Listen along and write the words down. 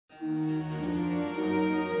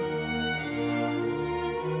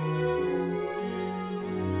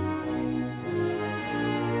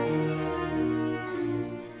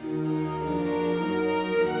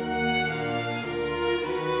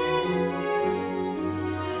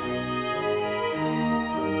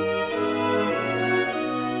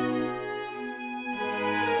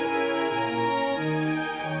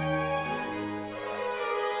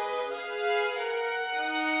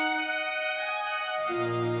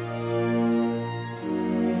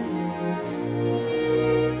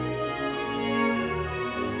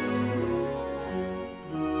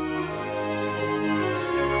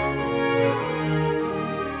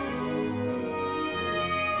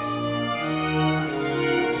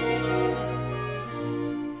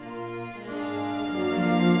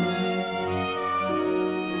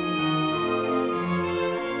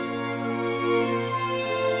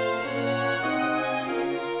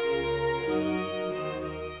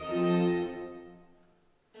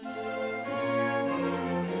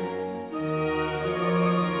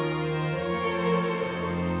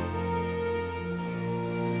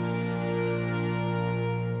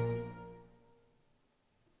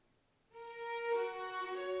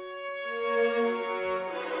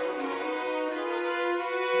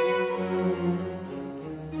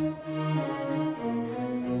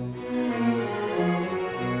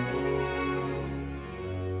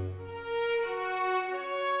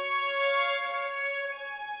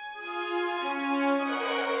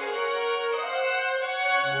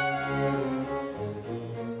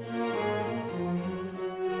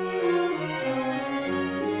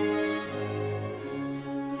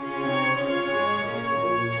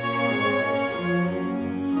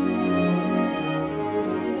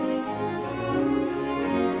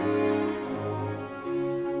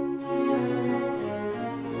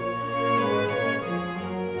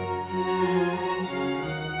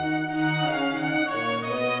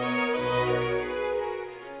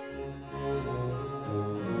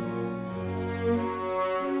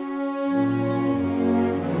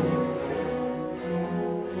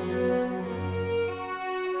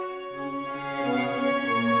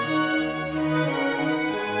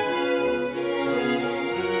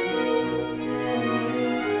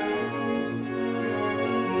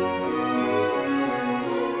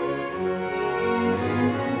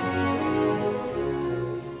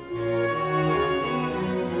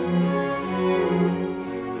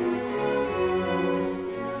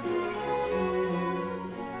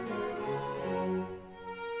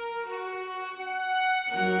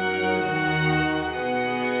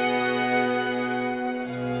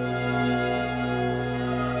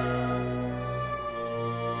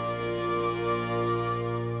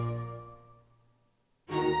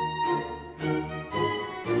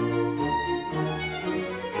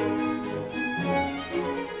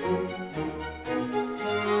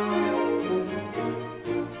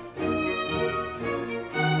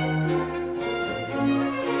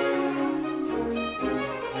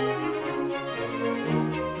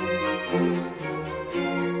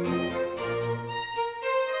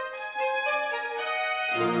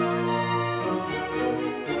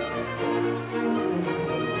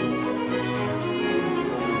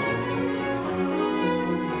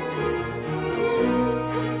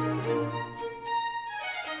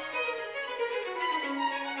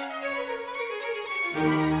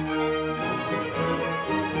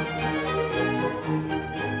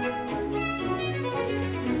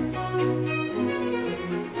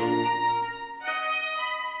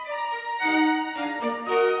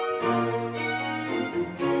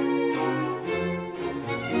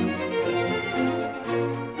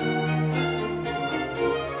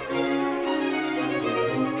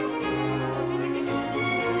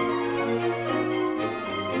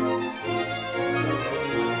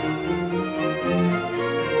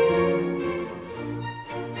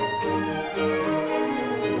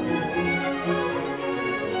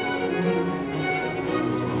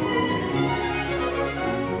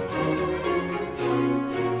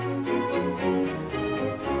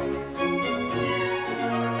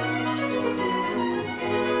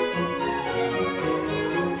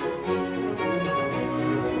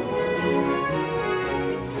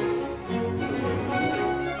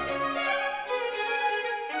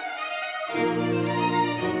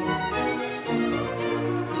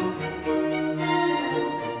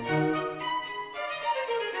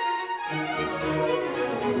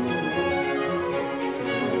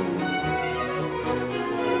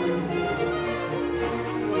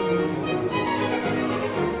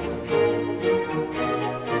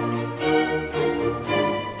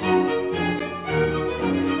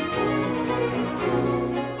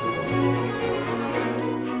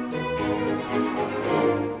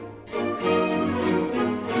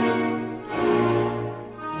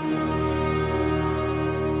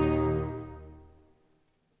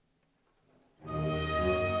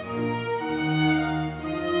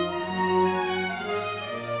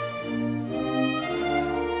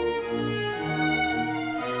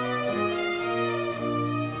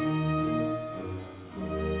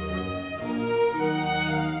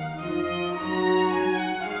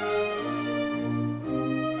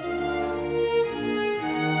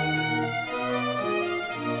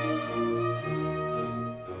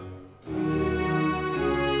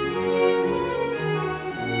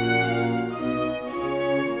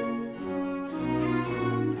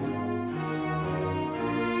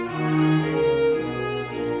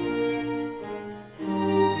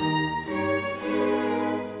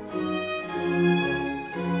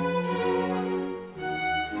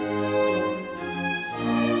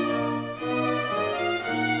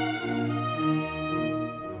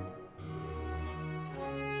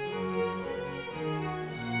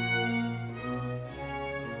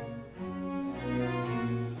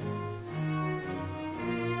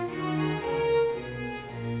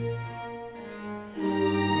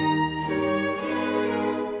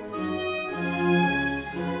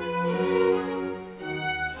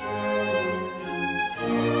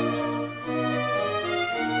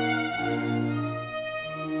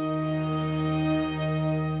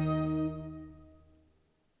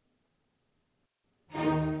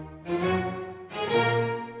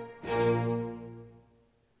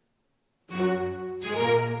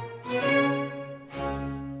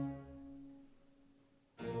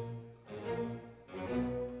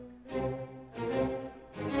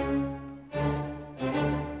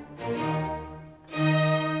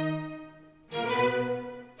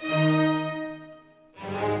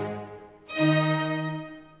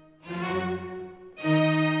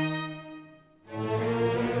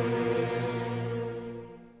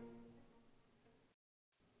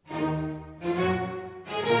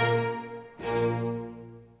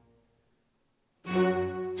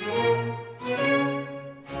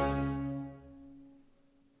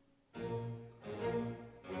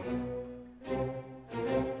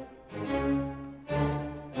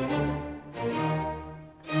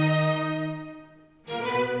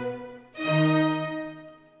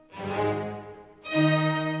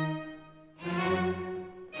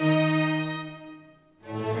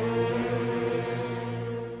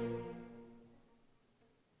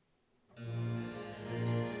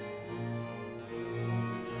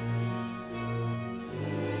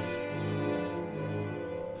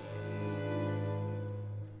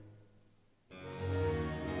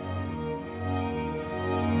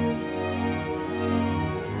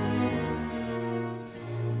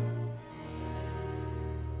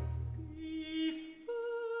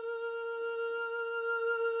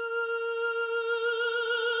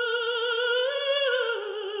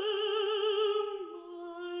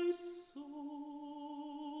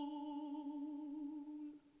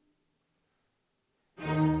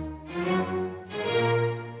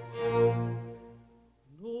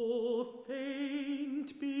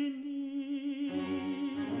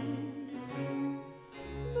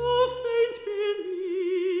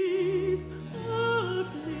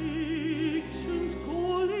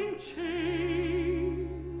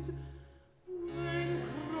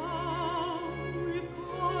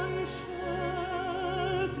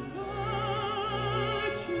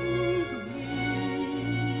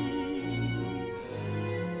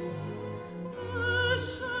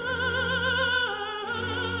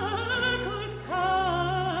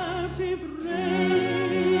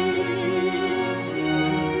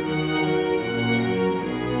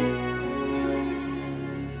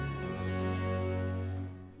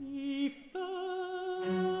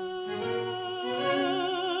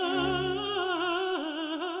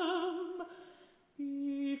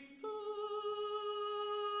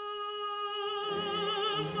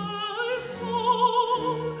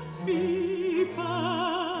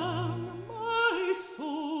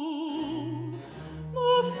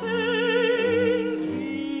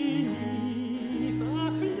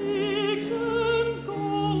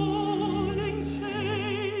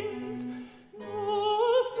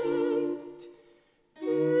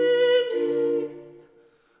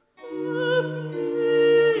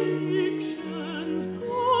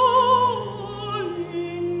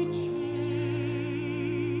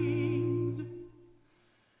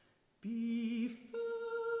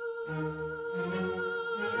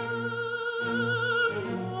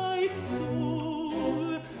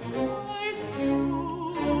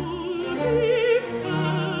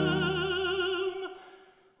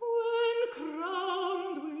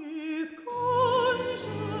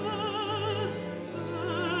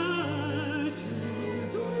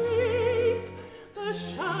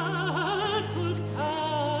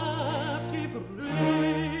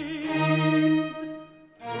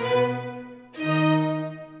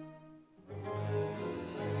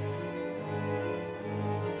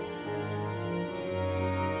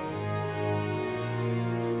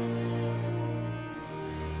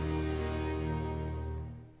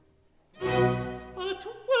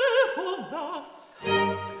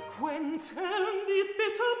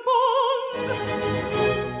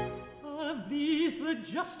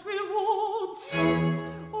just rewards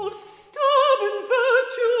of stubborn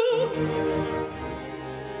virtue.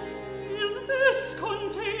 Is this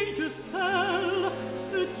contagious cell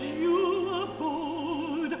the due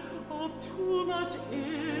abode of too much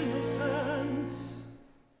innocence?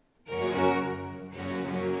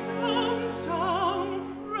 Down,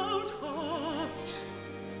 proud heart,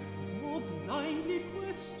 nor blindly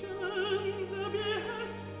question the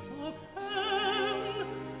behest of heaven.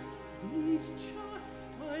 These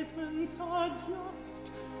chastisements are just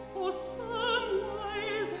for some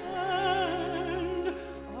wise end.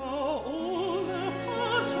 Are all the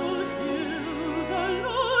partial ills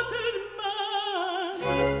allotted man?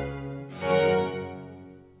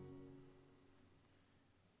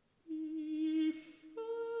 Be firm,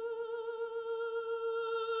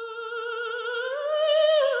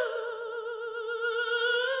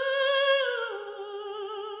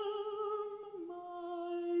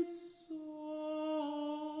 my soul.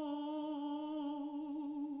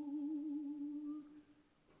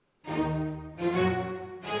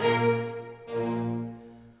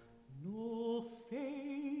 Nor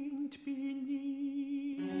faint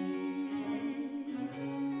beneath,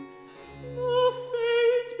 nor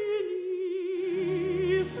faint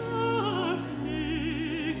beneath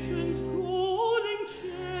affliction's galling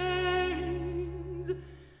chains.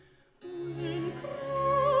 When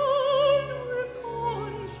crowned with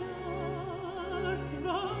conscious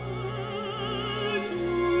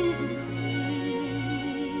virtue's wreath,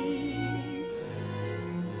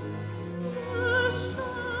 the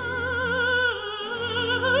shackled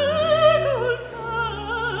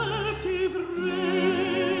captive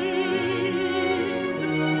reins.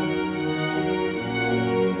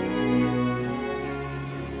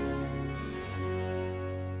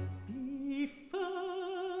 Be firm,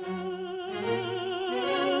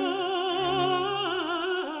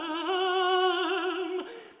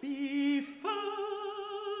 be firm,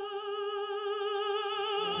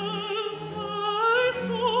 my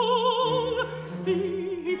soul.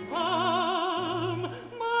 Be firm,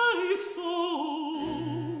 my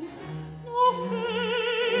soul. Nor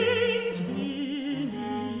faint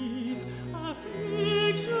beneath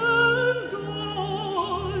affliction's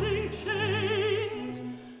galling chains.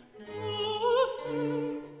 Nor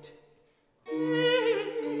faint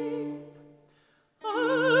beneath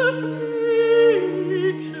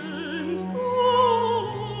affliction's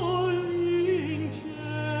galling chains.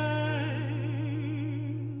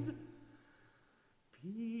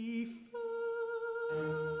 Be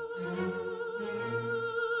firm,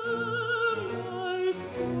 my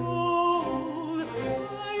soul,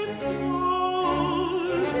 my soul.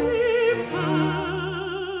 Be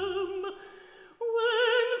firm.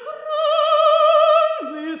 When crowned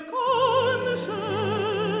with conscious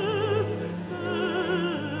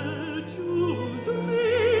virtue's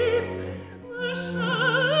wreath, the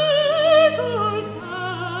shackled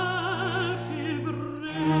captive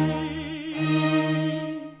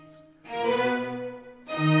reins.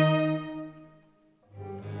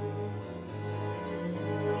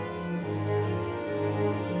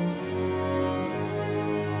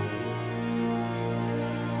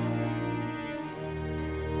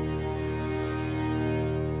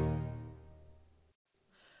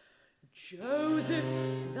 Joseph,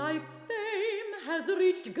 thy fame has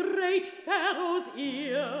reached great Pharaoh's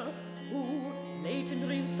ear, who, late in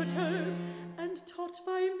dreams perturbed, and taught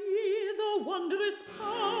by me the wondrous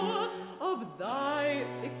power of thy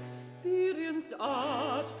experienced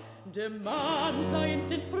art, demands thy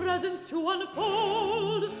instant presence to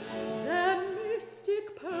unfold their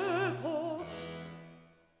mystic purport.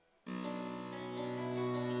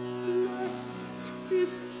 Blessed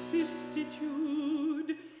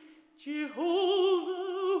vicissitude,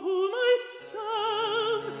 Jehovah, whom I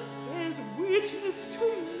serve, bears witness to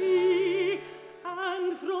me,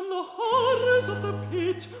 and from the horrors of the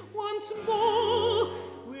pit once more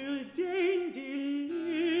will deign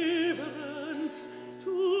deliverance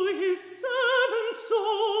to his servant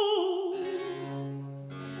soul.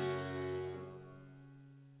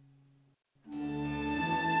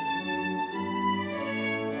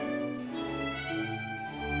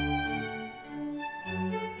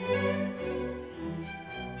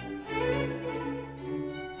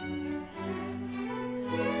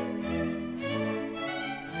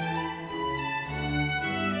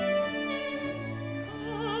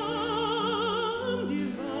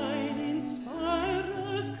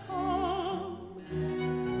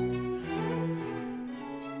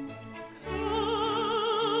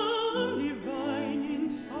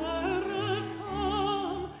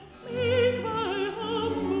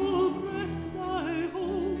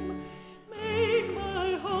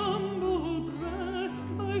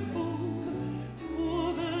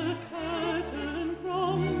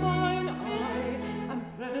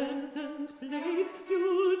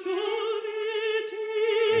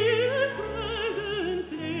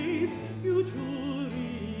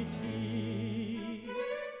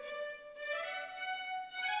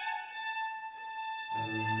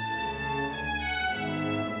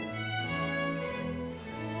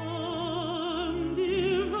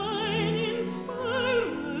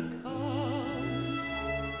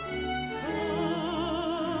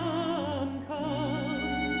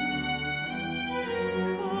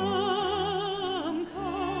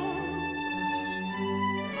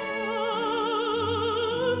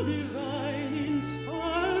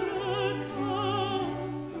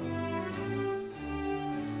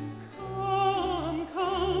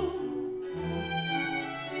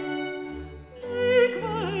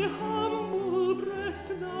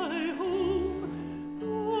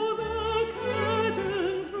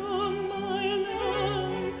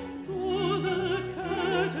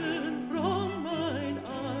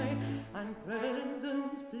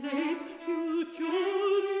 place futurity,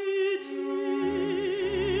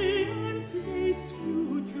 and place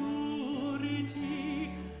futurity,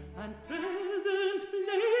 and present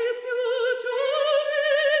place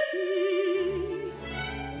futurity,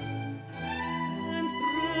 and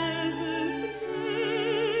present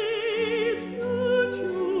place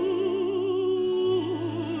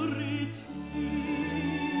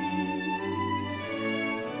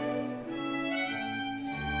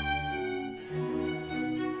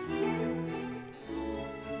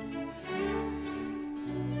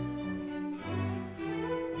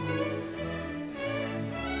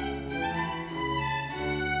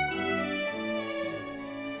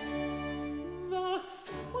Thus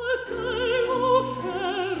was I, O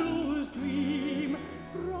Pharaoh's dream,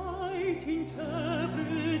 bright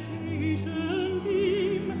interpretation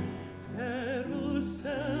beam. Pharaoh's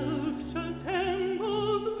self shall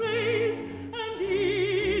temples raise, and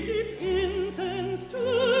Egypt incense to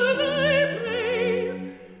thy praise,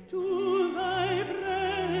 to thy praise,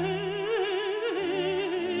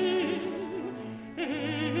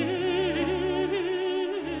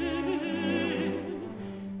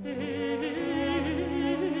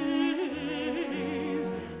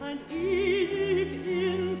 and Egypt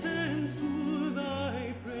incense to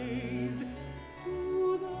thy praise,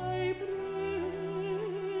 to thy praise,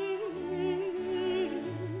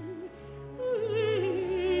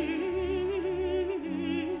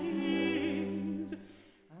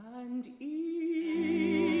 and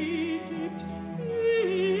Egypt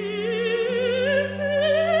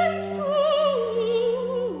incense to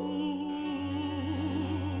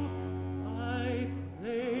thy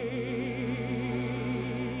praise.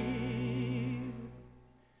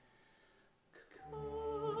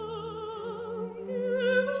 Come,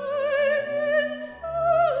 divine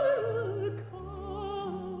inspirer,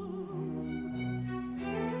 come,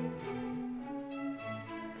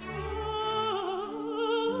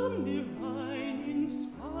 divine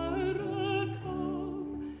inspirer,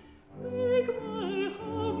 come, make my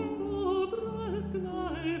humble breast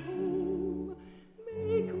thy home,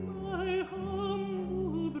 make my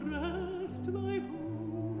humble breast thy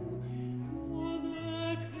home, draw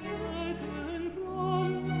the curtain from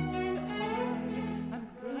mine eye, and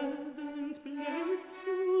present place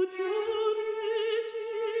futurity,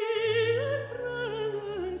 and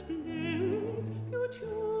present place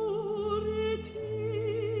futurity.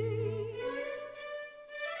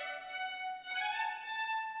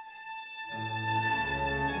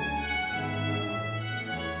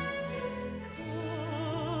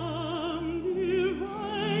 Come,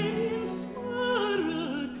 divine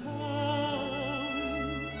inspirer, come,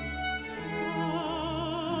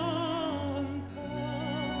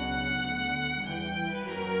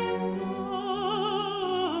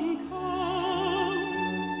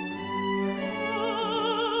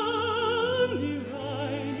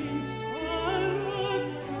 divine inspirer,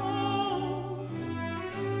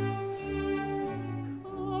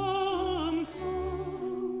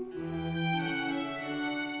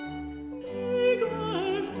 make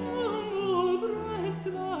my humble breast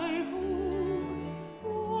thy home,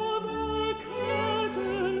 draw the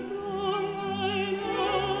curtain from mine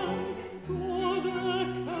eye, draw the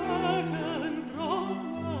curtain from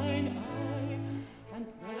mine eye, and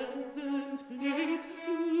present place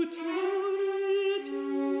futurity,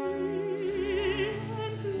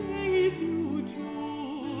 and place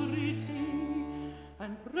futurity,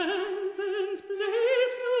 and present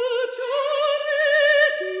place futurity,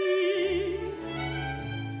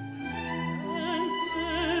 and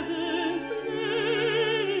present place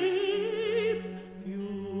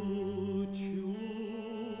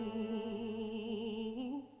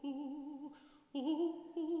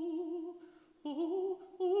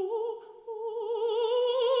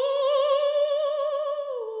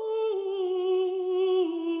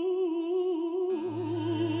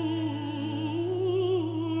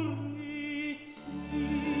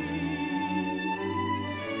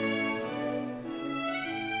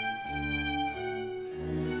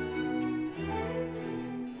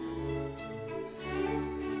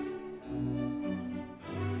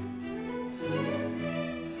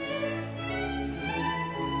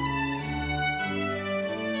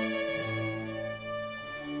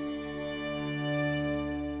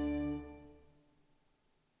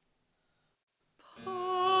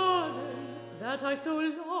that I so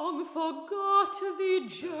long forgot thee,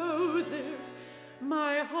 Joseph.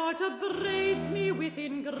 My heart upbraids me with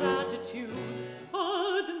ingratitude.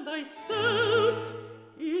 Pardon thyself.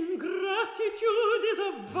 Ingratitude is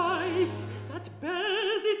a vice that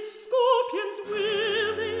bears its scorpions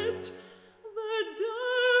with it. The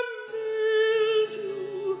damn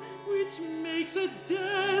mildew which makes a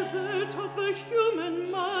death spirit of the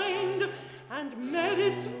human mind, and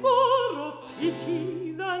merits more of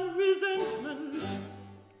pity than resentment.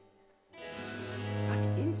 That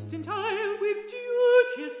instant I'll with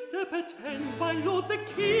duteous step attend my lord the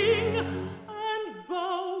king, and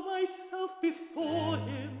bow myself before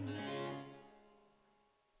him.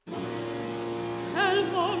 Hell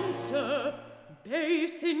monster,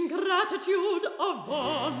 base ingratitude,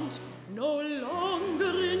 avaunt! No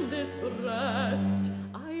longer in this breast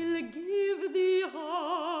I'll give thee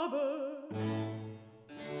harbour.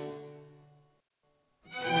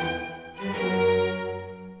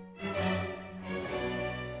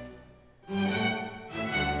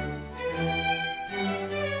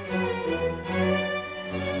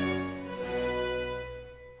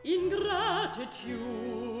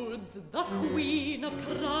 Ingratitude's the queen of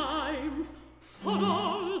crimes, for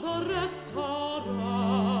all the rest are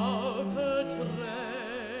of her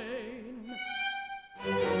train.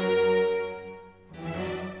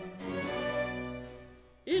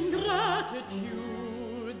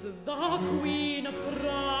 Ingratitude's the queen of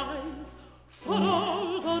crimes, for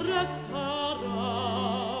all the rest are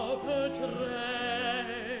of her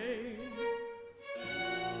train.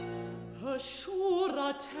 Her sure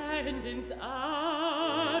attendance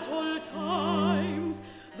at all times,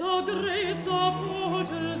 the great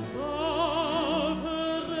supporters of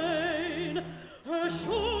her reign, her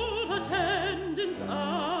sure attendance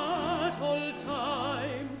at all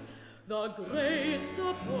times, the great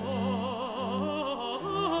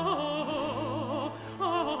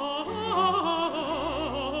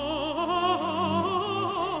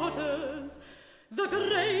supporters, the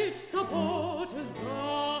great supporters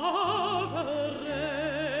of her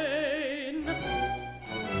reign.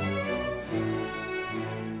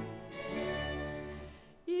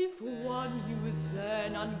 If one you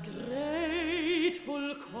then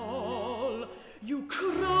ungrateful call, you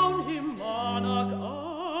crown him monarch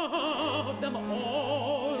of them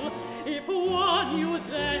all. If one you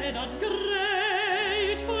then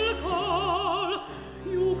ungrateful call,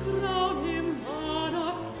 you crown him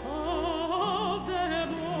monarch of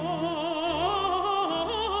them all.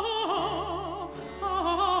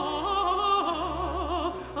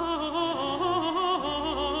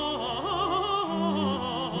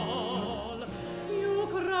 You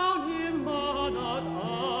crown him monarch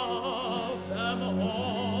of them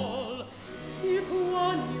all. If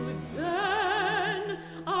one you then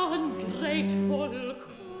ungrateful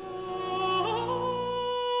call,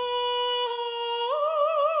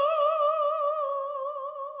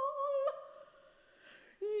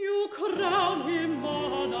 you crown him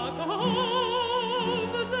monarch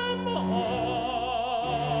of them all.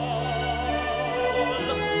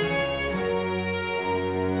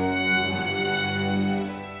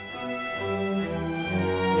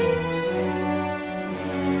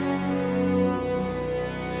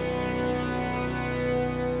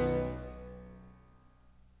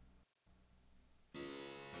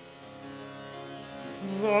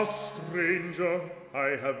 The stranger,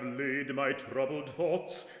 I have laid my troubled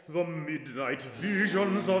thoughts, the midnight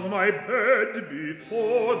visions of my bed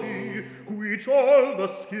before thee, which all the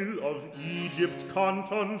skill of Egypt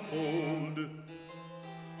can't unfold.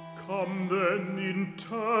 Come then,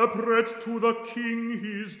 interpret to the king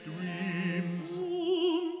his dreams.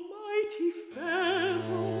 O mighty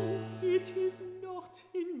Pharaoh, it is not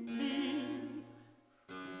in me.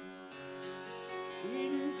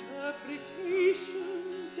 Interpretation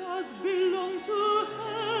does belong to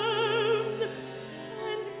heaven,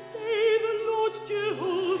 and may the Lord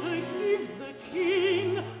Jehovah give the king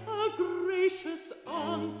a gracious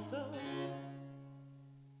answer.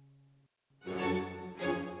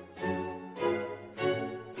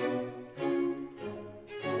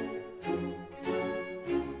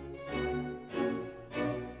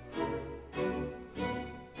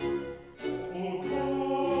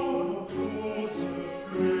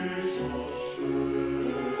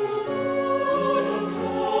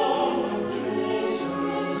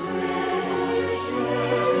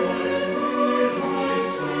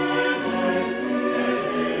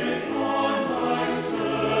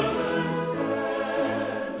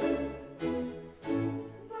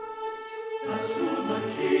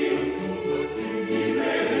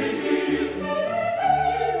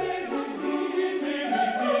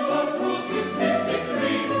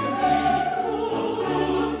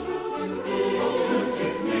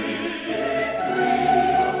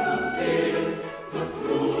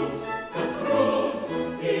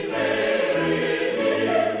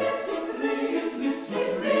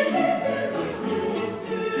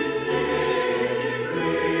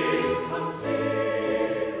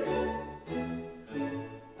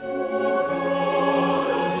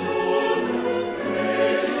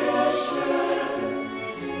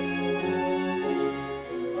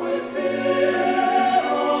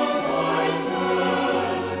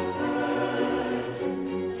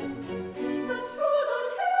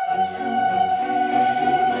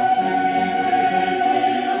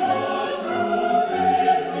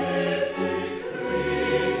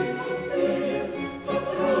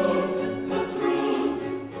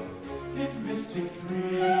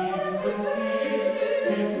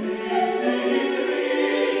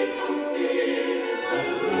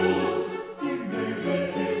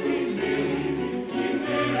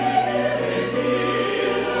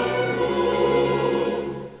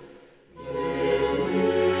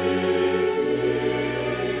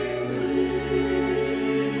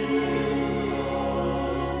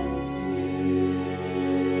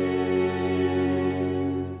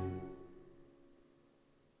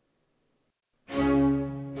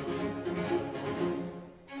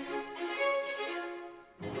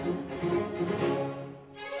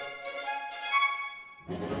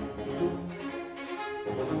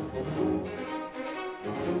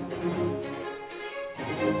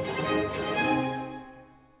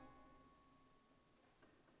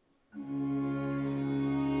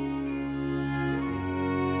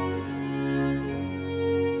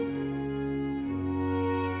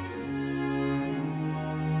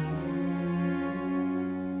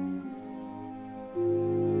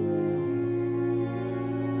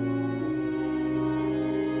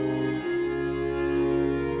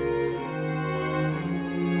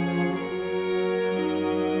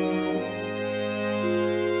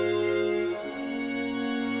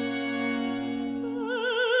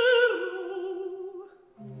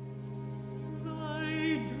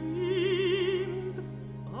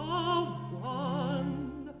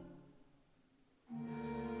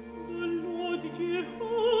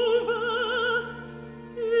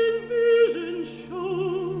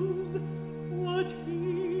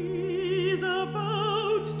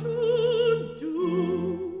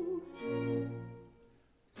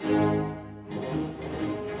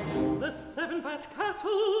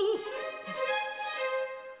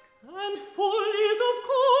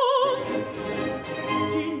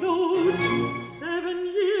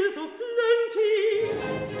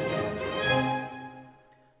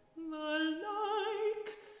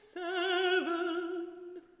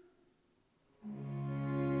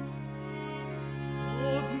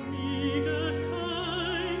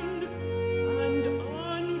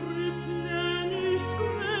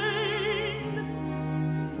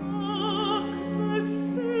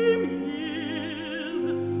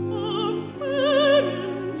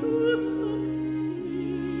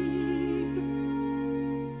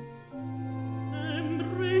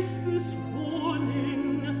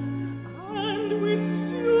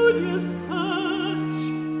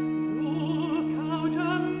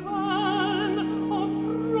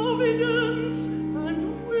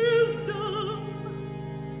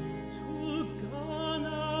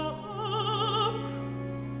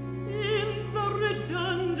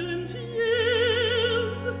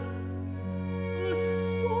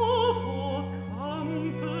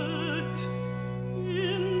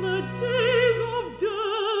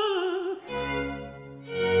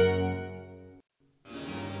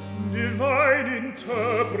 Divine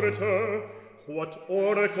interpreter, what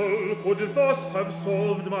oracle could thus have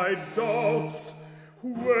solved my doubts?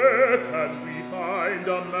 Where can we find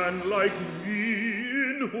a man like thee,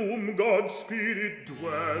 in whom God's Spirit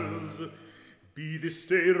dwells? Be this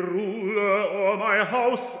day ruler o'er my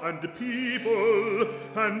house and people,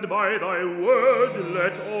 and by thy word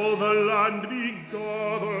let all the land be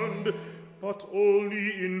governed. But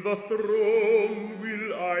only in the throne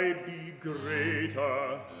will I be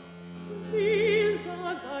greater. These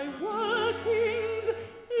are thy workings,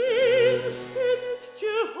 infinite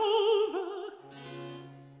Jehovah.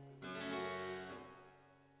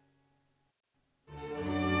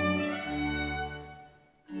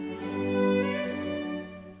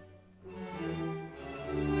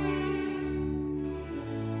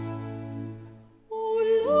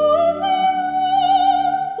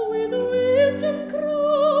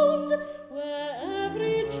 Where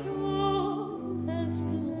every charm has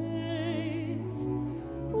played.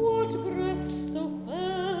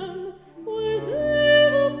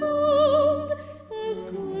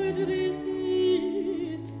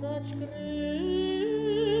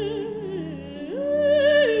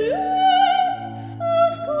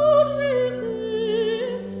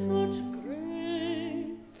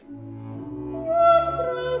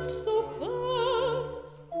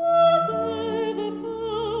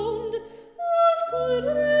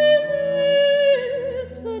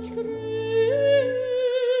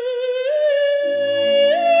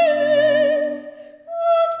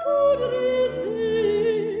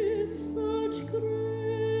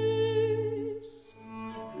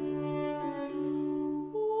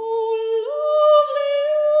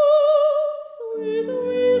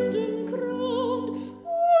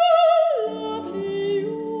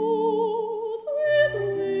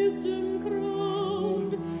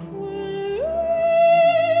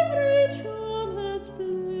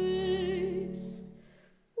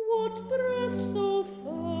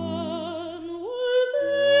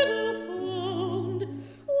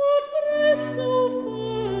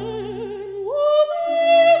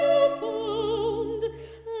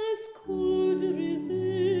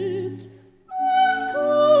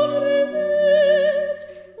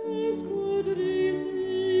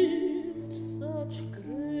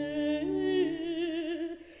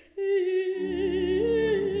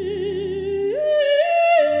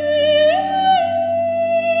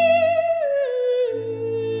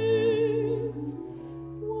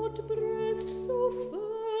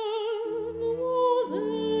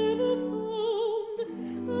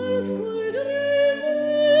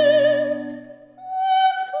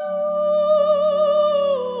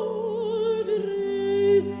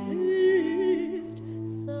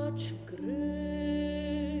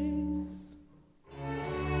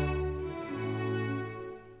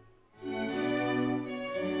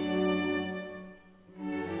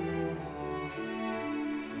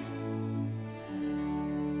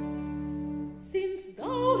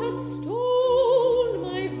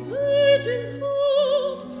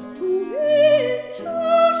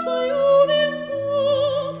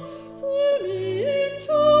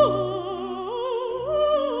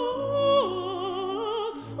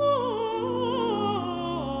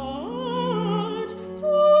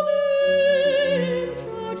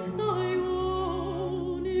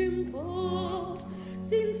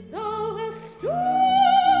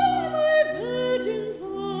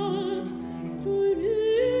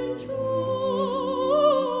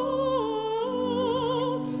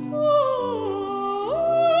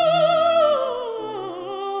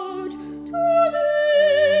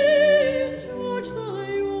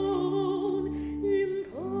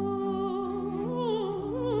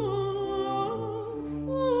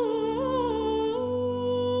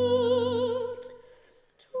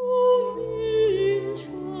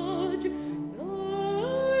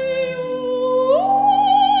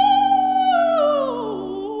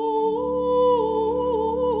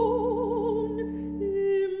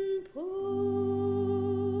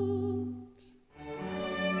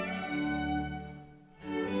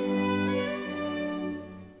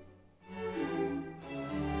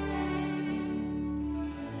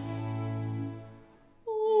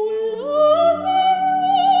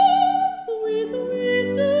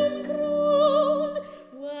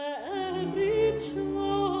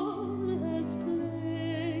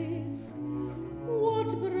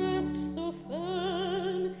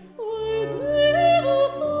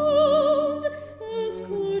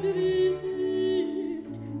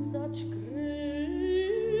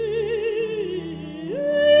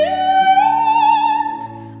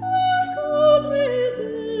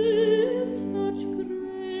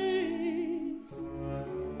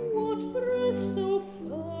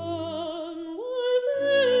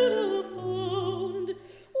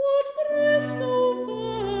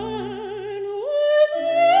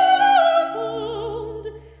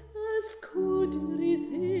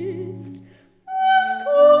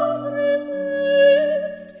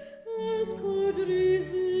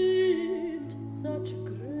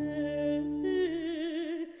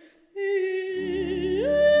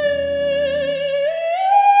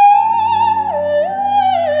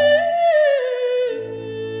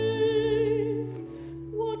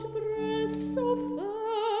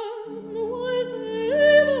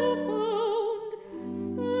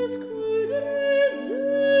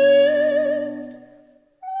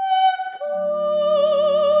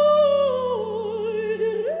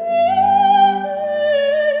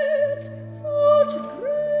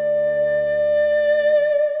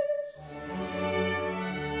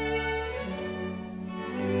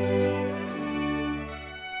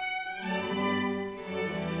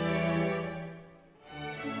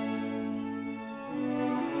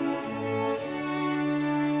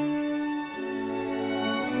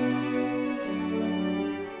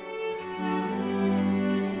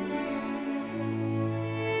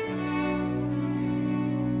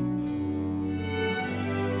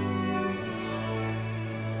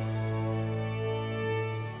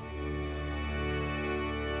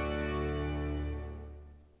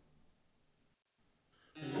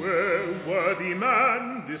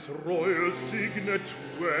 this royal signet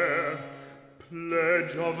wear,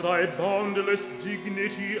 pledge of thy boundless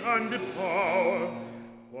dignity and power,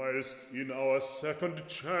 whilst in our second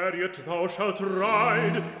chariot thou shalt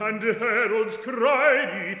ride, and heralds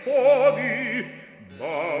cry before thee,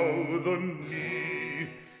 bow the knee.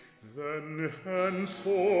 Then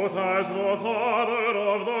henceforth as the father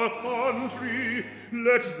of the country,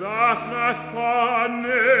 let Asenath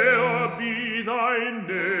Panea be thy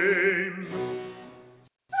name.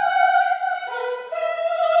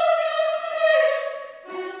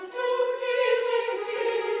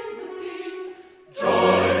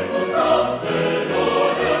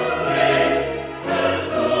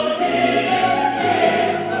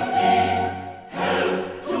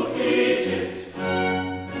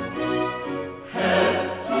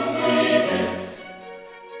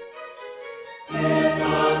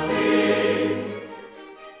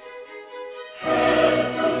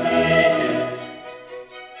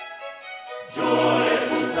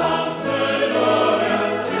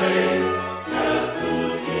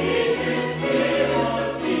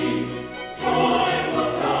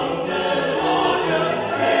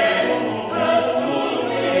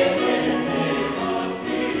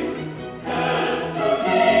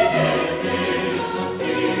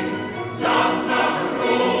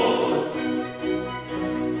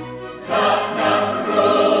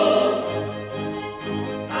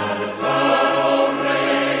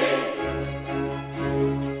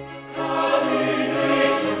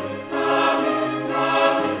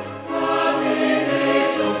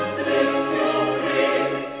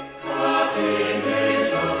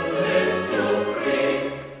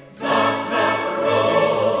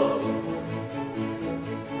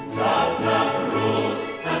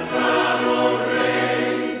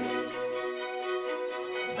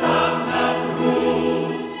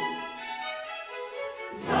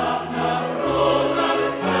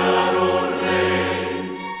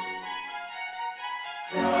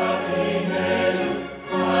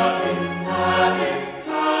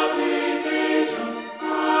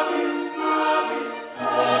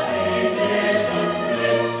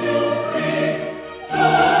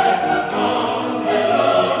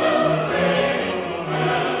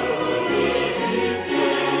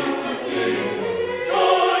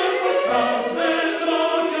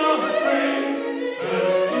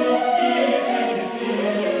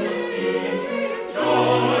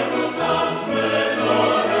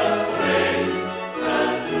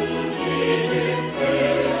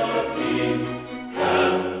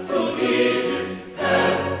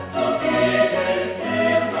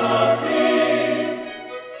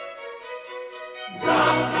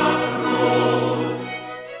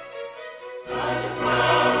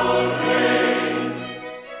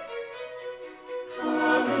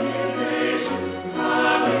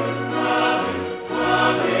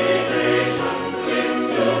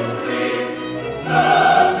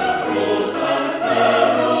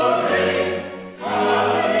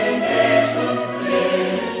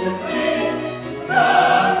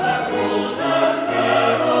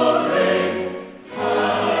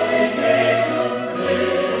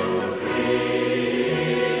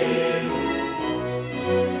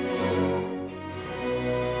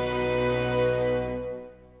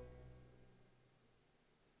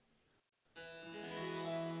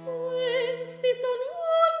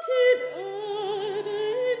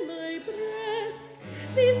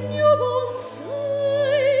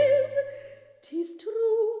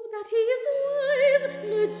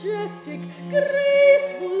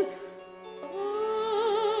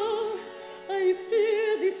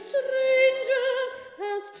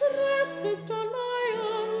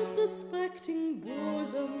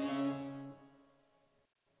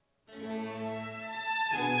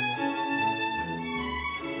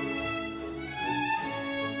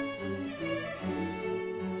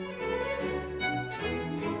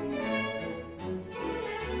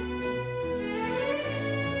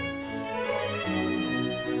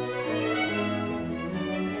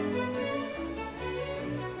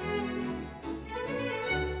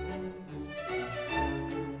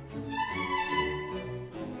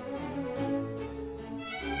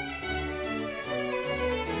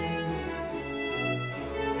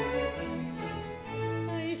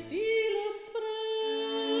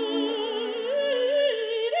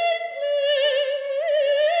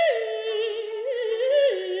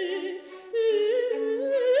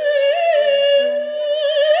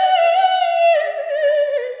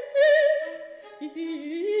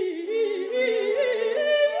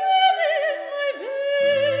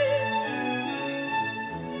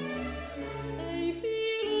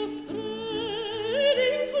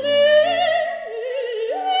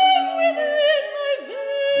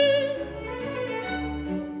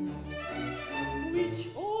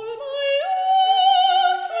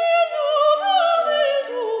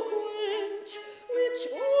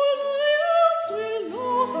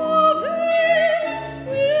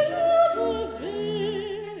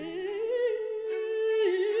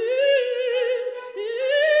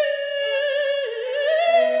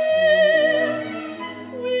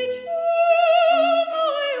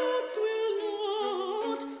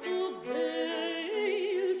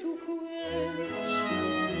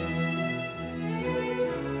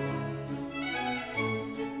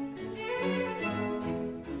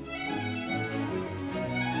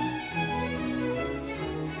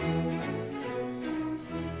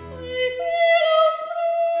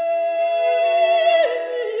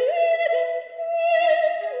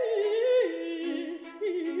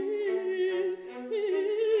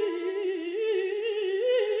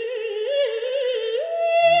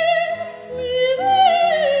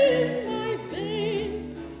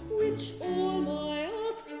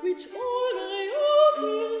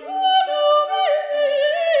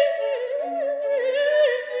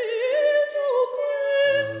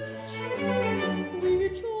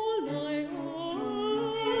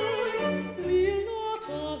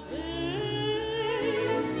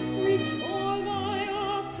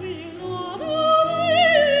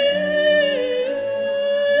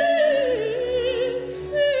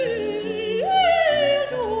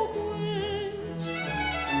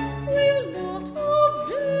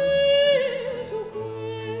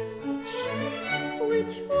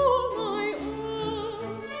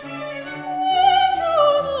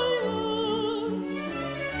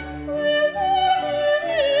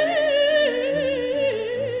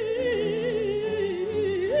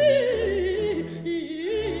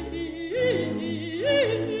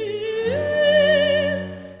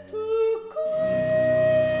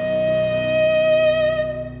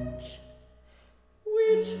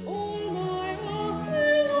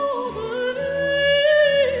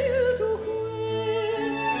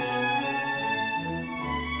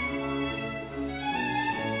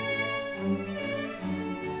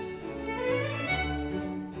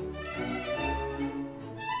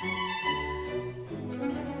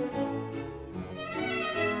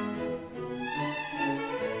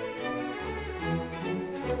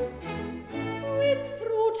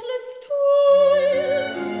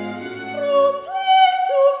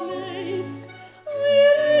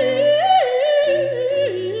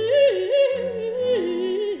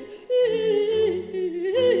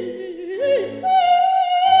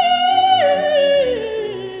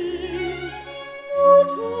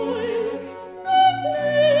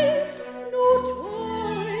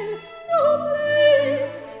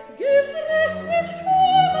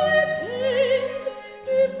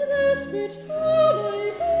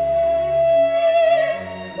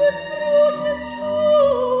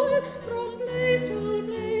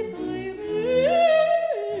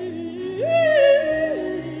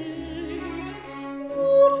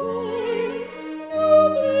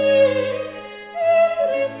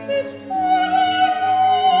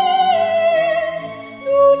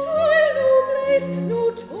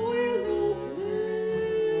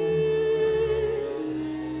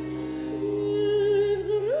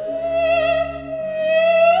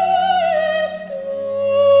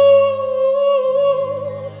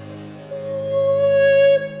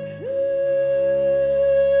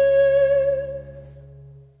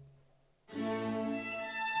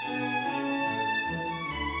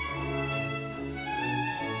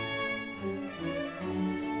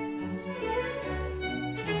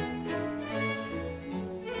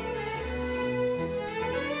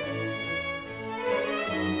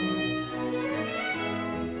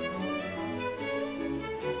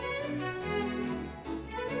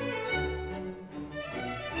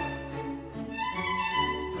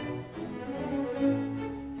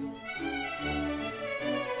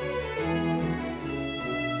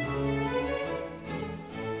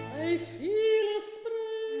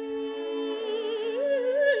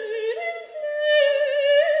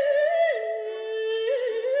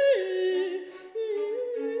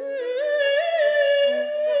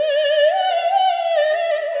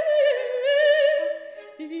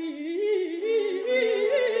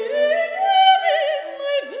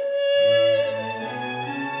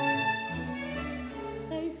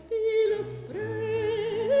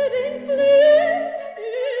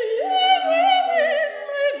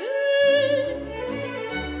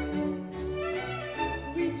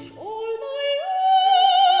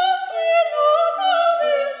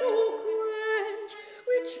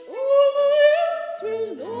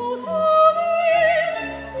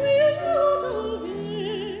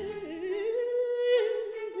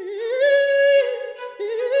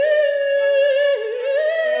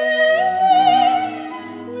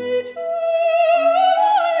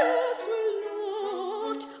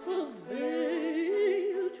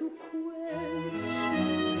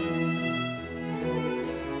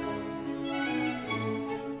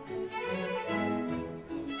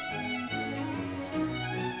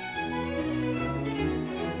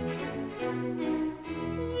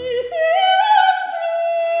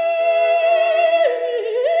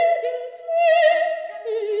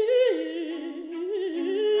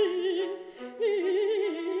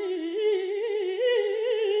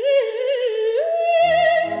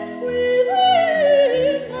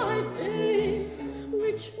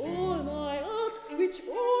 which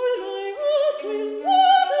all my heart will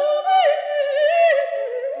not avail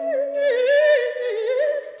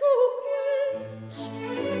to quench,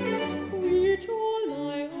 which all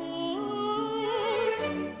my heart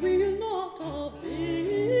will not avail,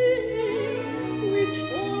 which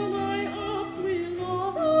all my heart will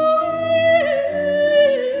not avail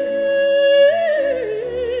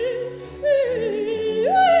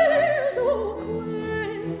to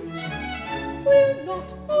quench, will not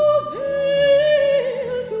avail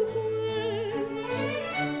to quench,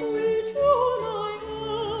 which all my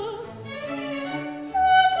heart,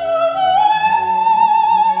 which all my heart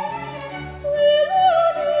will not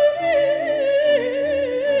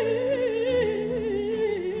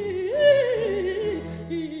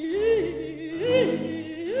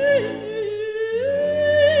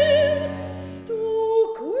to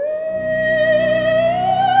quench,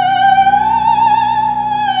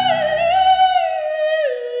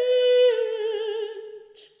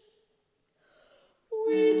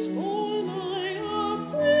 which all my heart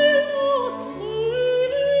will not avail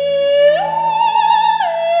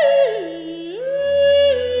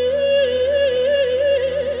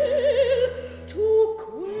to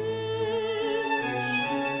quench.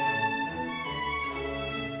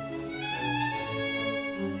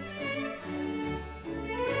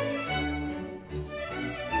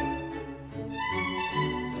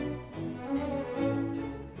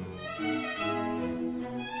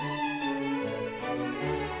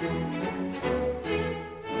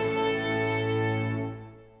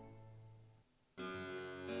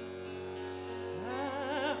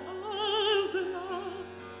 Asenath,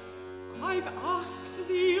 I've asked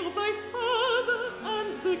thee of thy father and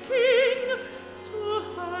the king to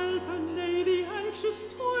help allay the anxious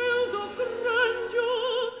toils of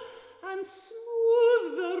grandeur and smooth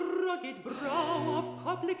the rugged brow of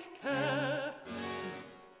public care.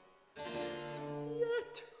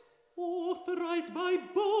 Yet, authorized by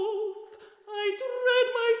both, I dread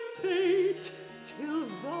my fate till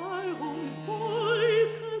thy own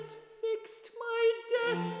voice has fixed my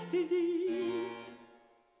destiny.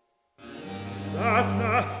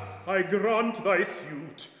 Asenath, I grant thy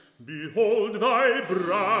suit. Behold thy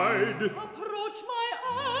bride. Approach my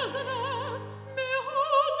Asenath,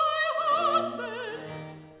 behold thy husband.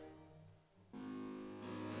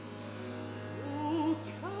 Oh,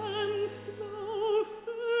 canst thou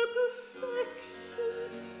fair perfection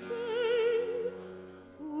say?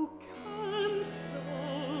 Oh, canst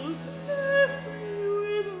thou bless me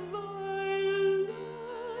with thy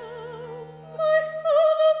love? My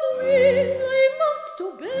father's will I must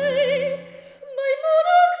obey, my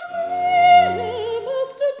monarch's pleasure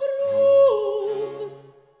must approve.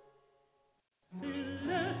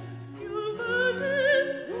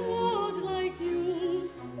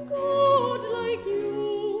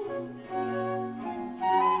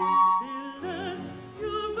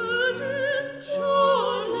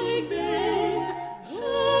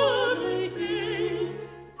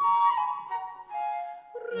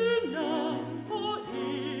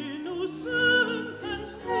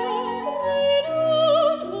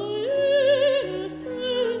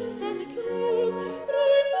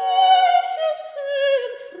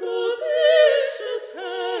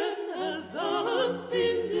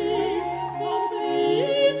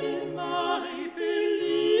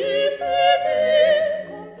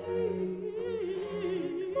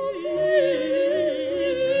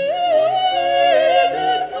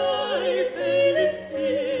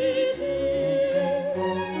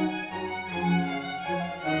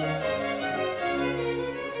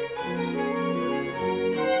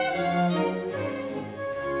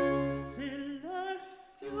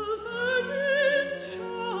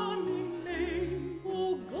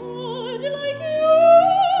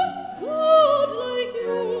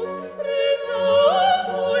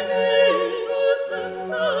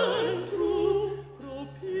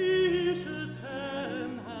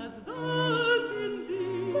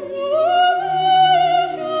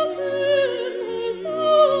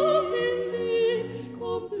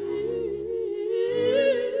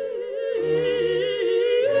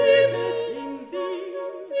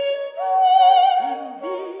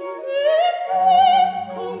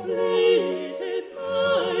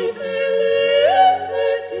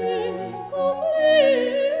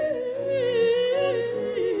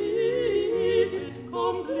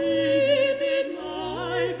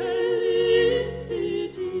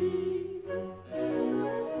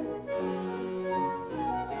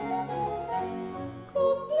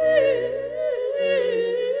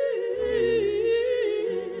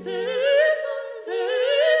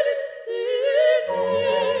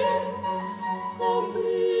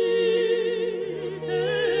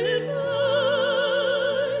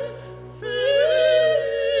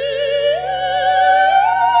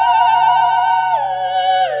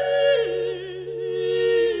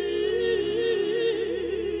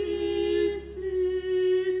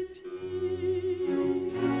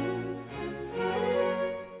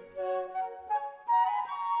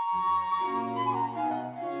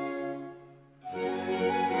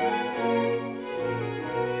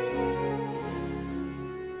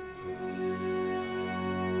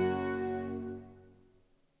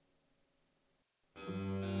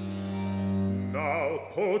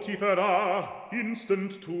 Potiphera,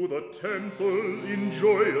 instant to the temple in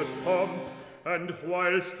joyous pomp, and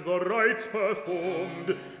whilst the rites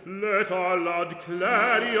performed, let our loud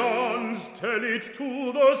clarions tell it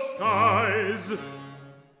to the skies.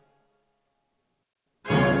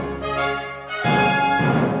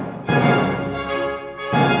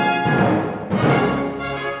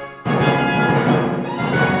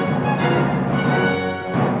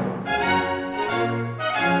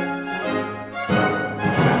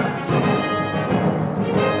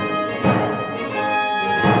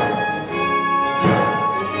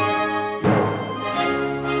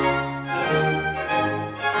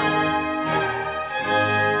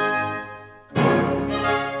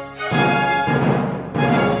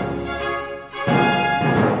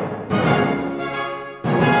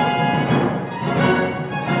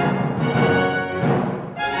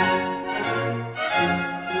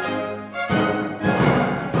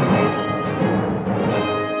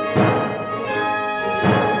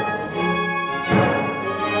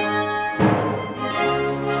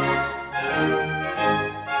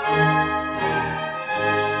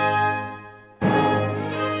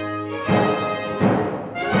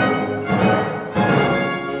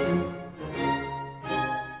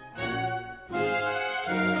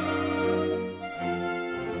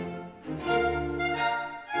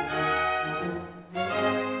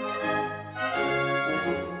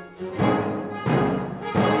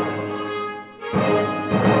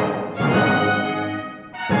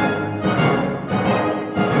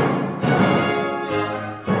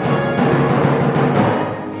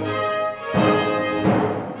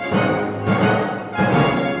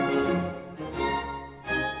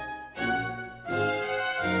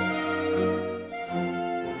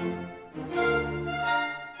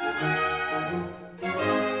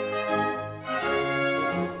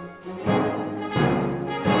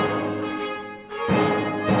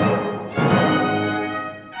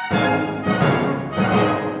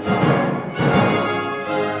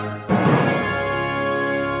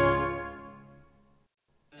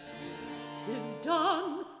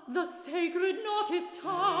 The sacred knot is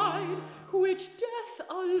tied, which death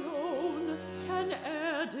alone can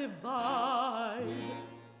e'er divide.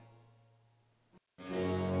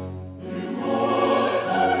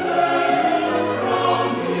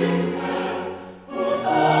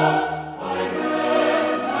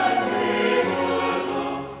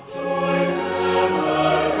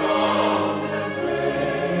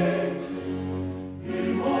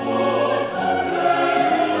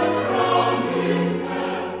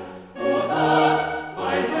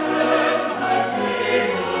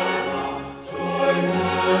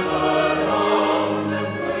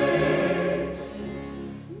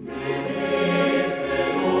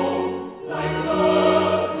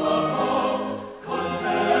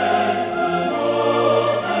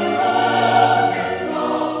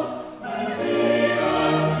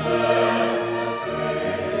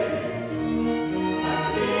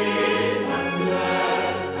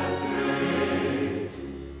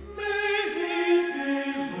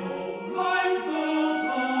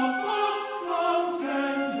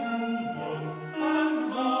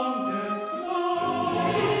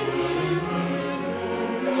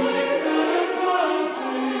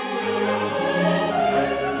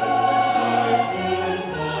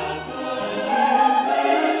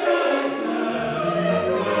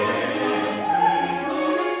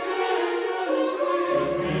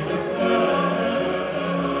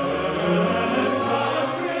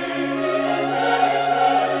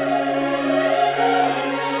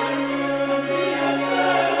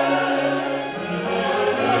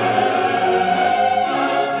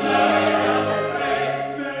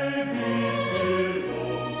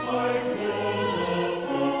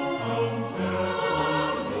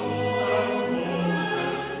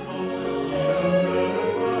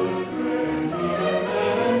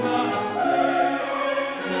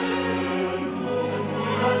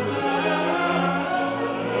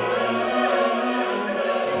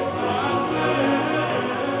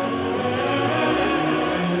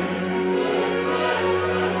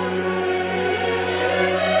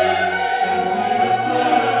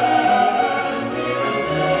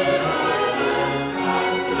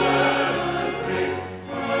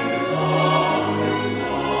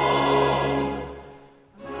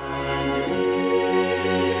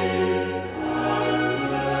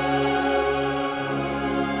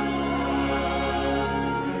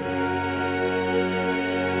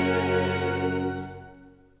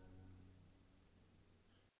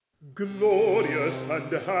 Glorious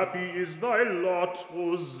and happy is thy lot,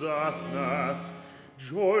 O Asenath,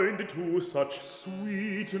 joined to such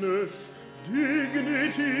sweetness,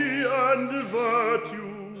 dignity and virtue.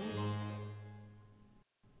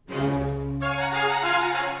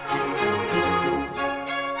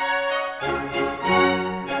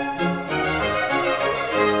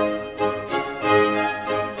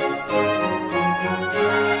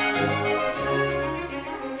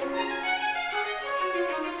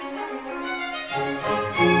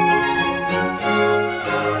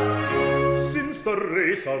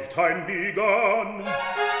 Of time begun,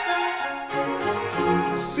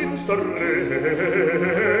 since the race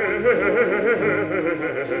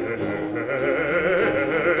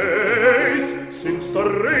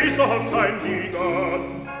of time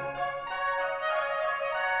begun,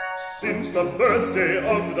 since the birthday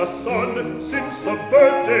of the sun, since the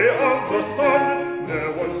birthday of the sun,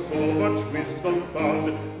 there was so much wisdom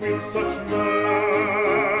found, with such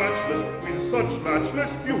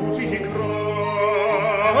matchless beauty crowned.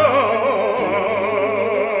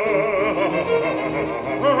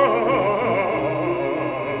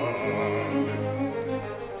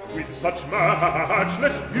 With such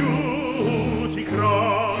matchless beauty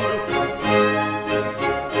crowned.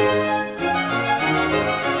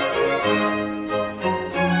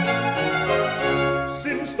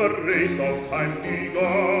 Since the race of time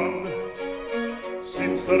begun,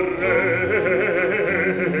 since the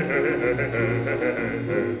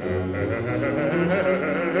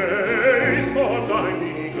race of time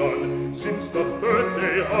begun, since the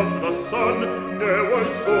birthday of the sun, there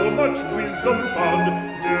was so much wisdom found,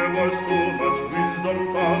 there was so much wisdom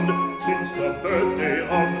found. Since the birthday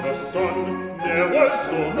of the sun, there was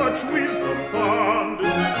so much wisdom found.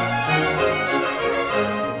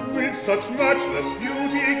 With such matchless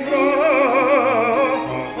beauty crowned,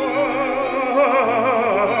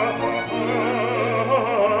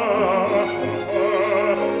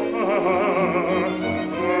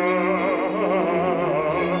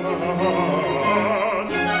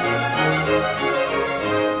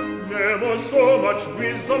 so much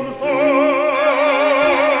wisdom found,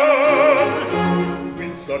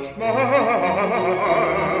 with such matchless,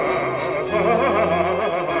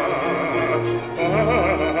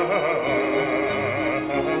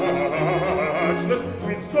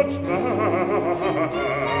 with such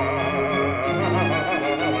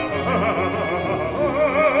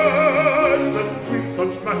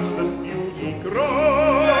matchless beauty crowned.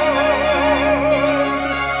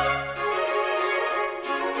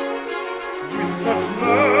 Such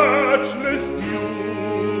matchless beauty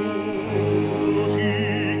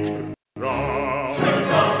crowned.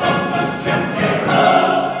 Swift on the swift hero,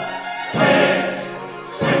 swift,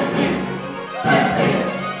 swiftly, swiftly,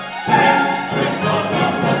 swift, swift on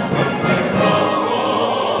the swift hero.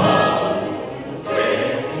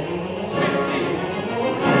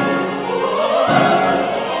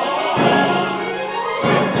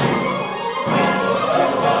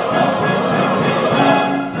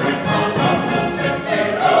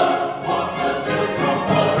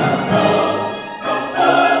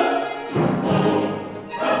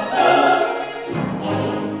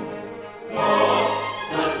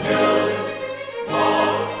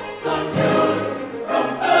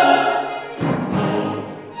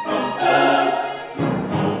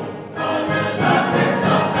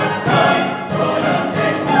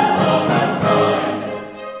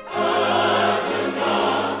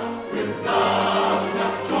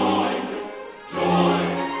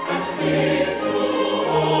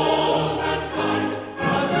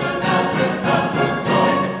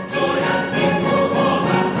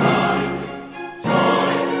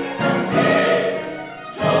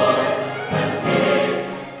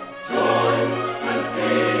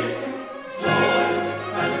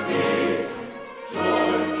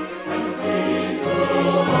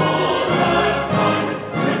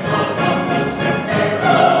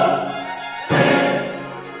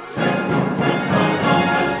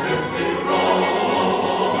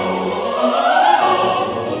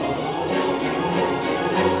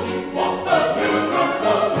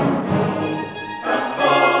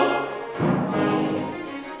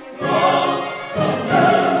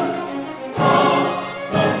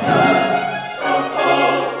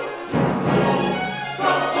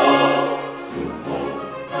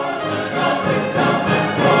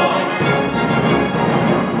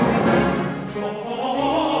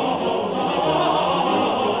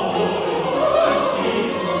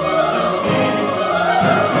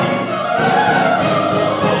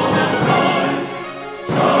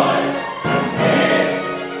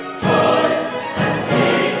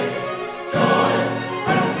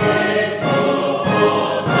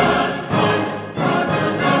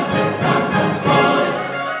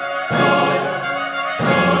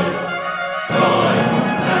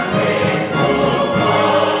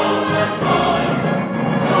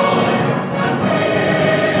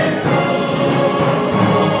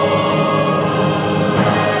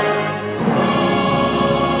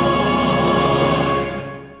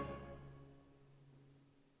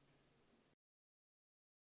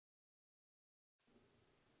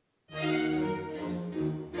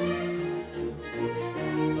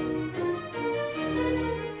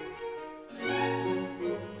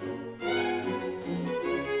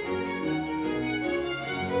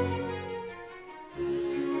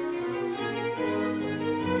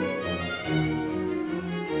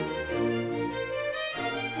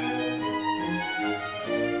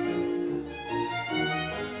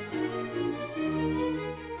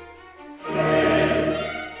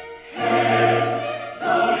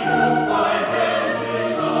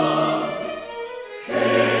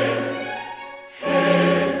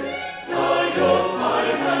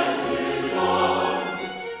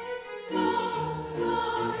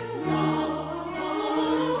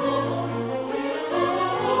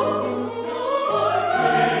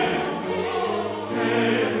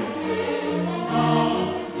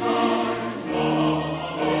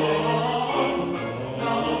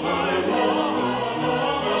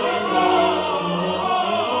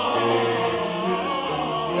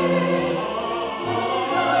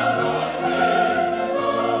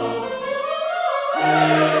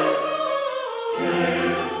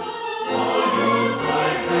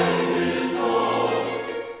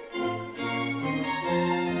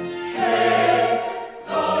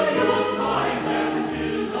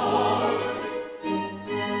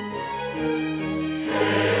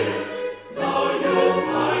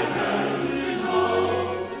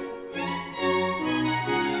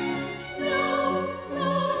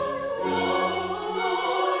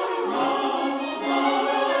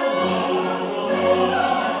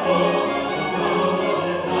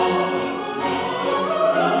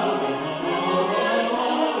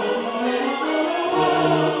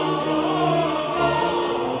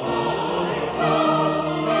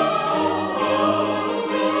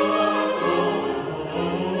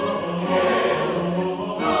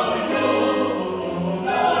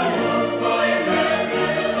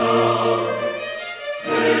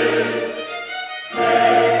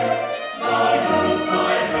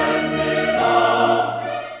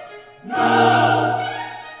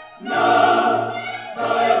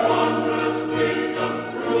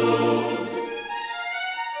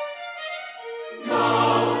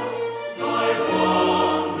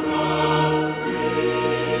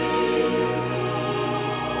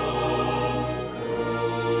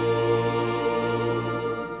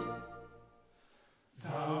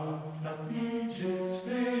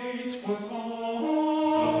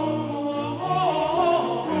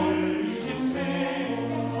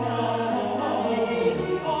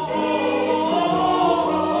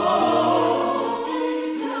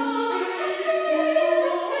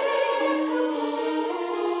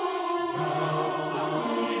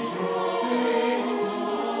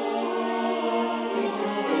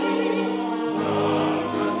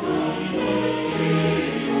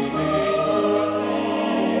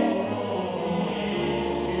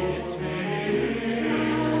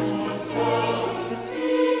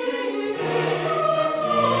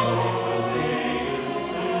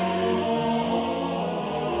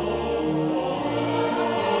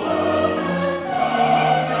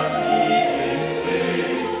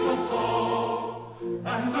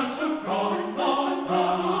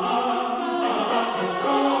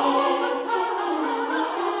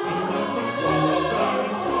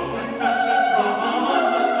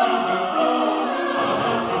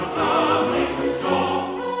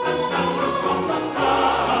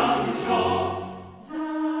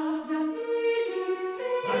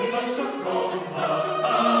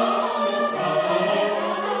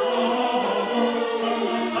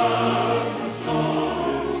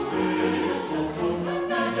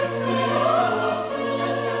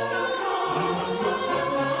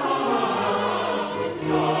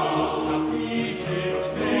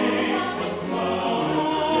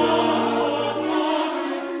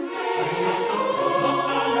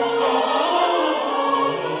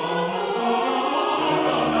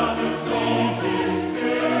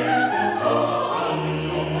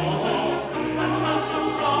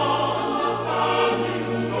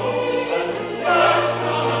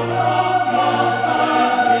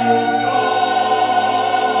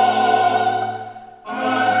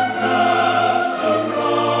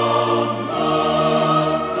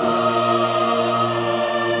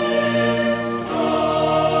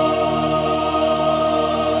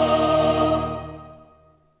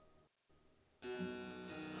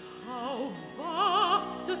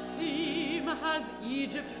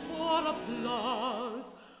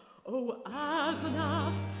 applause. O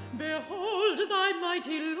Asenath, behold thy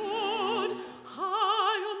mighty lord,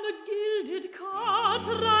 high on the gilded car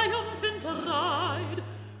triumphant ride,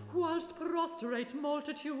 whilst prostrate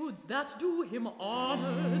multitudes that do him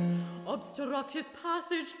honours obstruct his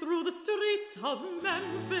passage through the streets of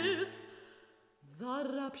Memphis.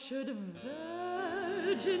 The raptured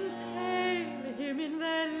virgins hail him in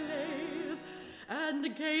their lays,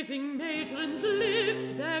 and gazing matrons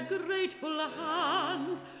lift their grateful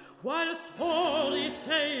hands, whilst holy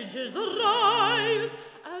sages rise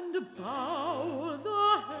and bow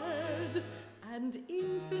the head, and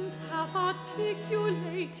infants half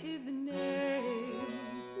articulate his name.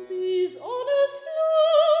 These honours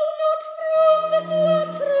flow not from the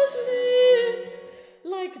flatterer's lips,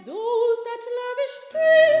 like those that lavish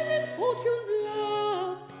strain in fortune's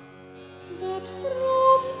lap, but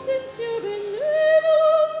from sincere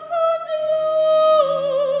benevolence and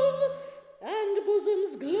love, and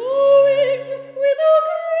bosoms glowing with a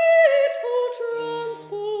grateful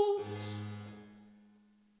transport.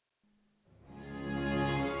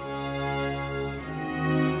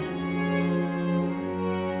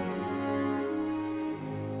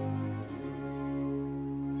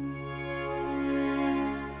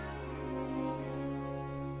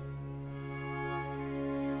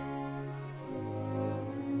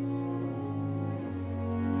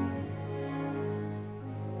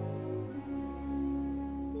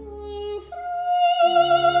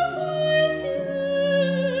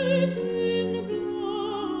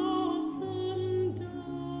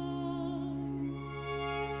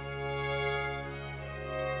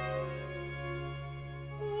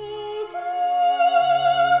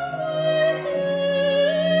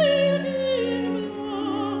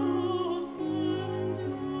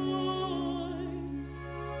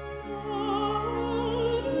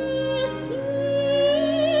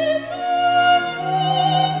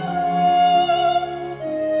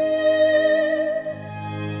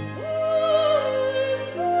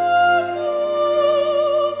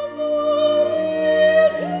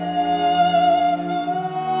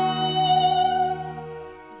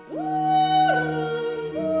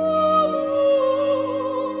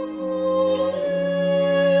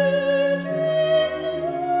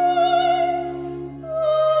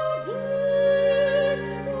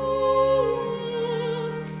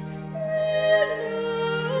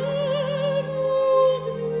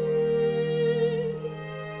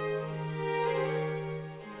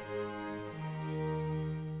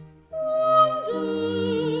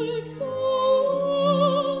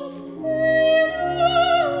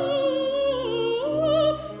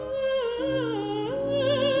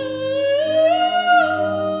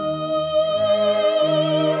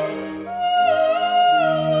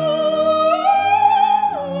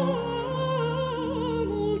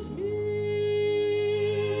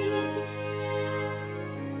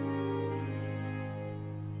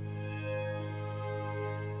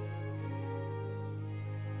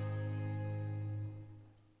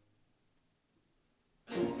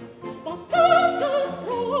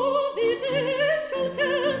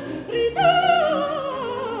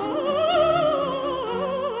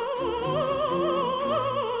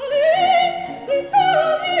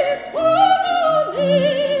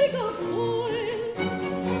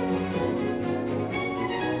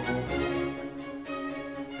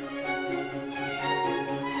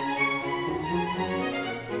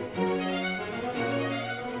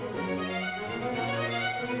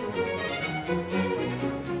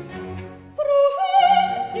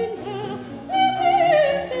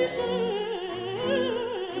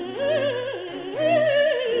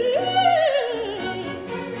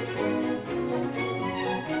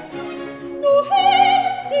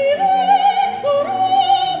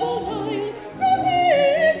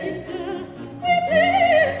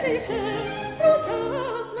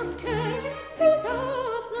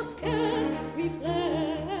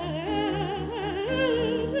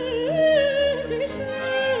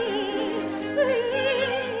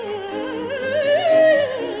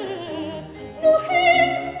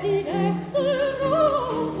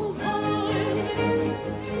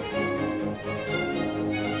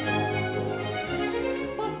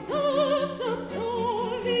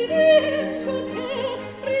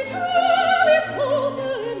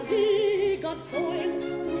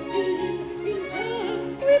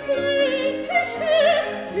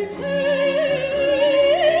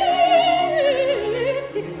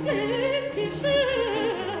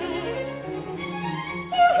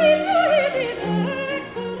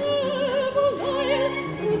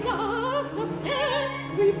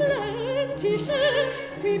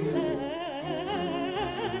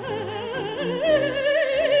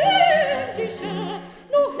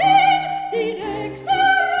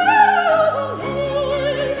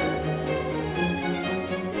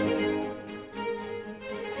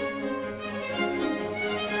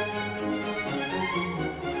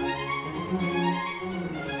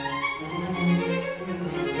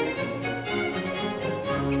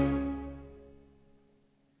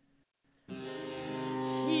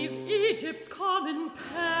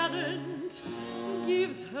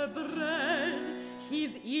 gives her bread.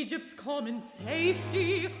 He's Egypt's common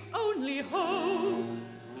safety, only hope,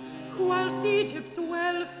 whilst Egypt's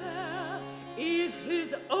welfare is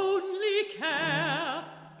his only care.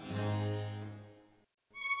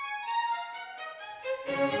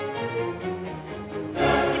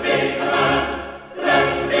 Blessed be the man,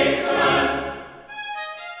 blessed be the man.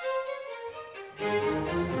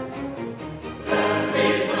 Blessed be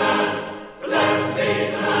the man, blessed be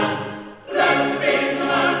the man, blessed be the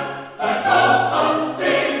man. My paw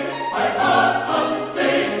unstained, my paw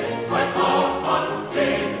unstained, my paw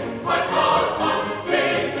unstained, my paw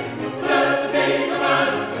unstained. Blessed be the man,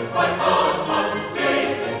 my paw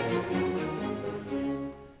unstained.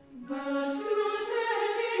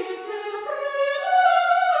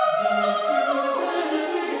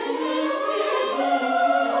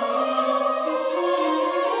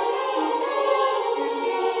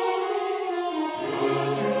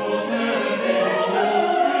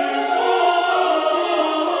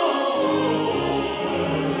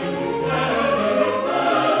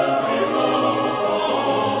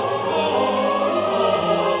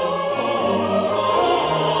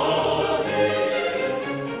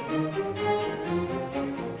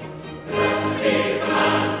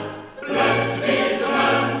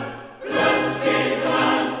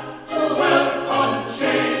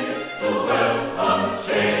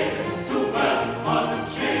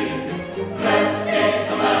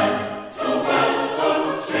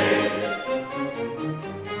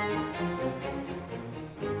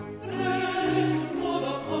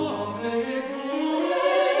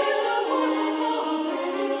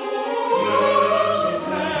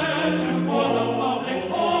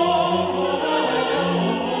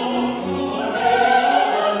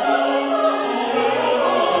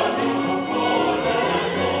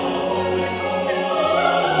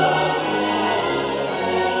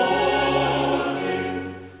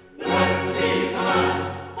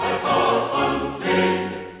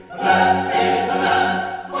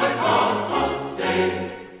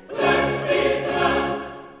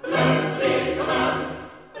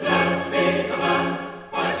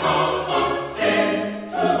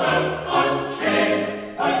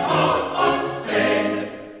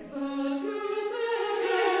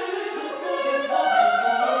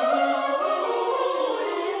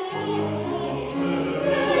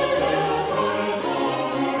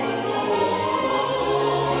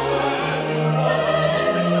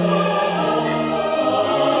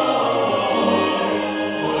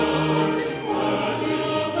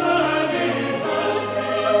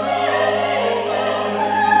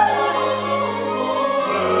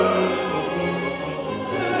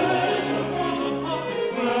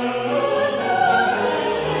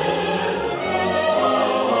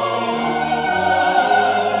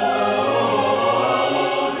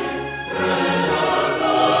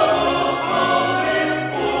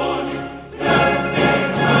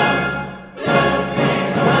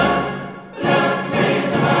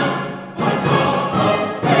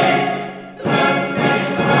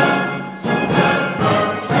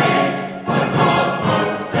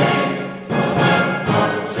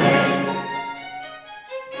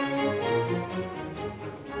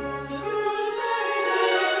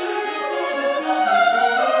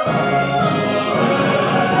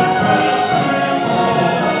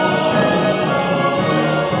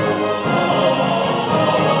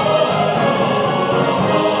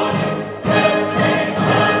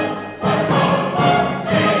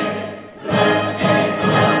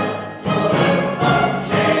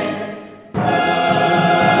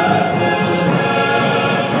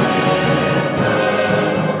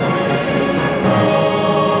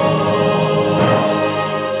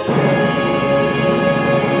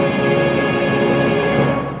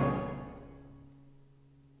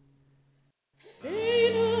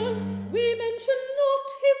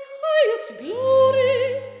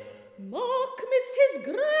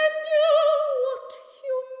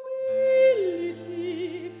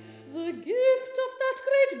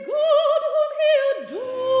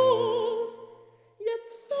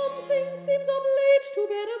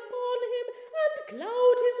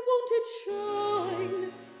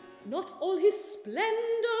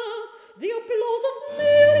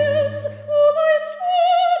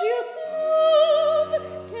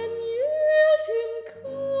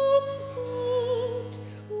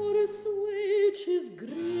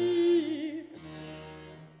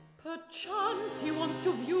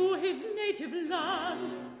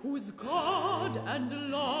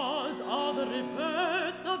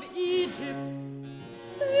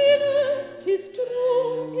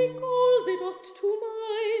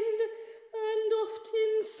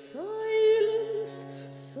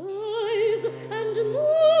 And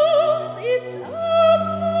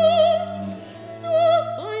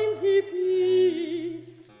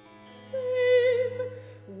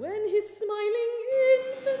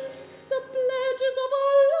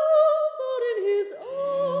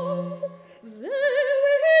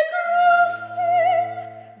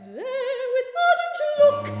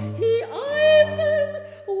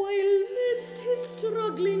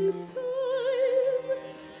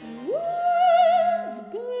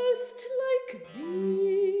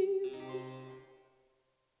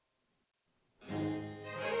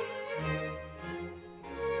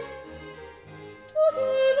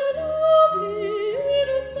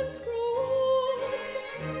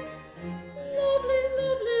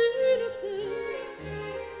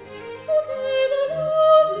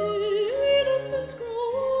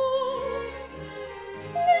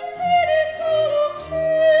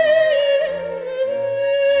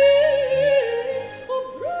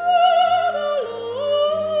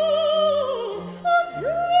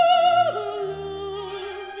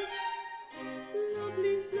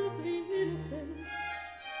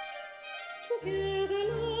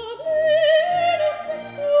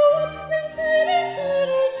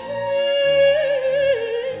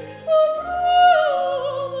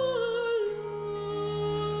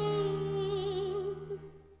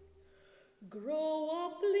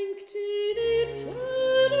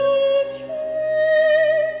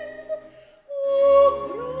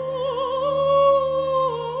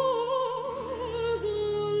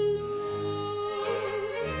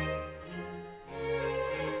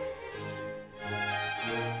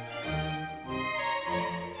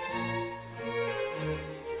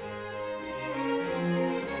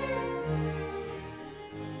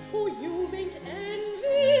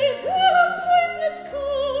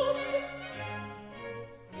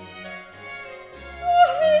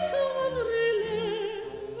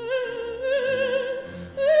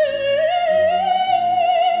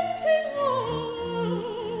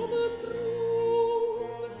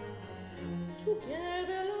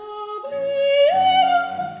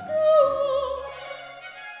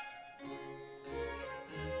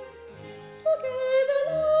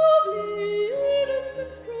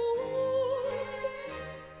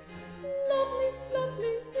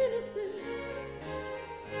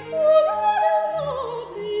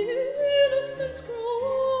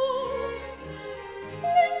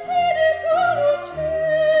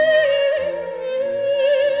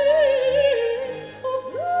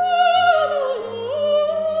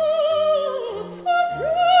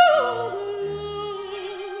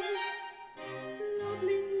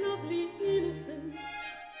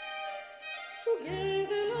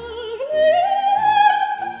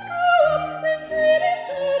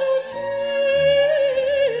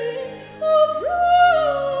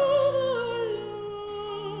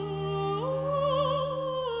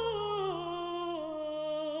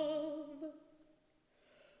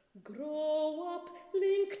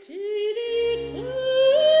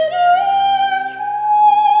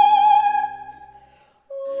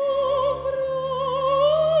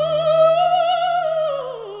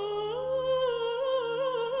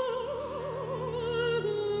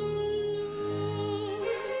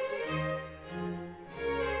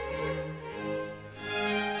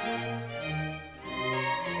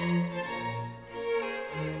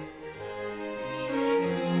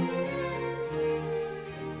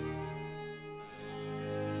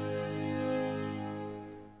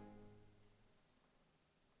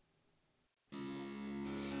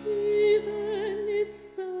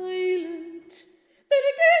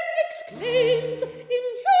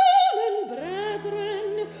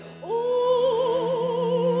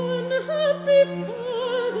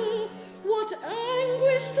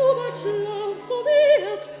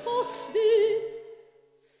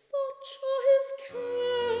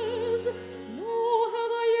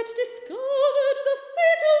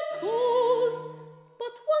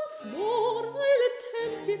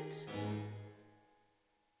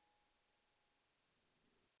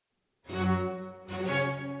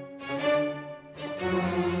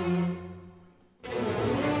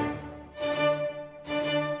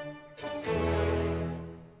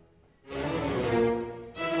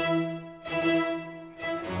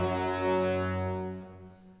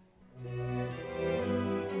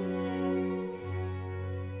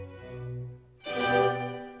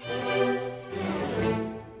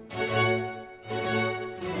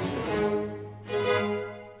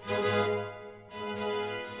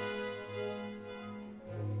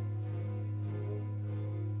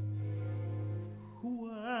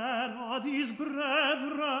these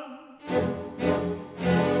brethren?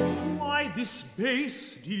 Why this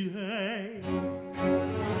base delay?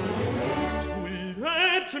 To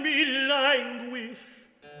let me languish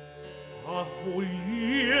a whole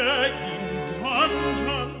year in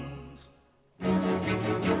dungeons?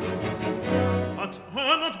 But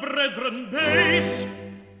are not brethren base?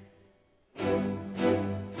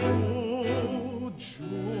 Oh,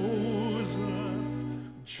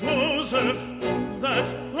 Joseph, that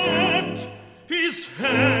thought his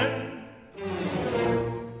head.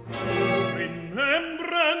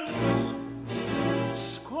 Remembrance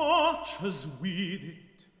scorches with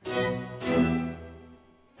it.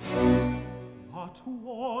 But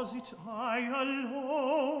was it I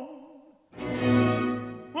alone?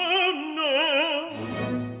 Oh no!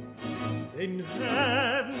 Then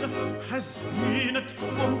heaven has been at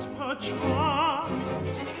count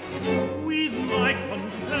perchance with my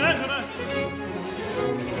confederates,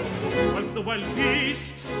 whilst the wild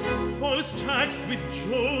beast, false taxed with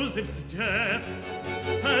Joseph's death,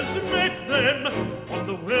 has met them on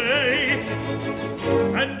the way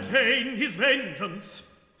and ta'en his vengeance.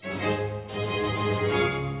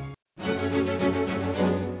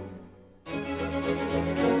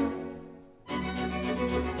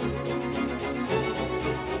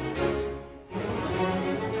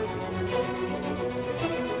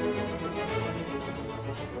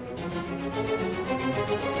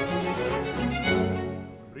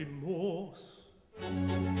 Remorse,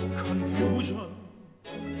 confusion,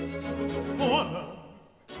 horror,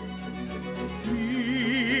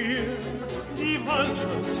 fear, the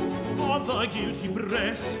vultures of the guilty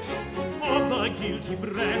breast, of the guilty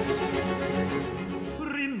breast.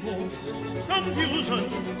 Remorse, confusion,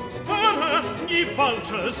 horror, ye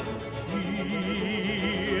vultures,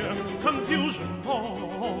 fear, confusion,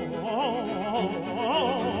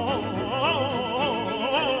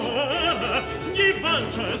 ye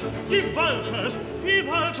vultures, ye vultures, ye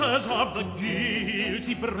vultures of the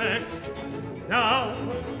guilty breast. Now,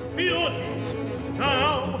 Fiolis,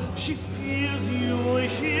 now she feels you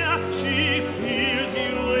here, she feels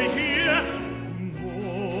you here.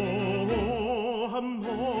 No,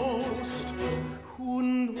 most, who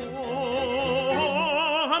know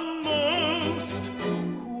most,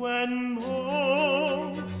 when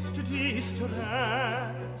most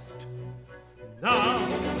distressed. Now,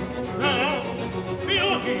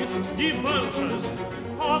 Fiolis, ye vultures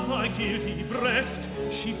of the guilty breast,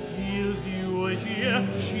 she feels you here,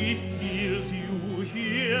 she feels you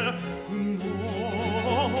here.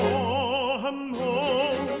 No,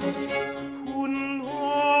 most, who know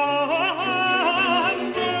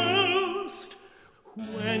most,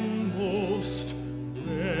 when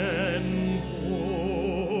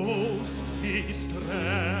most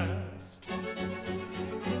distressed.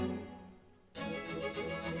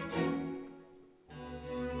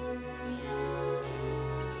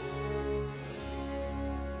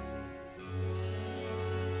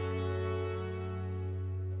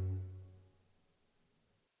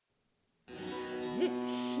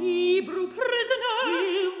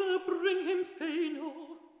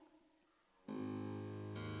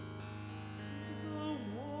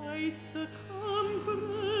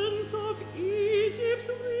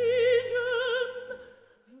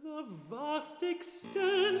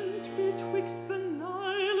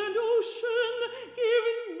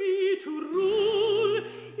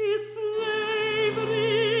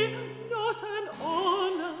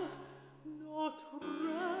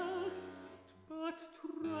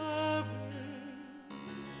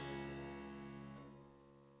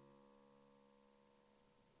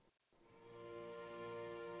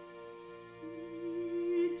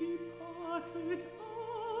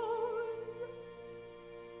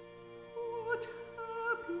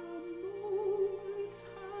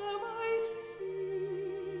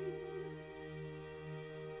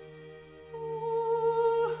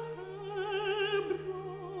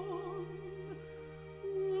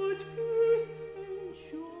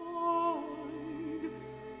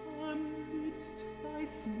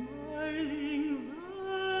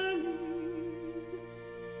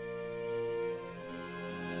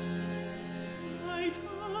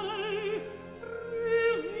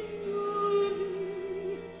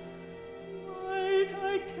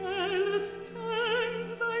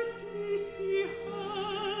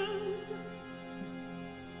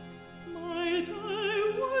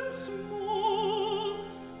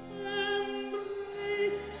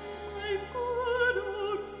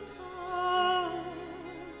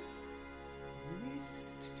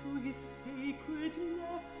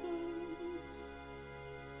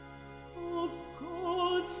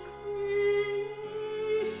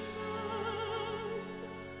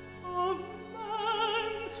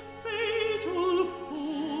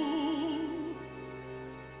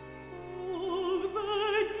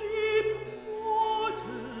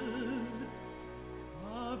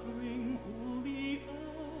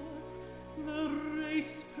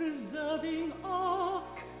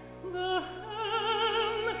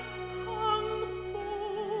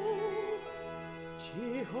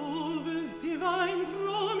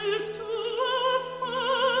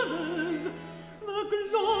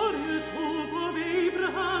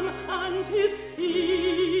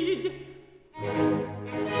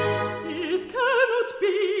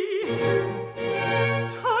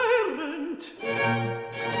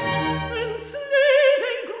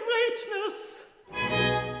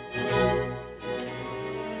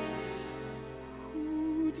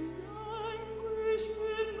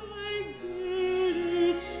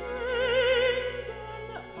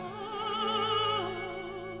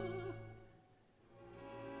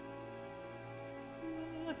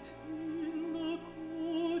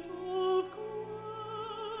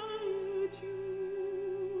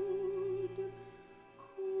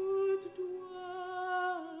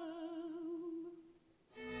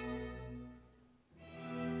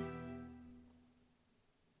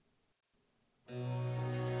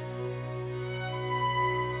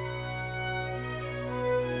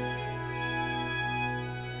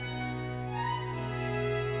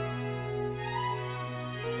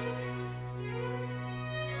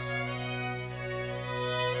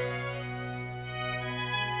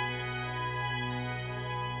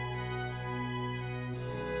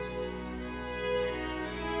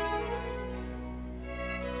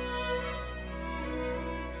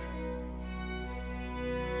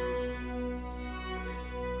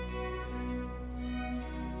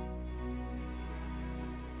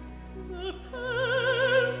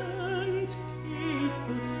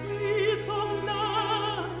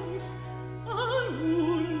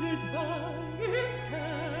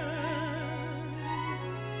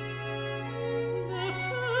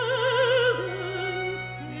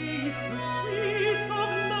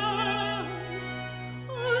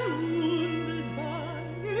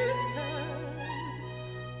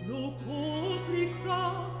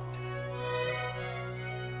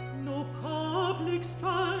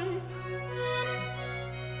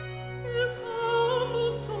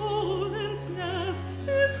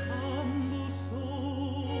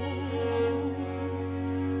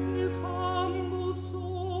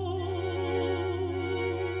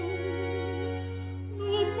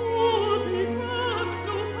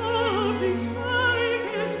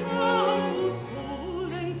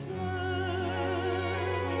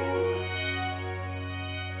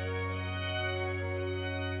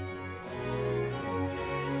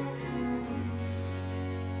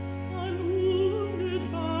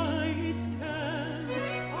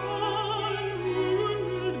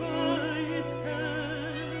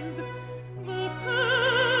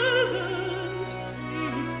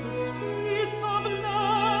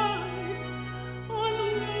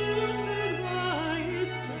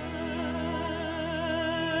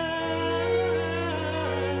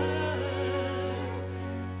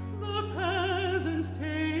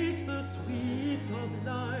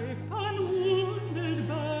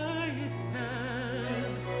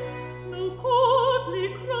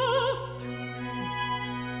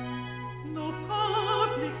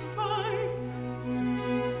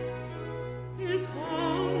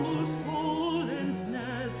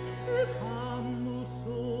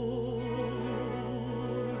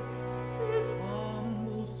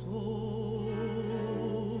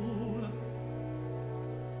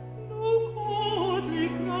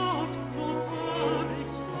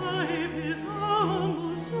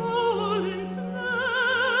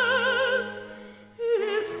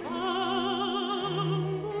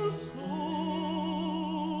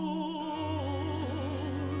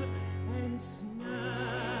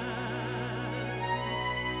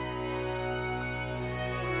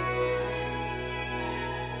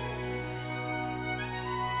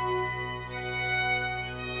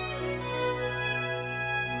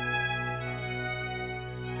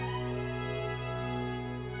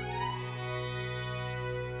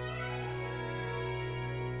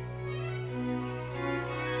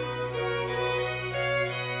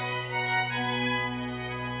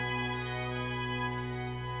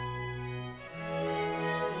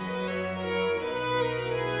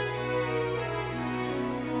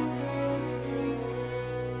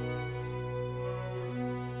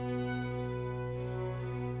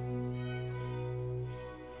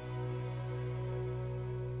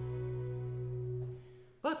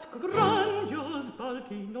 but grandeurs,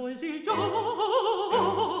 bulky, noisy joys.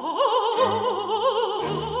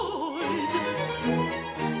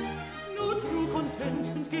 No true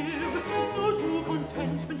contentment give, no true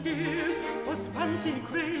contentment give, but fancy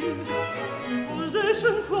craves,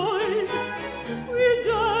 possession cloys. We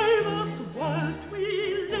die thus whilst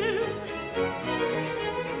we live,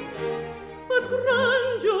 but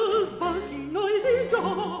grandeurs, bulky, noisy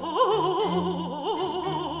joys.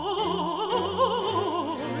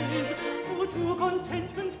 No true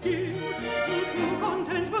contentment give, no true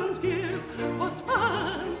contentment give, but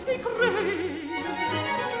fancy craves,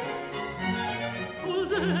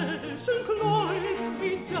 possession cloys.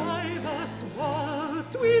 We die thus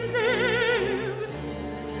whilst we live,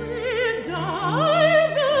 we die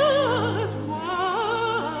thus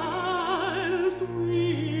whilst we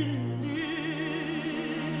live.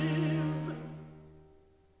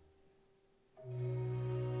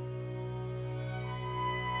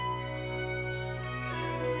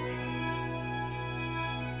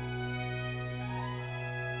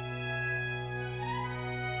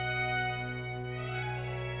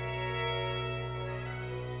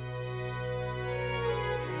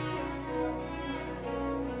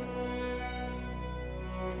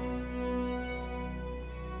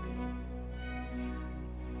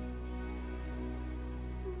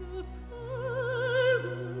 The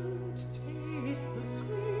peasant tastes the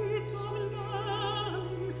sweet of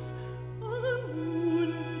life,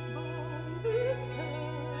 unwounded by its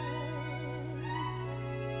cares.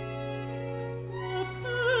 The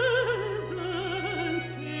peasant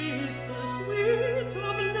tastes the sweet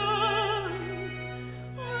of life,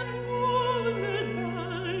 unwounded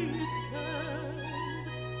by its cares.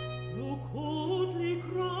 No courtly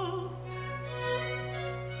craft,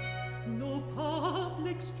 no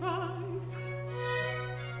public strife,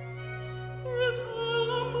 his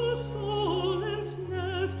humble soul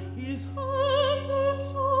ensnares, his humble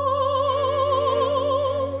soul,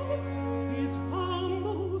 his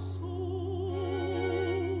humble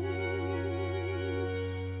soul.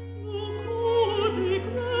 No courtly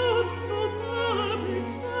craft, no public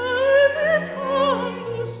strife, his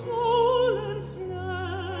humble soul ensnares.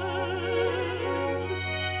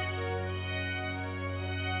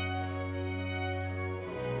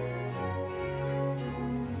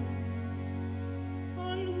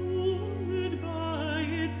 Unwounded by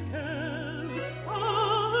its cares,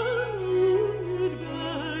 unwounded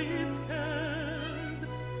by its cares,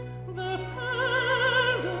 the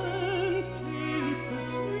peasant tastes the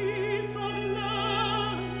sweet of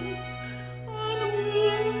life,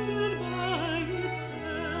 unwounded by its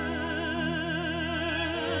cares.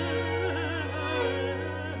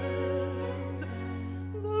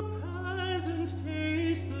 The peasant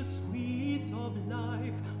tastes the sweets of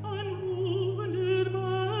life, unwounded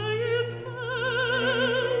by its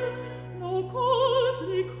cares. No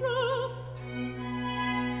courtly craft,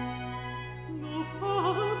 no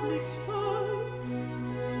public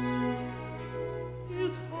strife,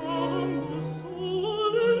 his humble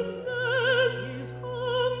soul ensnares, his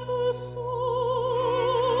humble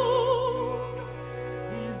soul,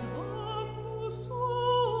 his humble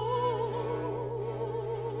soul.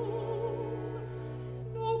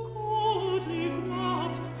 No courtly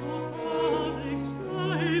craft, no public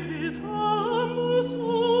strife, his humble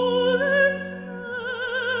soul ensnares,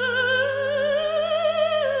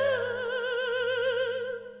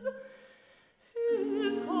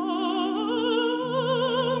 his humble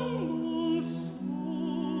soul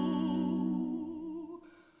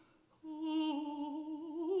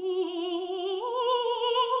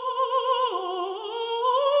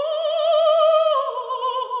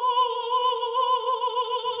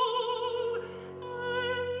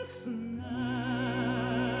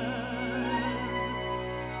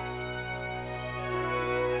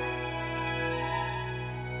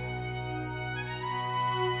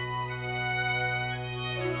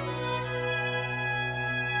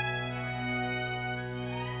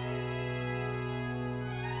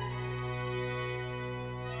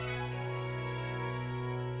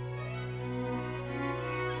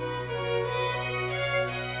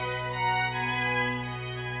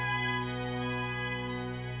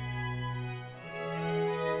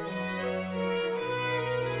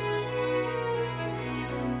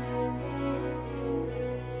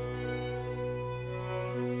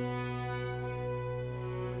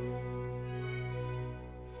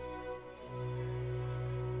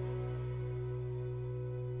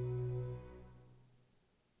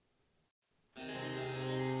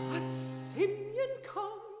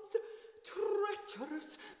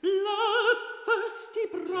treacherous, bloodthirsty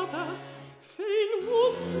brother, fain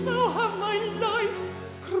wouldst thou have my life,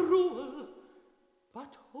 cruel,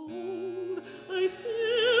 but cold, I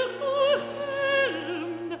fear for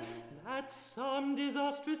him, that some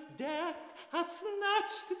disastrous death has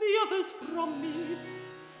snatched the others from me,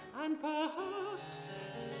 and perhaps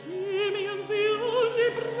Simeon's the only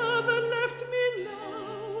brother left me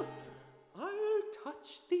now. I'll touch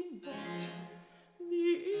thee not. The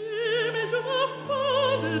image of our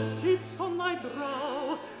father sits on thy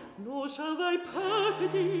brow, nor shall thy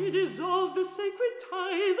perfidy dissolve the sacred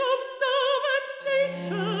ties of love and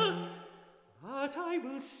nature. But I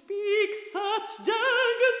will speak such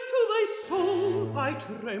daggers to thy soul, I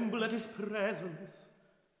tremble at his presence.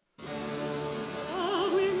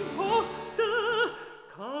 Thou impostor,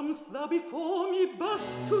 comest thou before me but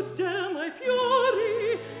to dare my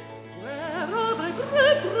fury? Where are thy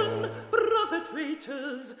brethren, brother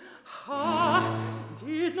traitors? Ha!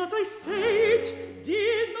 Did not I say it?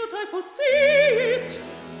 Did not I foresee it?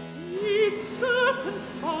 Ye serpent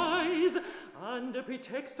spies, under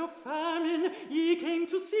pretext of famine, ye came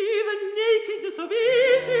to see the nakedness of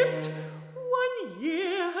Egypt. 1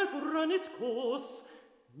 year hath run its course,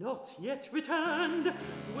 not yet returned.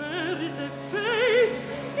 Where is their faith?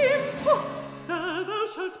 Impostor, thou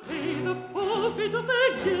shalt pay the forfeit of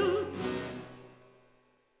their guilt.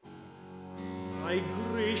 My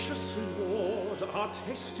gracious Lord, our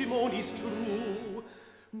testimony's true.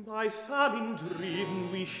 By famine driven,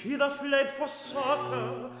 we hither fled for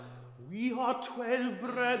succor. We are 12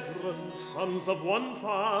 brethren, sons of one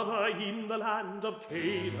father, in the land of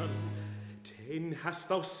Canaan. 10 hast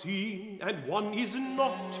thou seen, and 1 is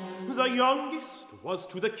not. The youngest was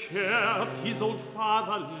to the care of his old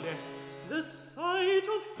father left. The sight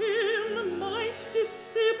of him might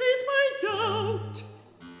dissipate my doubt.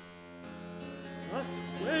 But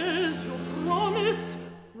where's your promise?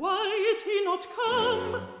 Why is he not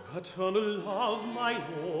come? Paternal love, my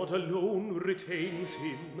lord, alone retains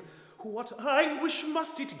him. What anguish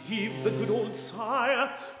must it give the good old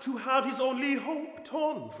sire to have his only hope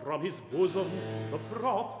torn from his bosom, the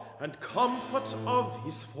prop and comfort of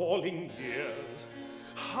his falling years?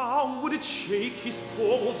 How would it shake his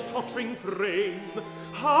poor old tottering frame?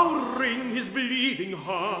 How wring his bleeding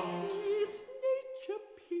heart? Is nature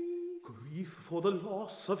peace? Grief for the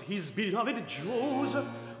loss of his beloved Joseph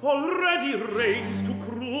already reigns too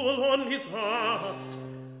cruel on his heart.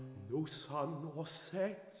 No sun or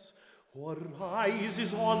sets or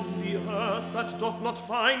rises on the earth that doth not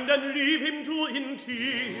find and leave him to in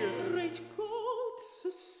tears. Great God,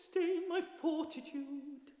 sustain my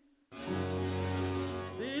fortitude.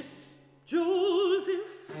 This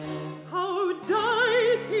Joseph, how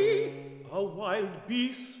died he? A wild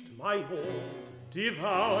beast, my lord,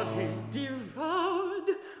 devoured him.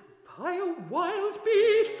 Devoured by a wild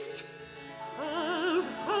beast?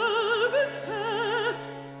 Have a care.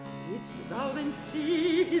 Didst thou then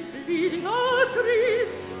see his bleeding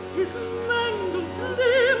arteries, his mangled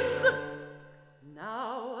limbs?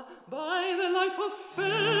 Now, by the life of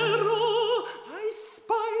Pharaoh, I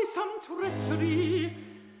spy some treachery.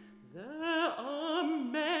 There are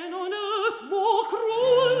men on earth more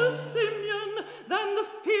cruel, Simeon, than the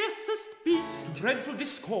fiercest beast. Dreadful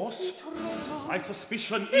discourse. My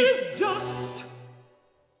suspicion is just.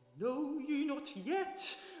 Know ye not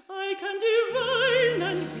yet? I can divine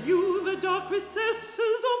and view the dark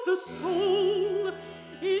recesses of the soul.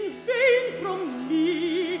 In vain from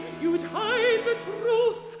me you'd hide the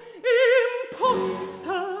truth,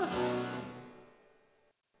 impostor.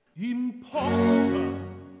 Impostor.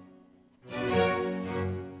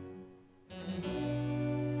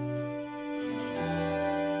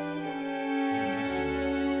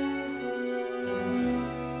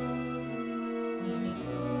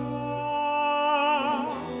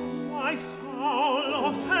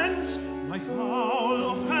 My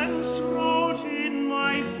foul offense wrote in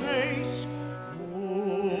my face.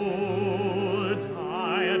 Would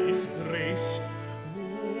I a disgrace?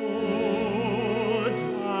 Would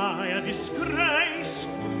I a disgrace?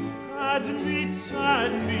 Admits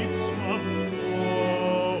of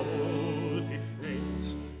no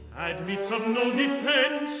defense. Admits of no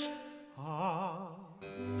defense. Ah,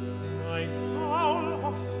 my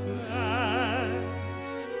foul offense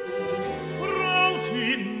wrote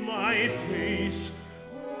in my face.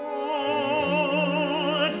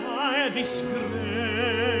 Would I a disgrace?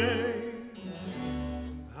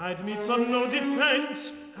 Admits of no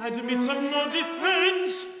defense. Admits of no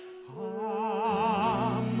defense.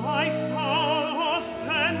 Ah, my foul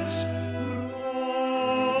offense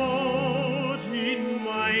wrote in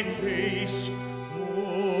my face.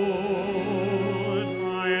 Would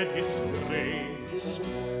I a disgrace?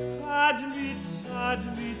 Admits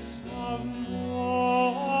of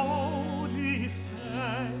no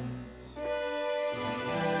defense.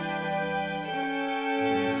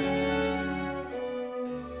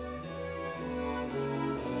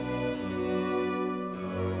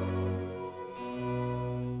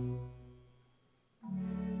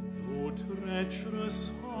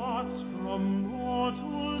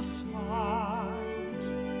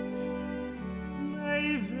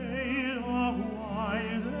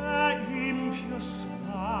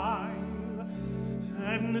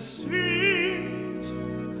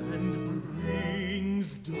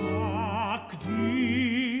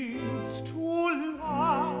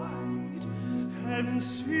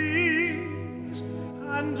 sings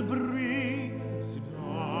and brings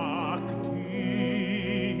dark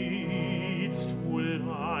deeds to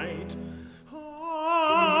light.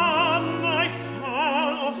 Ah, my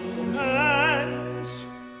foul offense,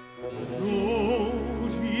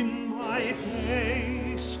 note in my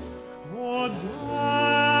face, or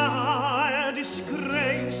dire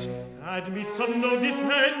disgrace, admits of no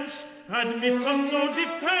defense, admits of no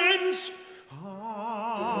defense.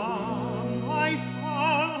 Ah, my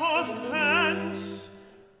foul offense,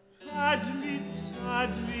 admits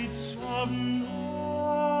of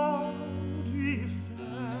no defense.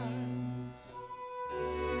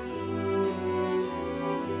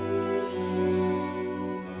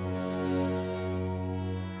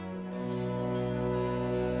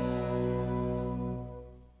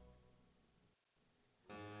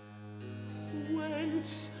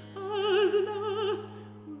 Whence, Asenath,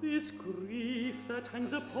 this grief that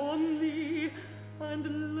hangs upon thee,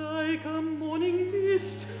 and like a morning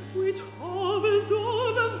mist which hovers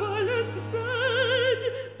o'er the violet's bed,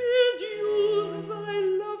 bedews thy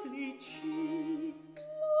lovely cheeks?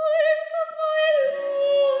 Life of my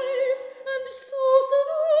life, and source of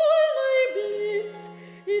all my bliss,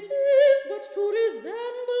 it is but to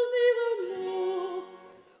resemble thee the more.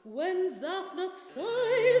 When Asenath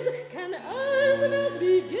sighs, can Asenath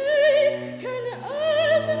be gay? Can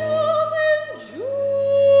Asenath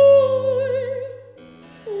enjoy?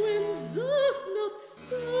 When Asenath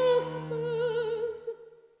suffers,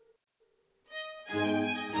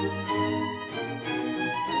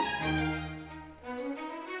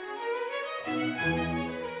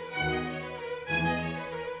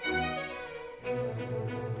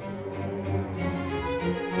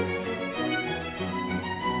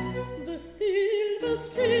 the silver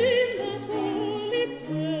stream that all its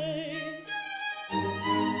way,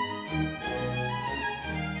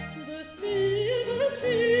 the silver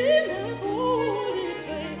stream that all its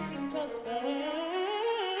way, transparent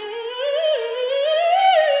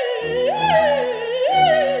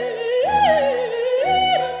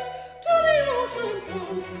to the ocean flow.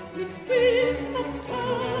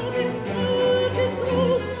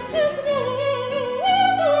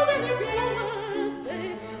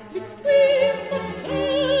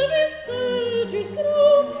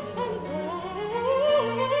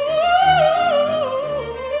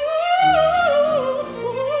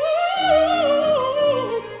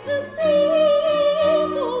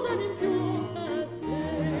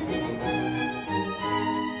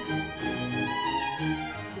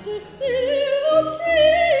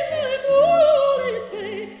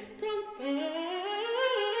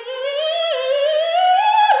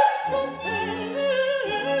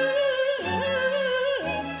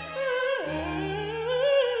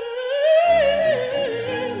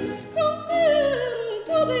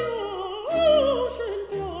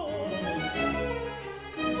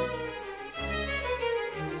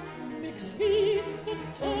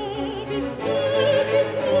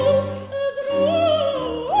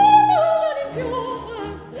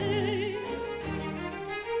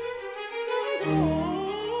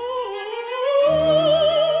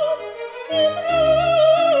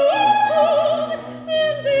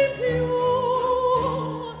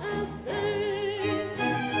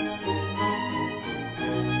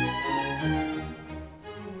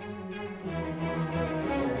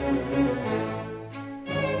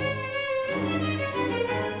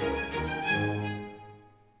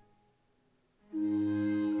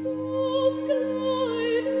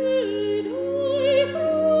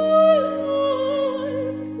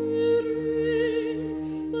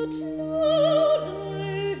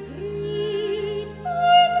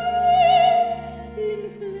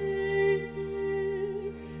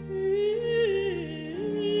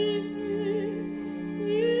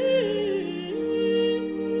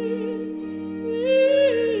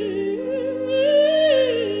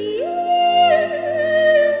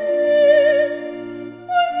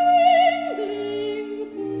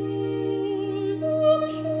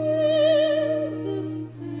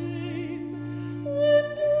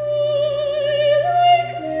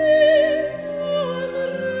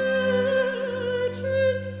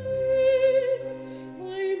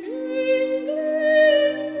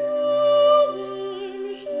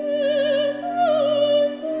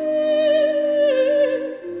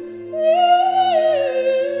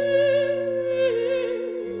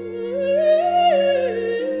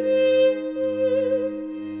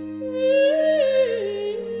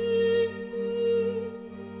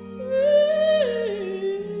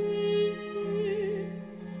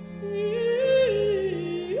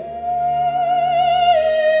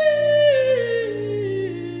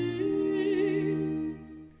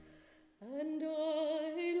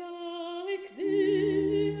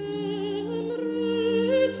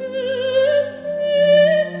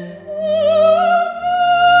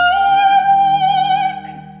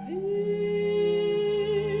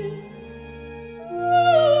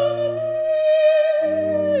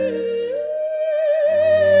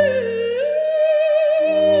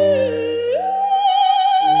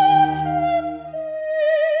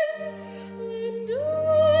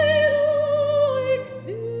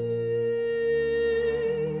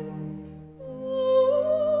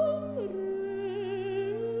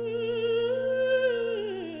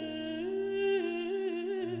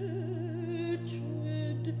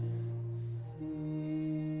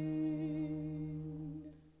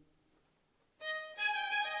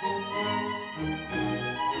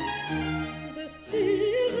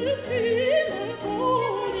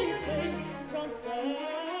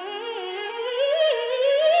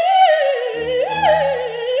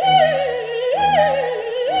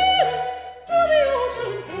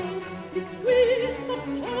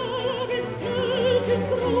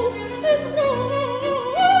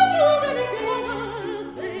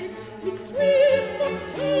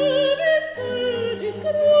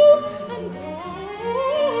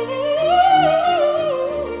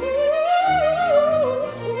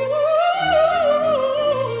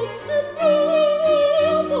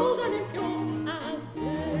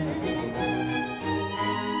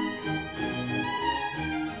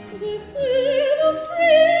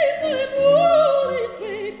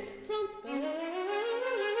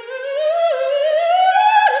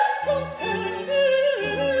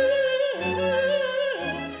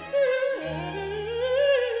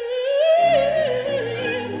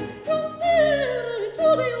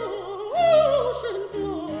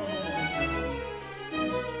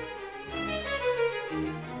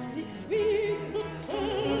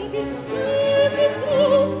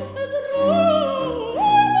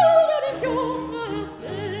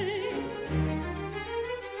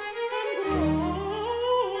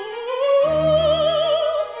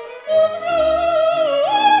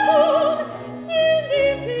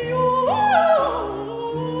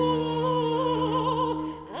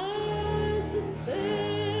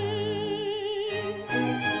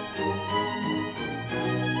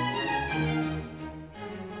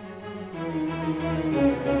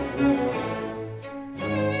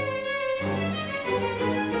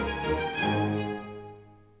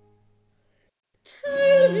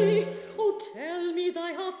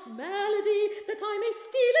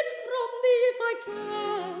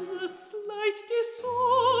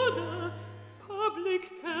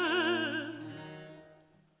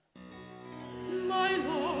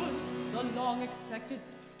 long-expected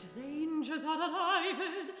strangers are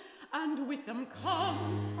arrived, and with them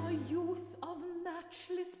comes a youth of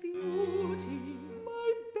matchless beauty.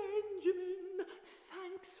 My Benjamin,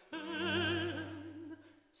 thanks heaven.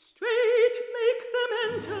 Straight make them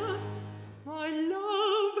enter. My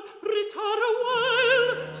love, retire a while.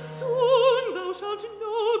 Soon thou shalt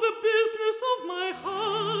know the business of my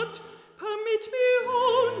heart. Permit me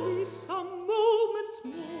only some moments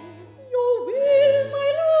more. Your will, my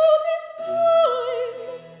lord, is mine.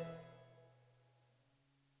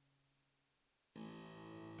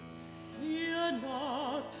 Fear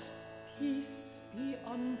not, peace be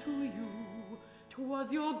unto you.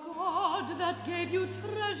 'Twas your God that gave you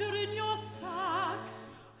treasure in your sacks.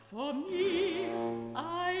 For me,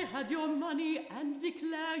 I had your money and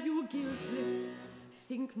declare you guiltless.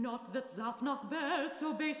 Think not that Asenath bears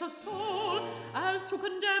so base a soul as to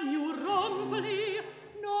condemn you wrongfully,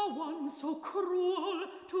 nor one so cruel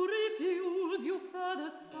to refuse you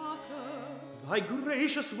further succor. Thy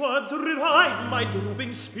gracious words revive my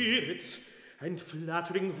drooping spirits, and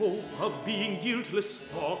flattering hope of being guiltless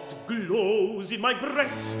thought glows in my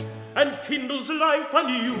breast and kindles life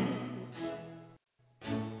anew.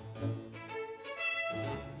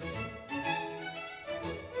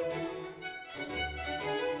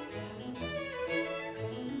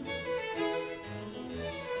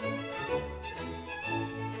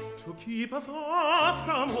 Keep afar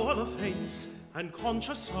from all offense, and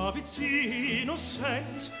conscious of its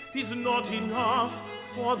innocence, is not enough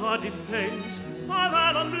for the defense of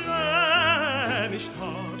an unblemished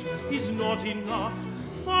heart, is not enough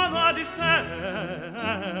for the defense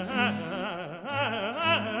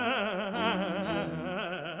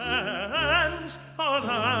of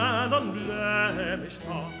an unblemished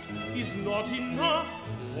heart, is not enough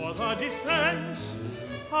for the defense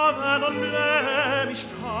of an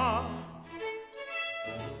unblemished heart.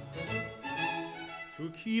 To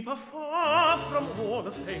keep afar from all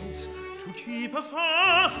offense, to keep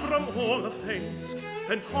afar from all offense,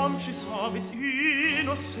 and conscious of its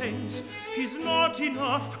innocence, is not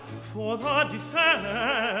enough for the defense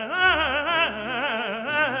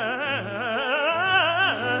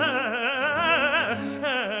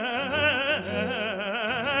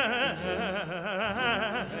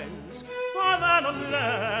of an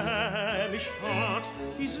unblemished heart,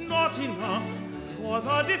 is not enough for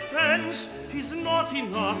the defense, is not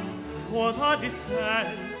enough for the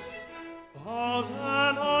defense of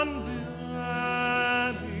an unblemished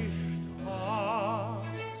heart.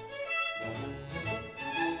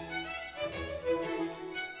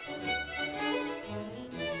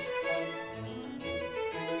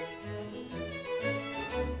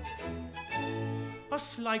 A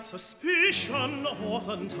slight suspicion,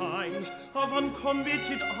 oftentimes, of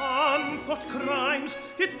uncommitted, unthought crimes,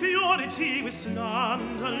 its purity with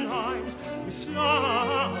underlines,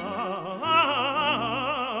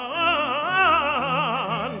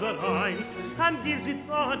 and gives it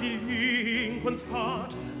the delinquent's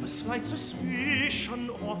part. A slight suspicion,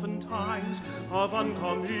 oftentimes, of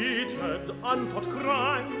uncommitted, unthought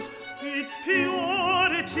crimes, its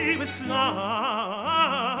purity with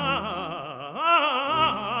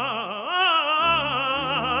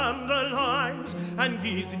underlines, and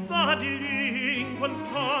gives it the delinquent's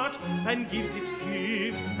part, and gives it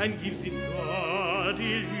the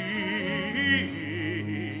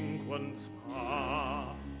delinquent's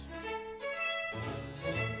part.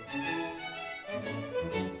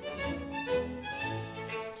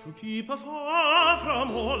 To keep afar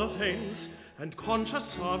from all offense, and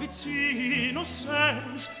conscious of its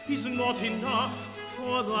innocence, is not enough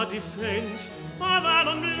for the defense of an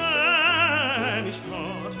unblemished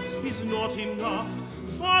heart, is not enough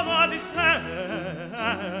for the defense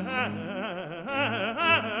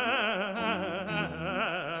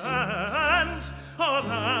of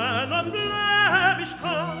an unblemished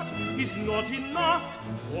heart, is not enough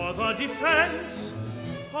for the defense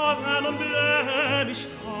of an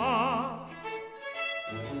unblemished heart.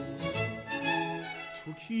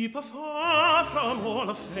 To keep afar from all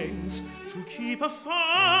offense, to keep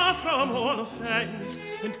afar from all offense,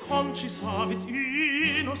 and conscious of its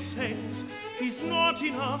innocence, is not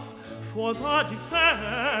enough for the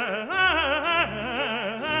defense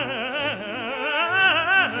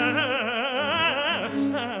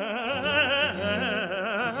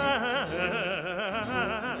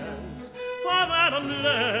of an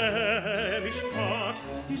unblemished heart,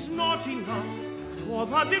 is not enough for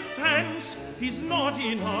the defense, is not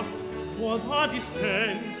enough for the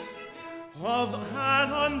defense of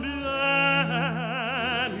an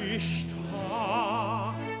unblemished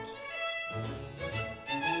heart.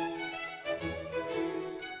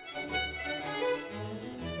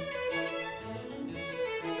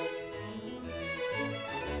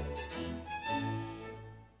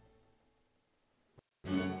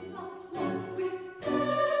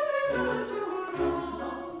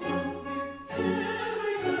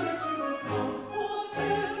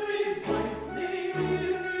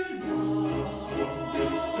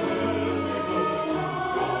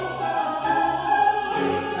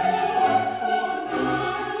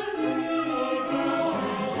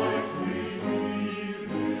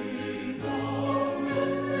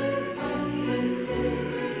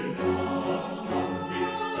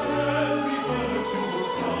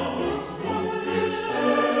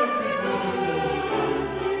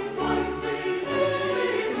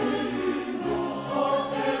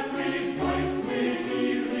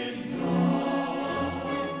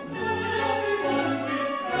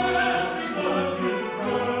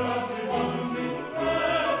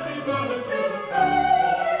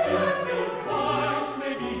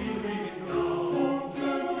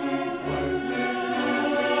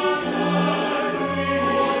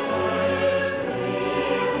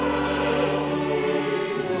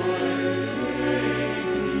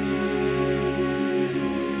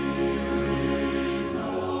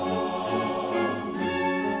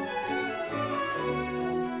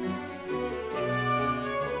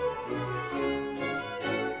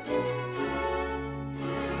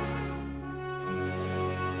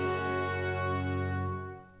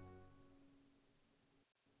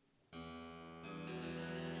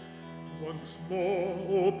 Once more,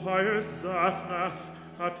 O pious Asenath,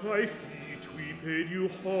 at thy feet we paid you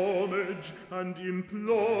homage and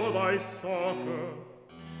implore thy succor.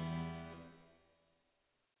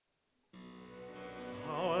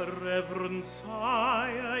 Our reverend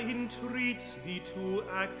sire entreats thee to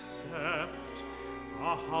accept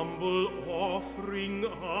a humble offering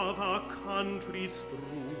of our country's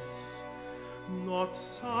fruits, not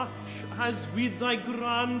such as with thy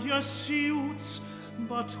grandeur suits,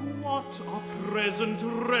 but what our present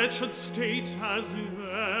wretched state has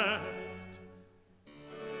left.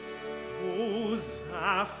 O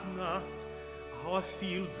Asenath, our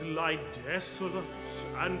fields lie desolate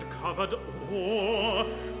and covered o'er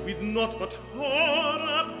with naught but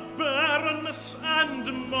horror, barrenness,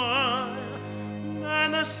 and mire,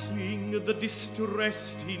 menacing the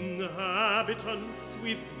distressed inhabitants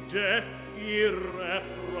with death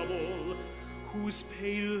irreparable, whose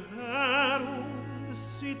pale herald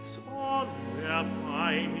sits on their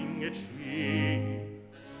pining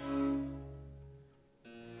cheeks.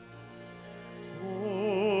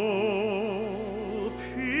 Oh,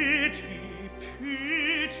 pity,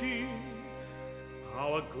 pity,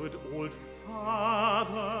 our good old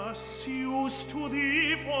father sues to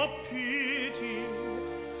thee for pity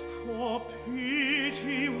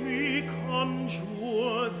we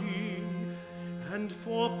conjure thee, and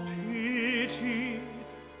for pity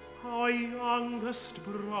our youngest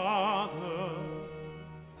brother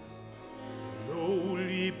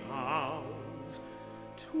lowly bows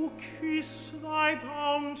to kiss thy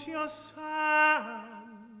bounteous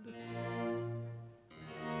hand.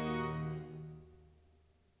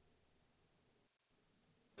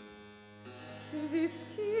 This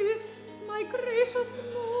kiss, my gracious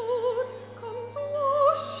lord, comes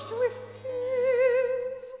washed with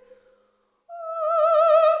tears.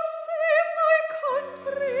 Oh, save my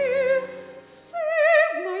country,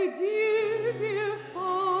 save my dear, dear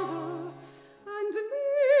father, and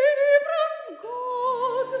Abram's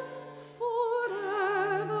God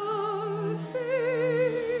forever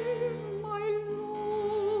save my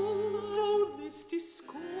lord. Oh, this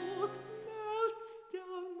discourse melts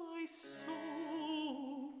down my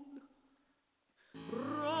soul.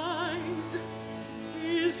 Rise,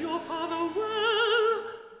 is your father well?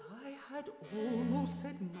 I had almost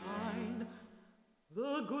said mine.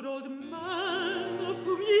 The good old man of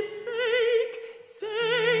whom ye spake,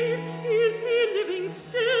 say, is he living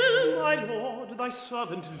still? My lord, thy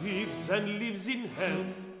servant lives and lives in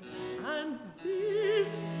health. And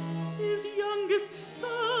this his youngest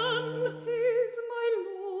son. It is my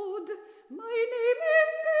lord, my name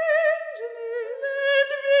is Benjamin. Let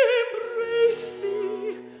me embrace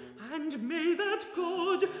thee, and may that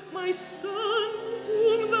God, my son,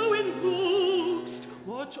 whom thou invokest,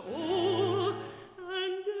 watch all,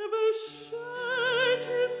 and ever shed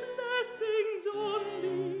his blessings on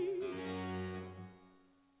thee.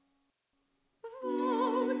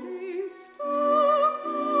 Thou deign'st to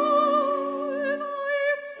call thy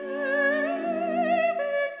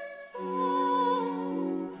saving Son,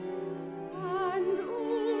 and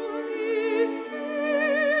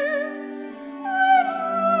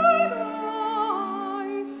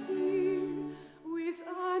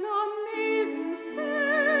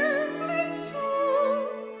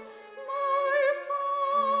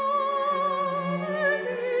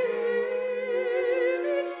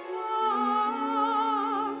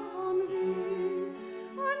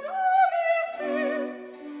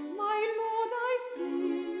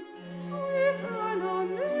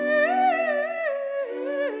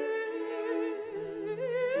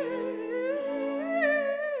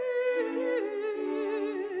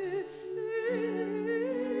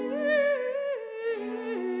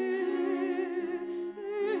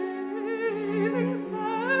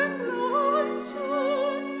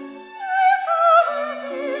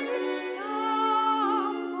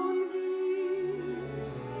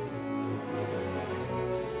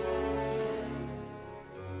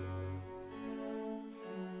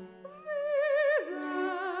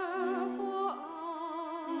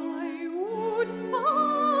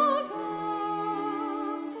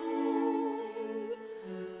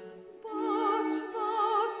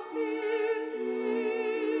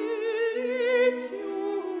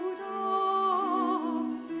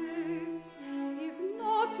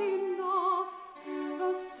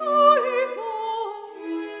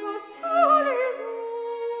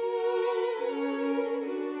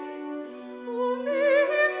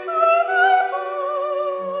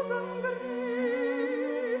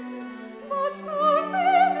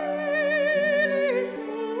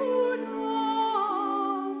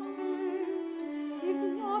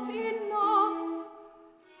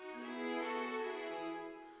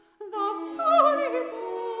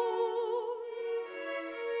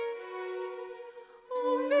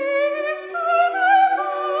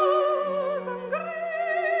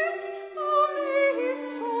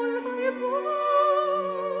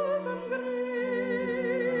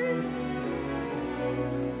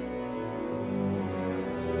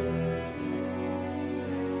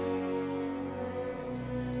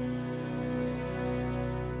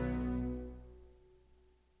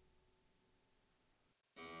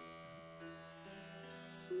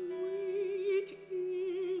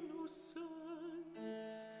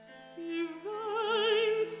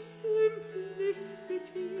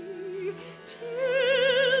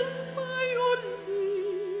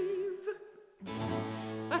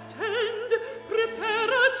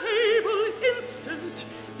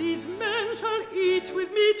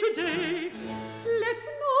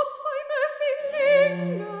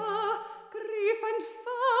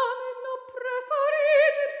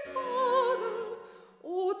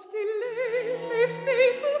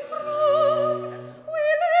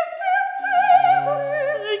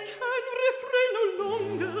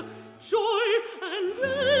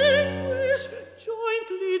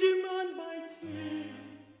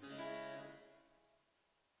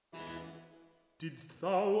Didst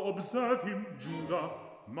thou observe him, Judah?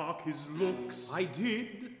 Mark his looks? I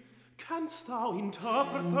did. Canst thou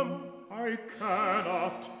interpret them? I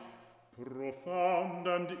cannot. Profound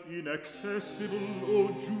and inaccessible, O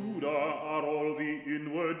Judah, are all the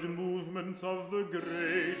inward movements of the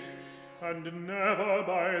great, and never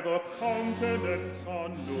by the countenance are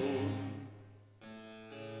known.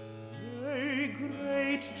 May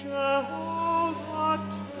great Jehovah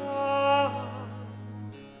turn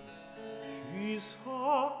his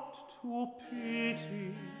heart to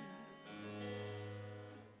pity.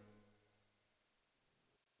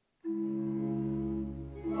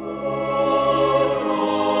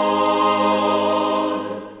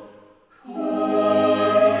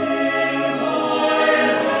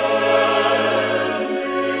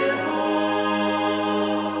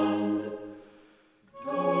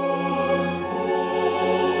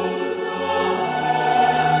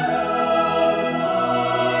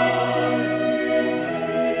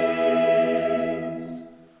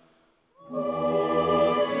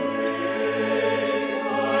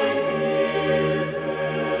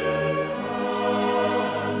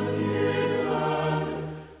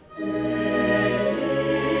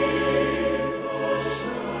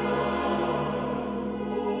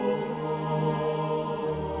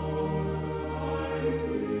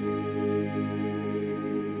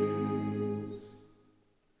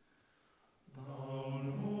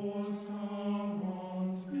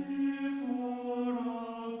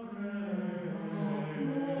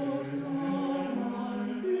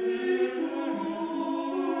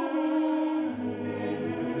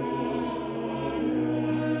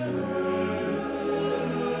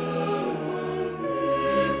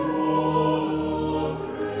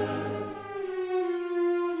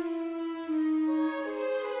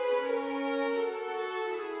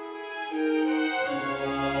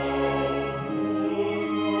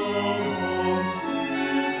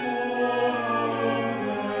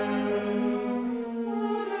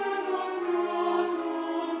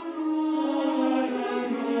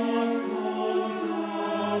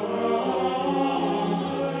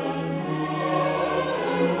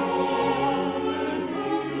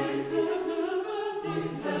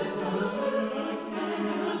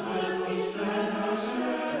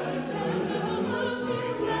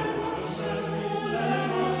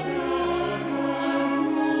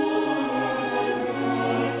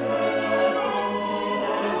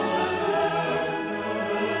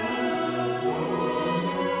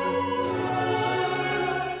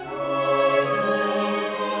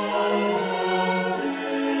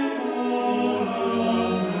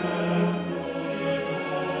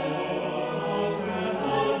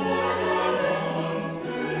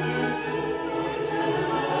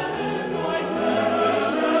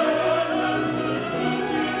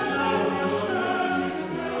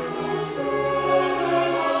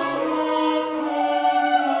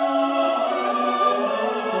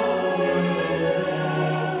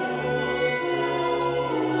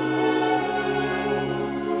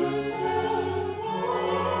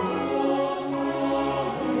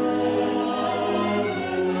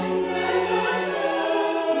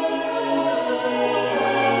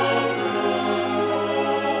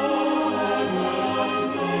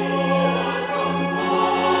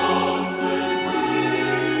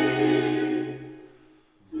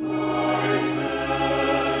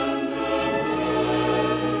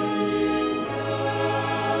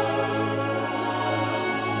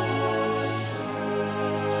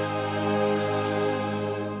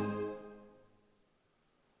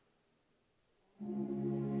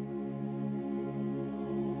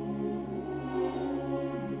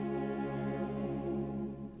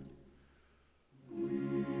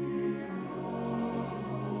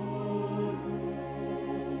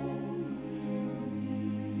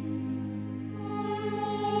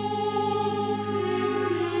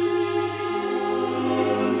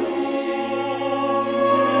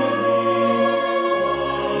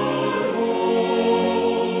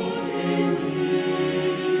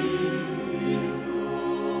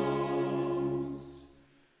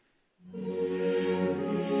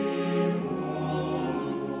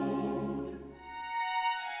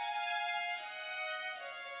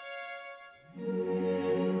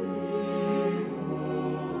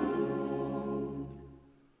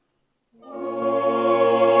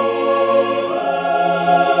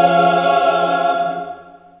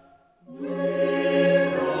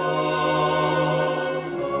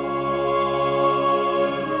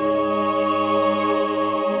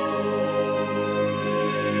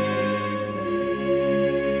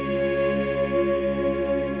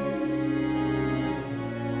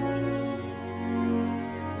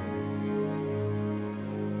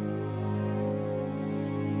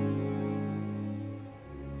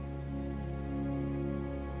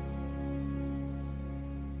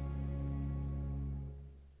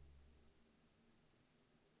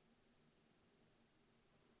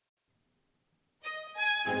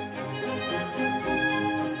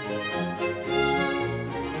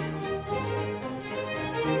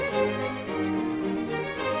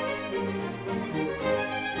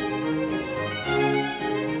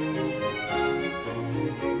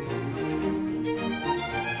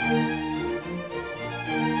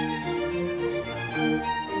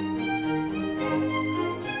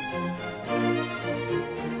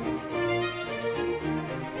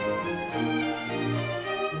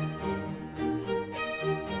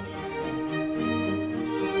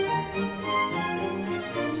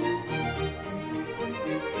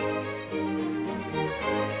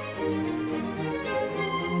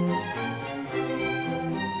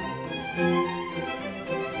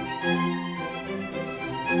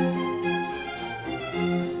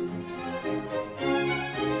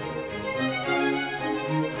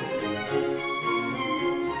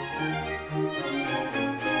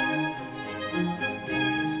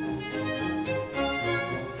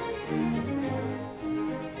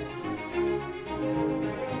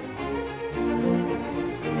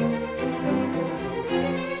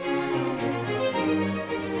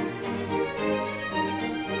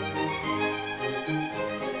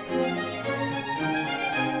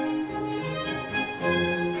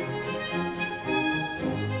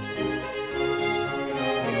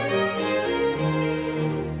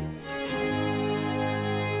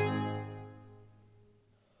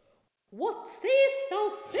 What sayest thou,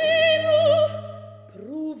 Pharaoh?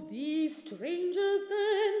 Prove these strangers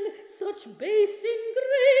then, such base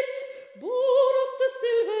ingrates, bore of the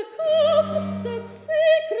silver cup, that's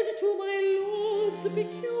sacred to my lord's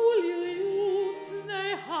peculiar use. They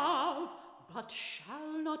have, but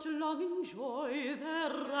shall not long enjoy their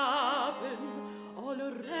rapine,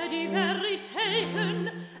 already very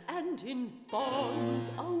taken, and in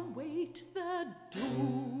bonds await their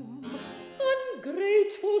doom.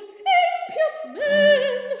 Ungrateful, impious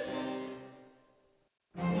men!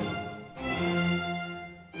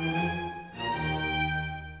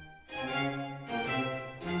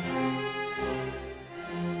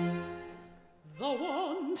 The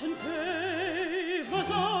wanton favours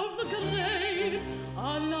of the great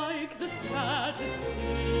are like the scattered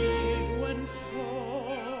seed when sown.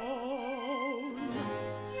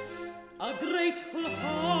 A grateful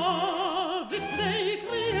harvest they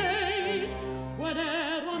create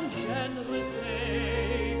whene'er on generous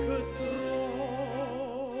acres thrown.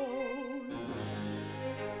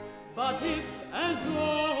 But if as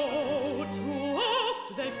though too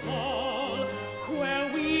oft they fall, where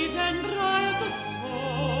weed and briar the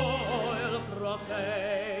soil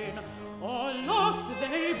profane, or lost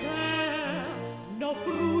they bear no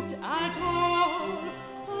fruit at all,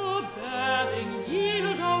 or bearing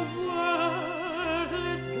yield a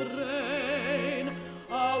worthless grain,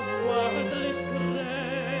 a worthless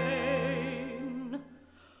grain,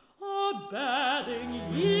 or bearing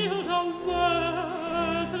yield a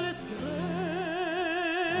worthless grain.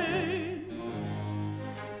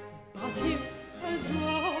 But if as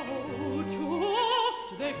though too oft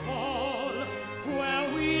they fall, where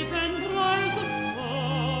weeds and briars the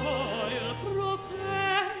soil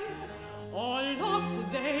profane, or lost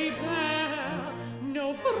they bear no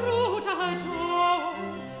fruit at all,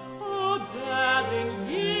 or bearing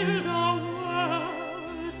yield a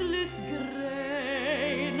worthless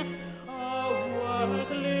grain, a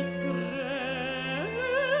worthless grain.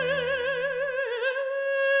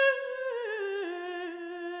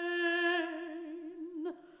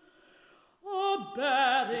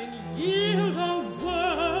 Bearing yield a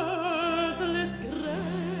worthless grain.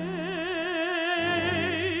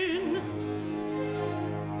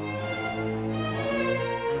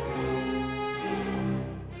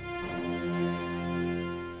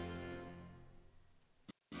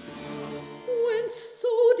 Whence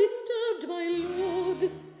so disturbed, my lord?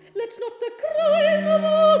 Let not the crime of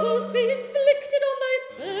others be inflicted on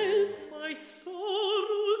thyself. My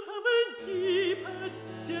sorrows have a deep and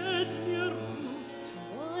deadlier root.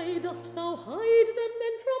 Why dost thou hide them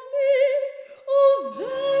then from me? O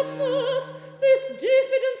Asenath, this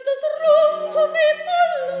diffidence does wrong to faithful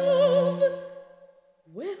love.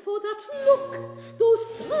 Wherefore that look, those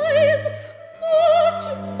sighs,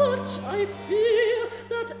 much I fear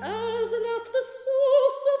that Asenath, the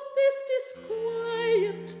source of this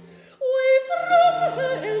disquiet, wave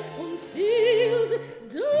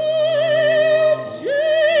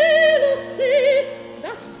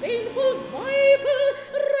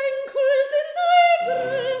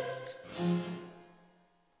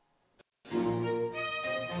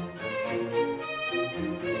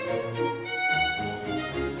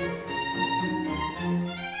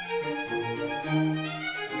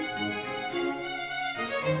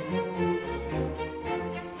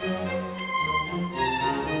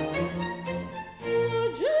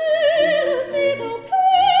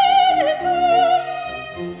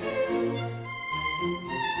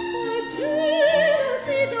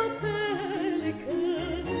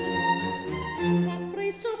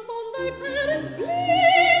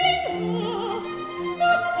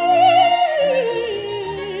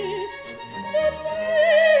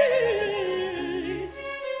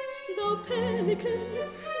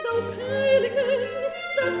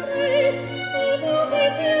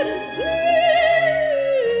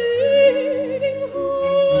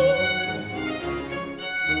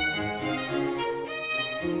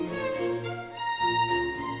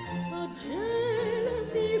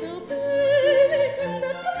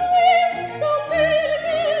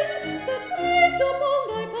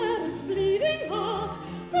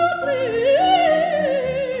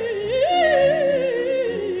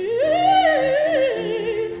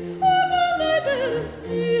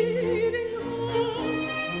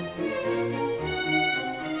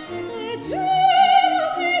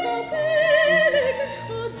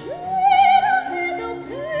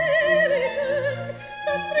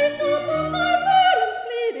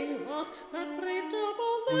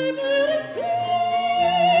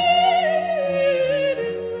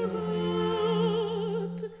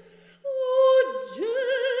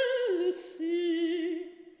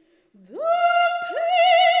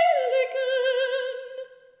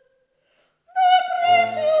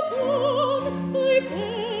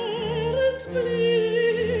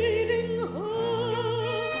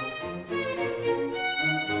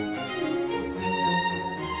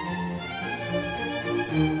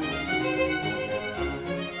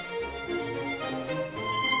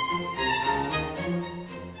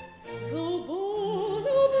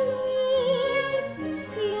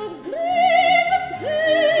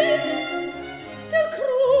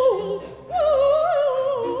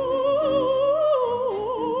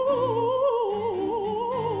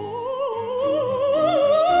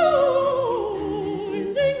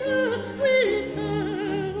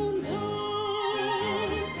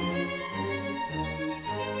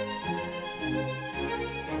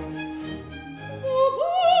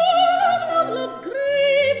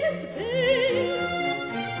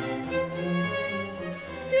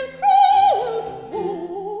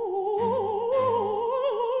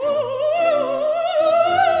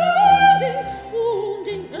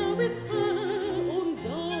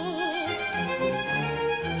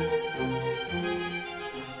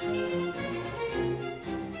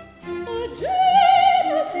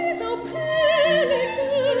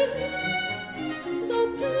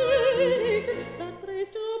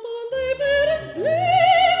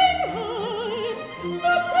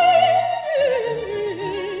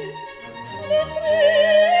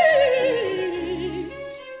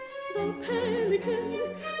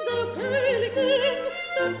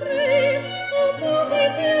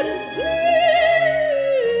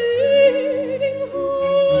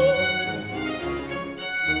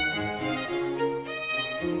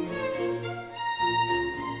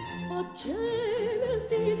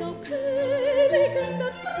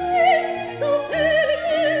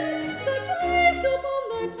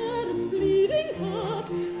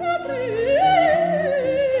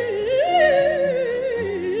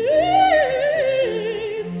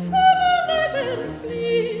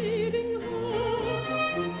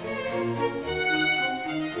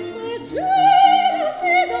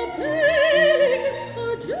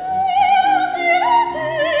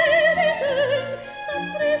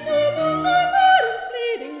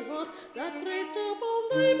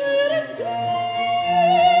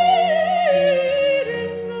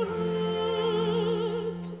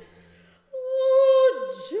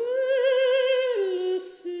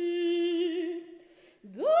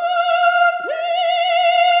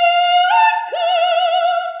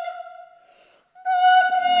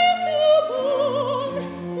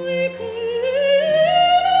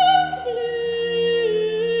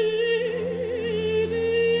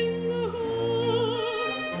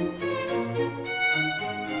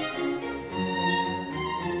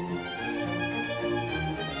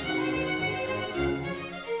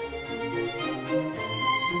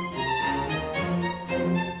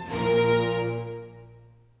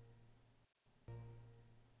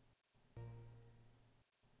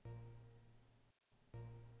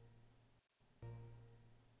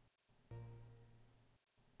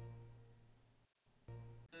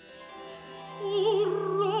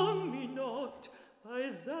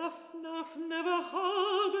Asenath never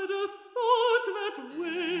harbored a thought that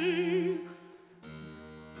way.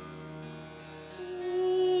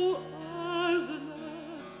 Oh,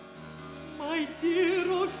 Asenath, my dear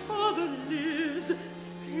old father lives,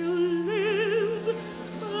 still lives,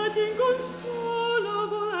 but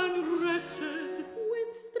inconsolable and wretched.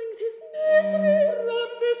 Whence springs his misery? From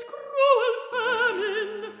this cruel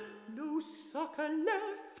famine, no succor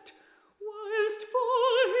left, whilst for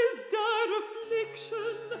his dire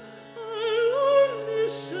affliction I only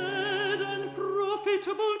shed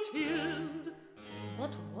unprofitable tears.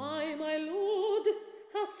 But why, my lord,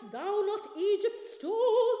 hast thou not Egypt's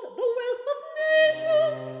stores, the wealth of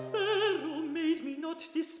nations? Pharaoh made me not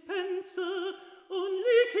dispenser,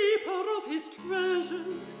 only keeper of his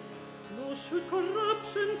treasures. Nor should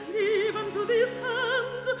corruption cleave unto these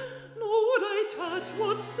hands, nor would I touch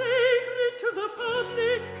what's sacred to the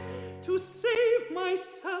public, to save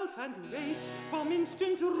myself and race from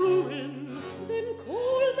instant ruin. Then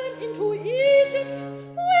call them into Egypt.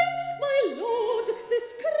 Whence, my lord, this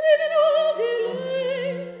criminal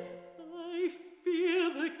delay? I fear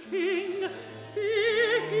the king,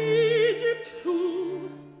 fear Egypt too.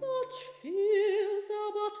 Such fears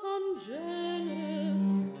are but ungenerous.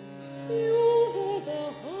 You know the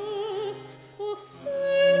hearts of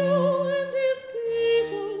Pharaoh and his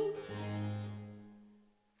people.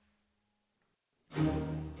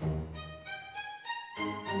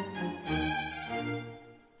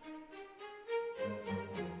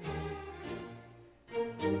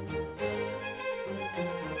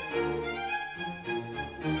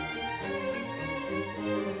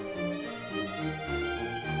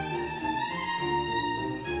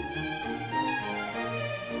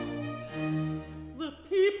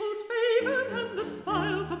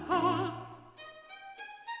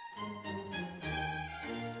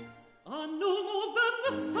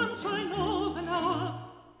 the sunshine of an hour.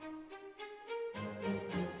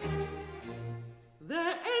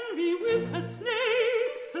 Their envy with her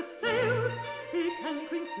snakes assails, he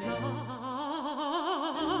cankering slander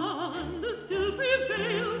still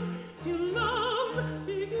prevails, till love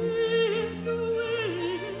begins to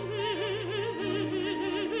wane,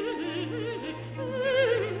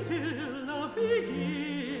 till love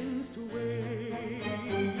begins to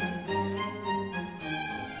wane.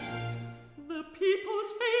 The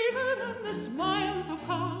people's favor and the smiles of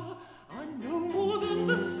her are no more than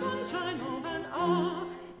the sunshine of an hour.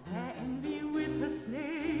 Their envy with her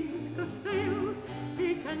snakes assails,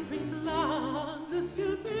 he can bring slander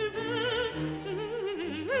still prevails,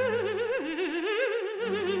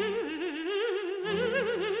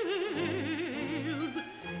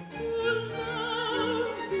 till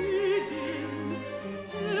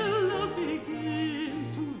love begins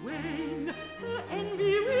to wane. Their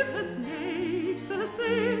envy with her snakes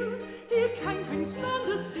assails, he can bring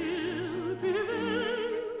slander still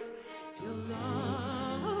prevails, till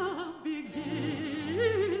love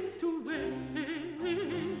begins to wane,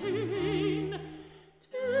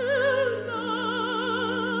 till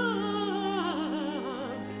love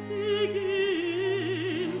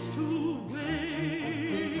begins to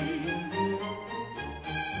wane.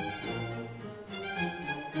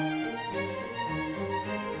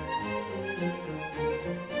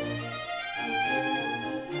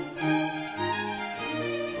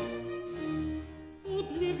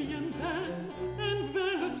 Oblivion then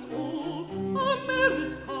envelops all our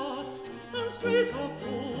merits past, and straight off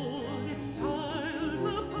all is styled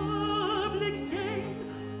the public gain.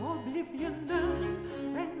 Oblivion then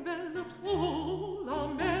envelops all our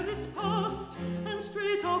merits past, and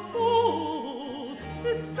straight off all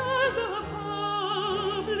is styled the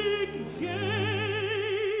public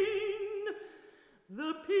gain.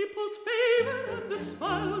 The people's favor and the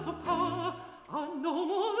smiles of power are no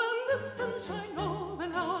more than the sunshine of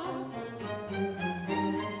an hour.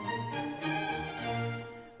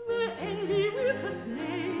 The envy with her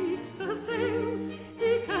snakes assails,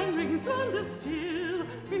 he can bring slander still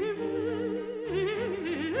prevails,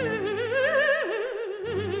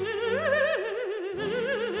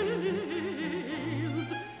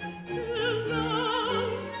 till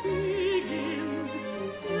love begins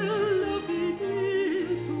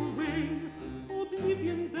to wane.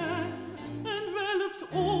 Oblivion then envelops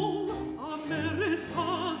all our merits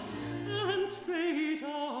past, and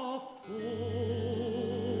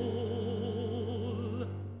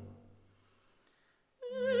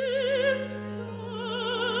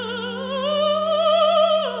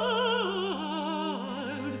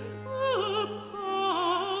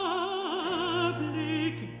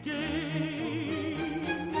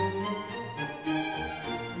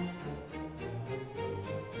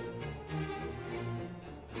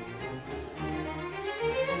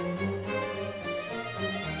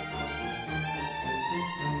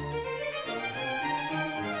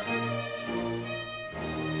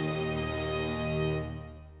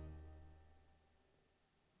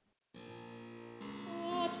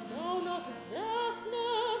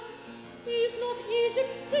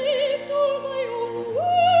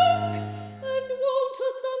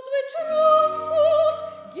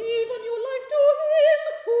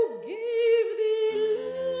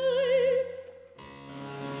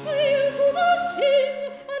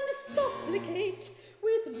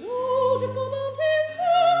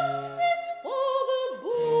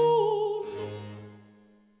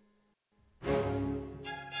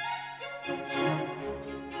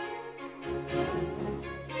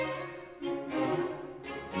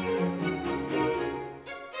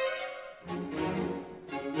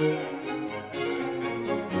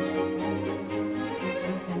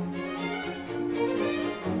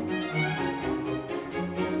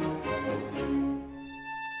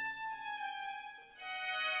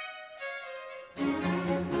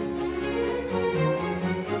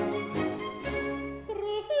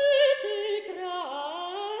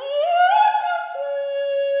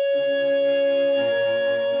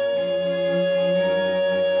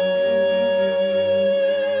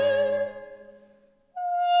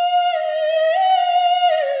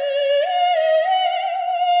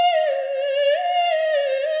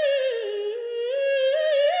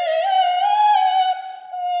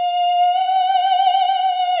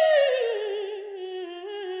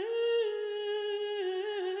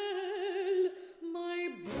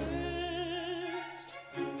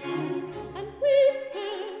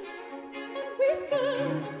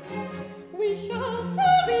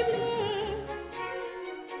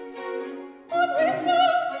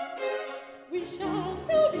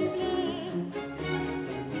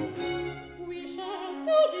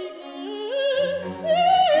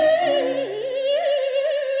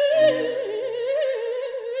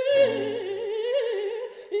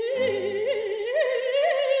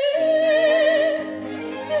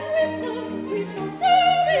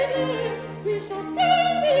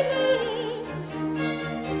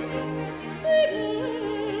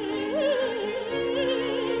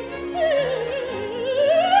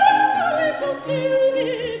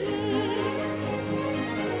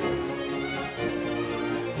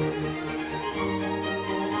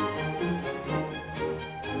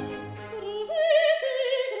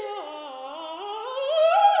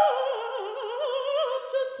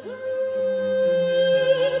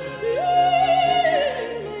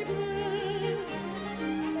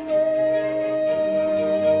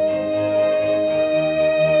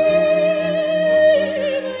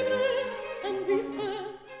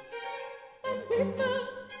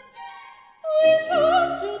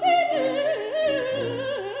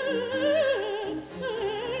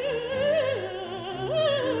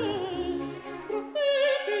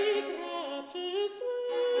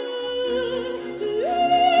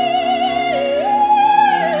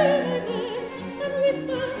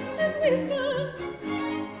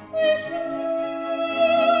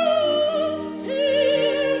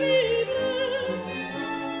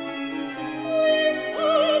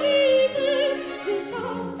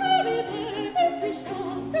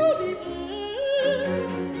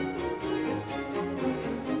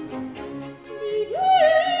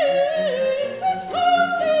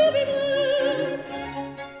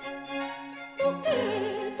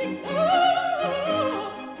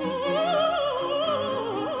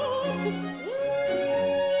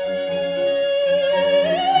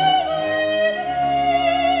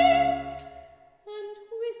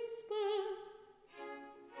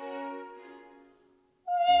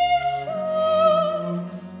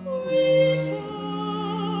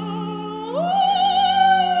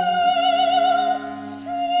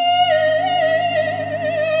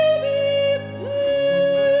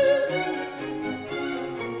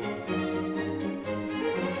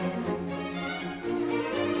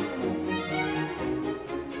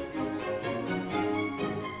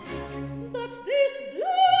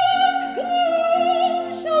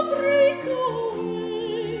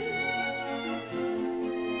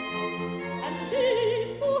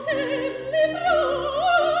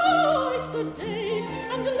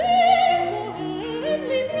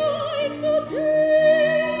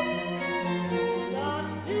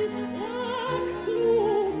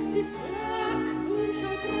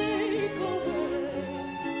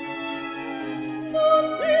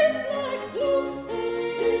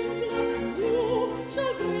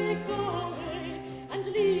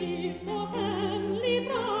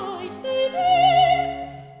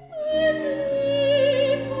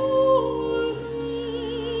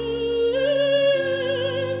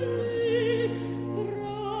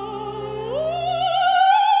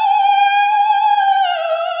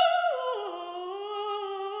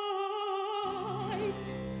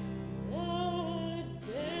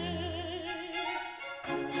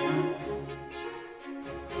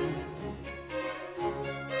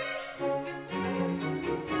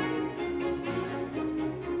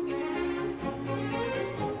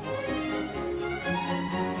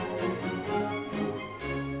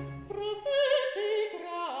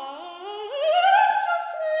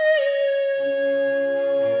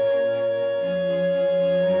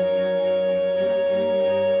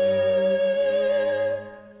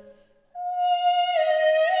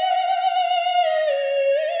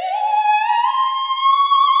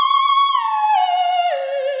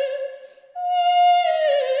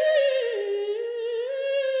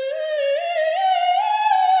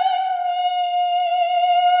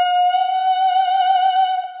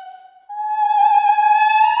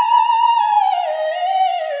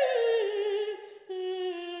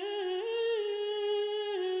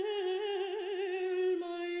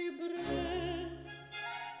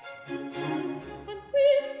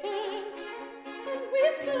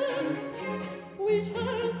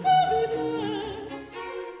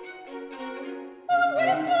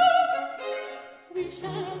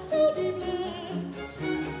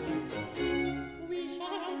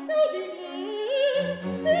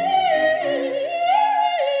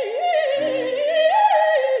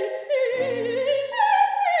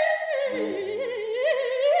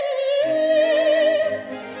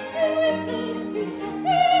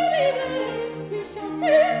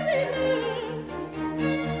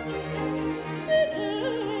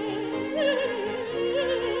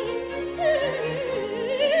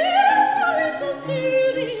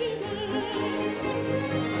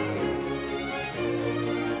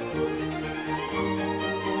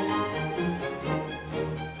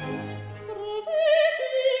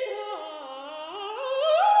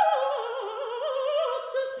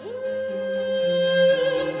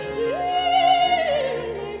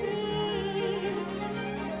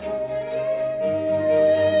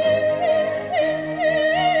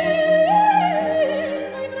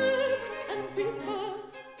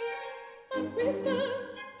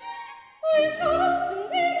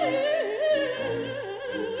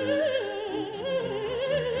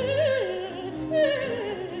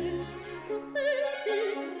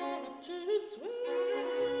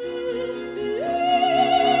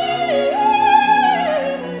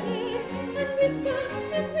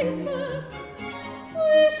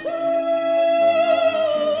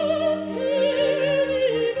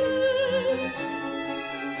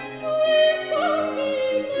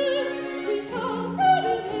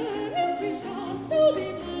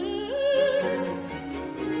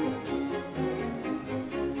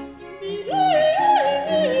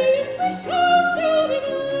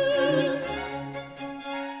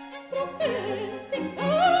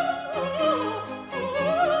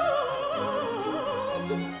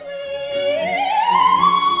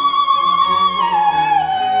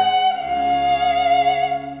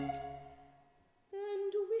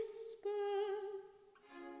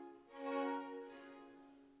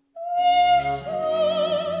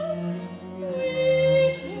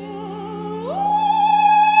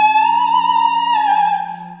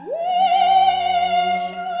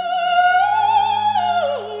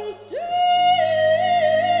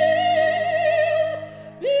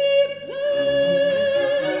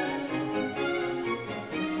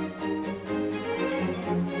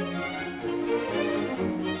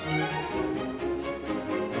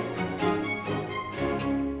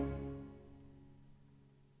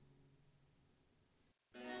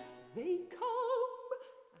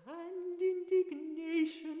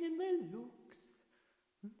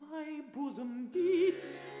bosom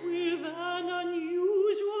beats with an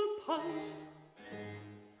unusual pulse.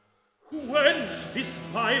 Whence this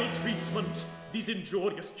vile treatment, these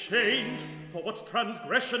injurious chains? For what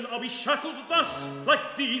transgression are we shackled thus,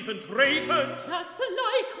 like thieves and traitors? That's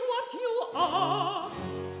like what you are.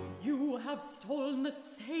 You have stolen the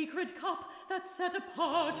sacred cup that's set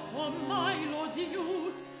apart for my lord's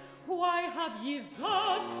use. Why have ye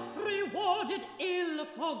thus rewarded ill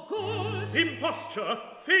for good? Imposture,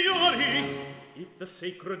 fury! If the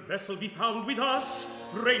sacred vessel be found with us,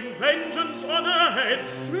 rain vengeance on our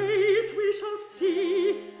heads. Straight we shall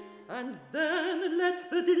see, and then let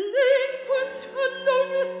the delinquent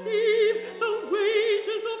alone receive the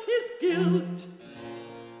wages of his guilt.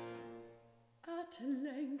 At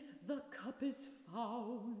length the cup is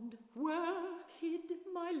found. Where? Hid,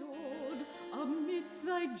 my lord, amidst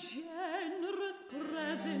thy generous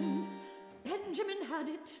presence. Benjamin had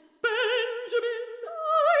it. Benjamin! I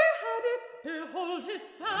had it. Behold his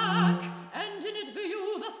sack, and in it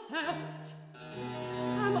view the theft.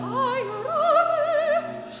 Am I your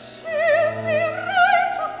honor? Shield me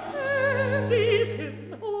righteousness. Seize him!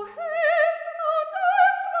 O heaven, on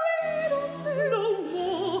earth my innocence. No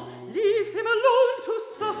more! Leave him alone to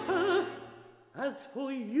suffer. As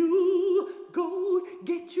for you, go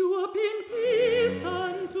get you up in peace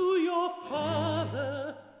unto your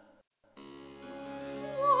father.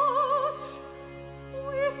 What?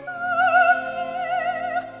 Without me?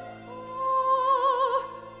 Ah,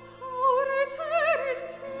 how return in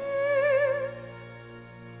peace?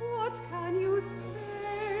 What can you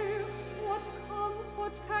say? What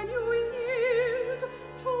comfort can you yield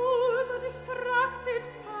to the distracted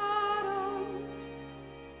parent?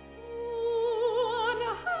 Oh,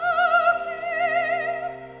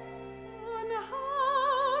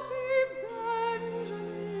 unhappy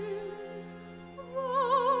Benjamin,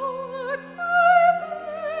 thou at thy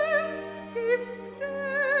birth givest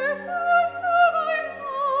death unto thy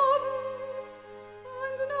mother,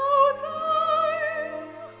 and now dying,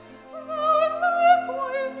 thou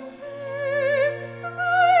likewise takest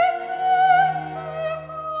thy tender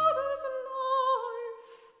father's life.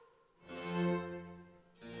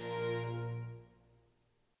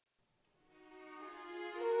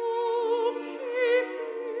 Oh, pity!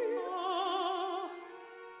 Ah,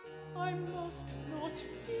 I must not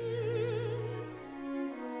hear.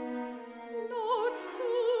 Not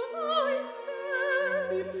to myself,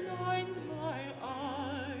 Be blind my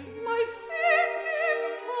eye. my sinking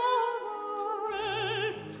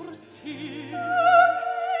father. Treacherous tear. Oh, Be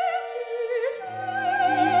pity!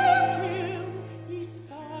 still, he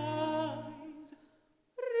sighs.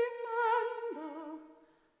 Remember,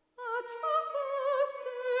 at the first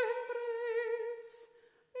embrace,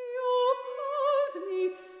 you called me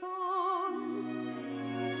son.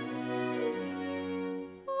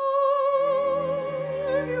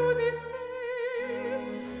 Oh, view this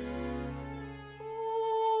face.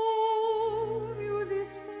 Oh, view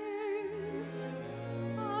this face.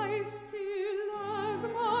 I still as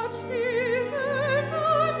much deserve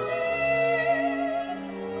the name.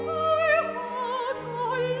 My heart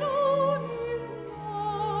alone is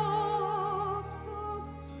not the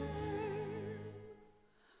same.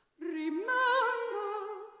 Remember,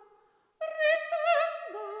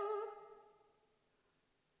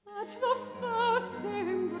 at the first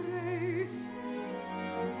embrace,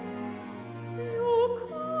 you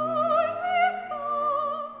called me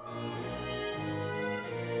son.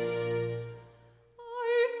 I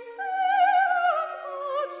still as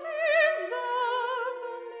much deserve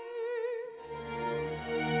the name.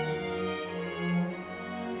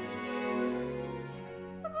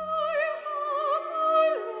 Thy heart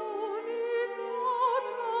alone is not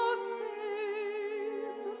the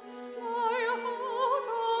same. My heart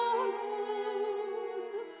alone,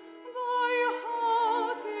 thy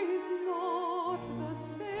heart is not the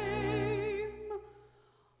same.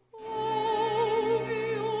 Oh,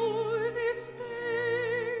 view this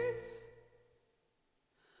face.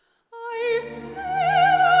 I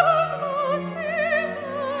still as much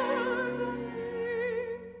deserve the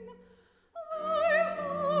name. Thy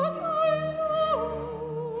heart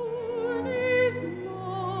alone is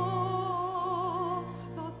not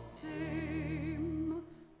the same.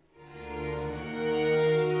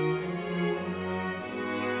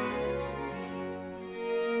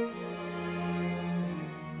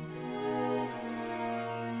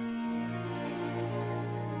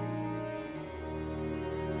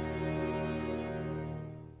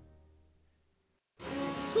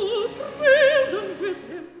 To prison with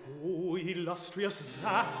him. O illustrious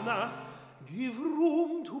Asenath, give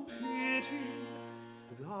room to pity.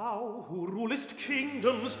 Thou who rulest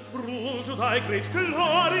kingdoms, rule to thy great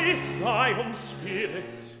glory thy own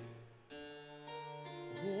spirit.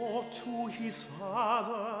 Or to his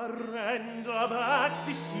father render back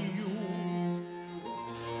this youth,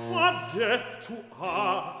 what death to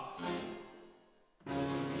us?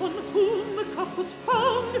 On whom the cup was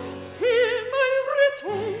found, him I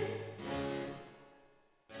return.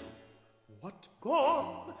 What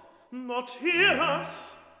gone? Not hear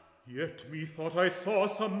us? Yet methought I saw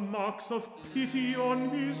some marks of pity on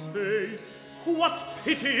his face. What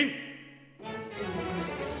pity?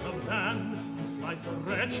 The man who flies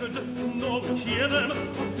wretched, no one hear them,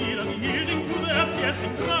 for fear of yielding to their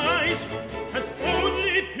piercing cries, has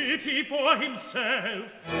only pity for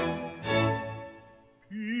himself.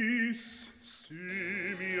 Peace,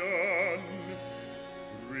 Simeon.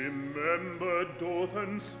 Remember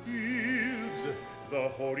Dothan's fields, the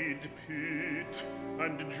horrid pit,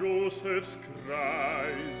 and Joseph's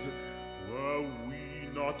cries. Were we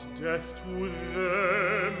not deaf to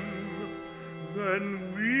them,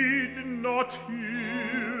 then we'd not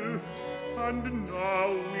hear, and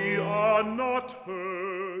now we are not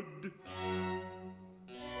heard.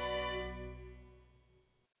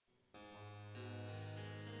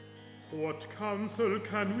 What counsel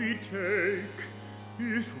can we take?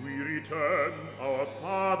 If we return, our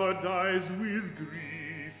father dies with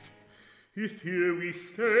grief. If here we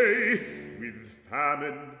stay, with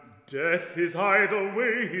famine, death is either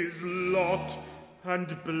way his lot, and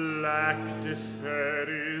black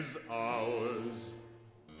despair is ours.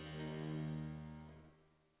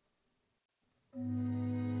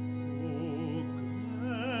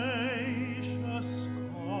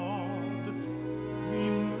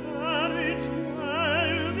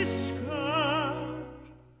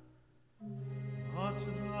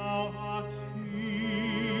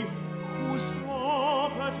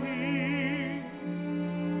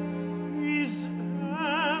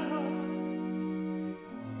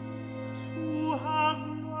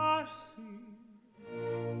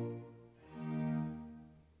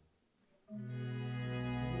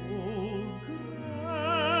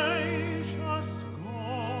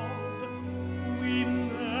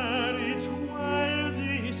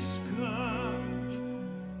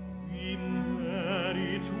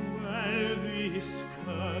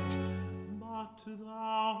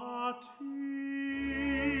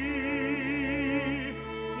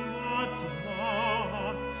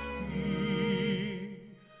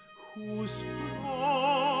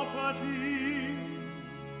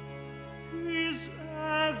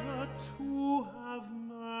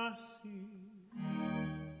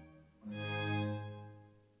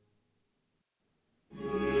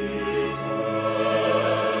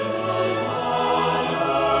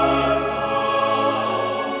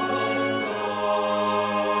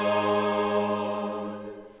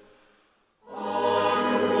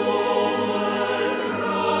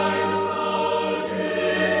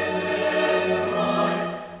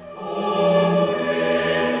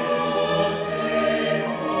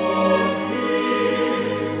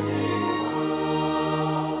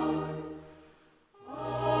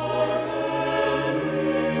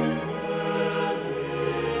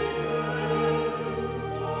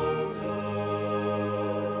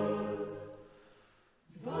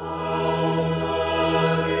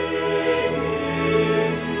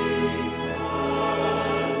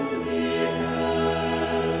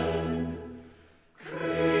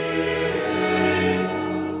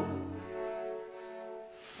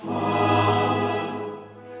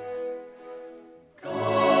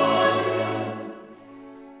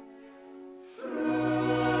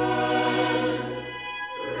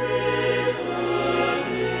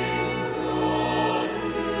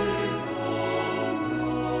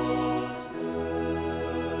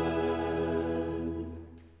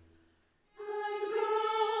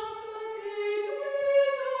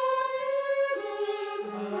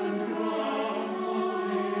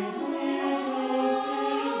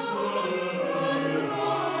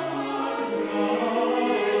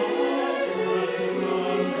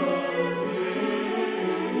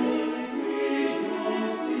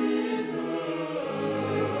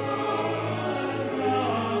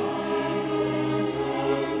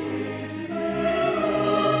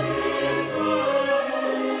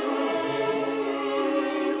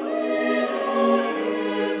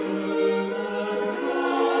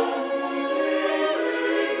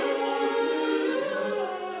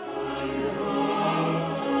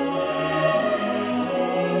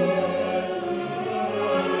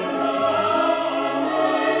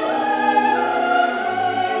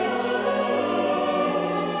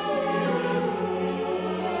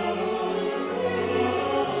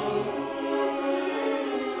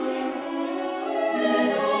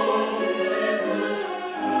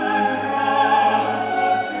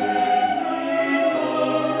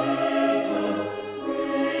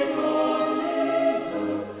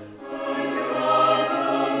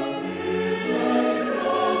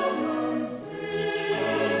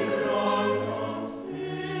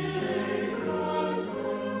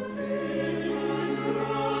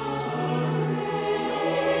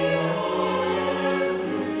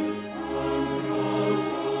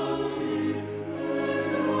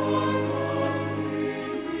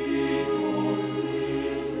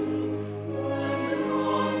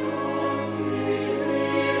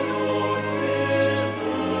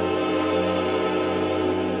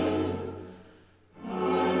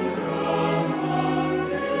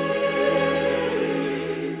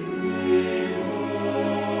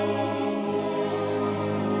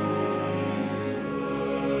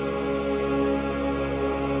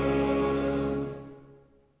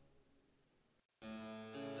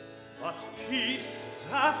 But peace,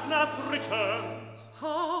 Asenath returns.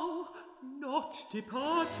 How? Not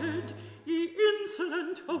departed, ye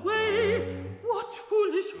insolent, away! What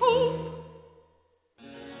foolish hope?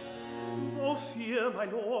 Though fear, my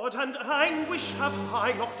lord, and anguish have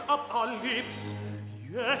high locked up our lips,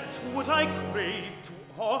 yet would I crave to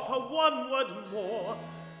offer one word more.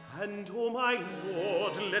 And, O my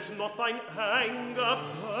lord, let not thine anger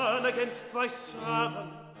burn against thy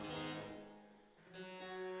servant.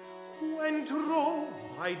 When drove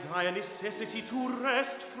by dire necessity to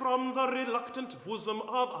wrest from the reluctant bosom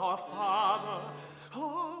of our father,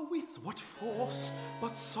 with what force,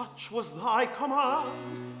 but such was thy command,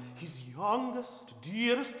 his youngest,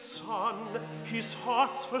 dearest son, his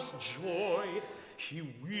heart's first joy, he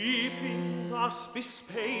weeping thus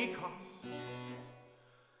bespake us.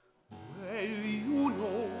 Well, you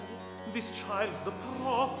know, this child's the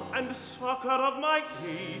prop and succor of my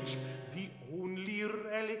age, the only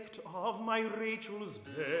relict of my Rachel's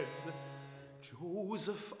bed.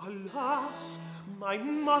 Joseph, alas, my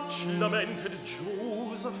much lamented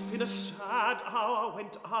Joseph, in a sad hour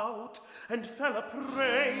went out and fell a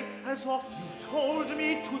prey, as oft you've told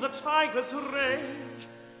me, to the tiger's rage.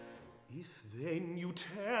 If then you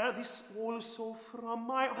tear this also from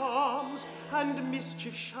my arms, and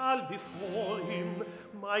mischief shall befall him,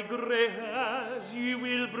 my grey hairs ye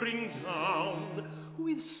will bring down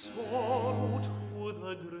with sorrow to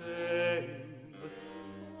the grave.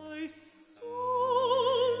 My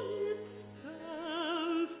soul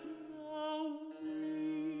itself now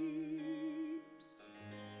weeps.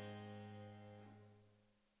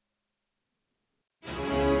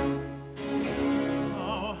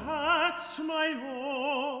 Thou hadst, my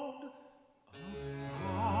lord, a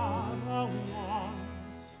father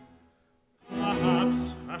once, perhaps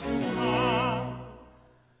hast thou.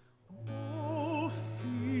 Oh,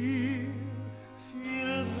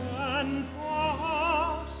 fear then for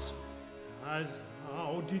us, as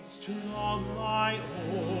thou didst love thy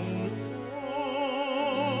own.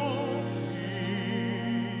 Oh,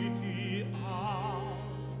 pity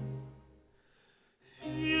us.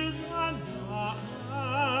 Fear then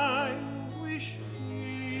anguish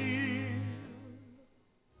feel.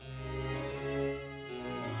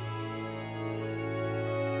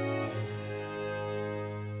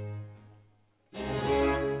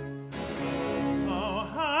 Thou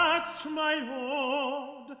hadst, my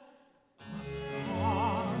lord, a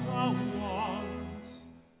father once,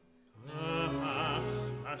 perhaps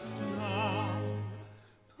hast thou,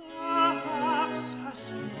 perhaps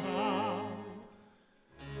hast thou.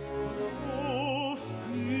 Oh,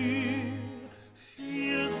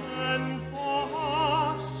 fear then for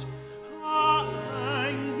us, our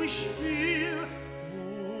anguish feel.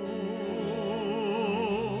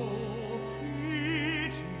 Oh,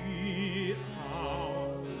 pity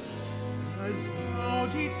ours, as thou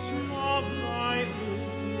didst love thy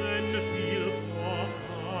own, and feel for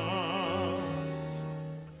us.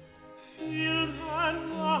 Feel then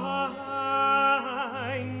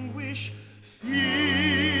anguish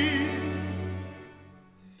feel.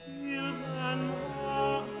 Feel then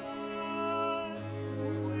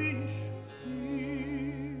anguish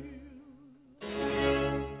feel.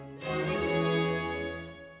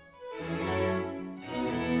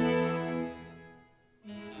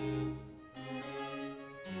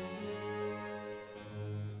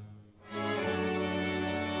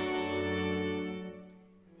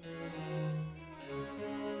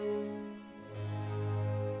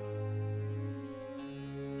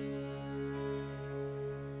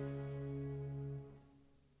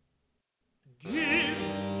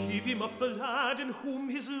 Give him up the lad in whom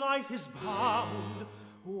his life is bound.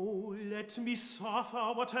 Oh, let me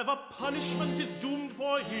suffer whatever punishment is doomed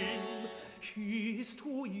for him. He is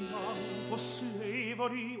too young for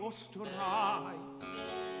slavery or strife.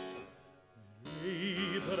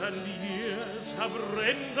 Labor and years have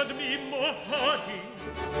rendered me more hardy.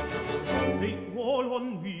 They all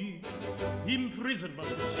on me, imprisonment,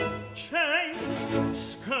 chains,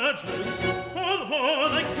 scourges,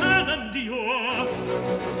 all I can endure.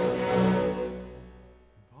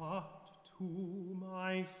 But to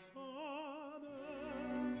my father,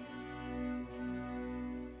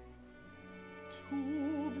 to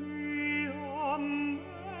be a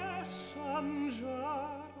messenger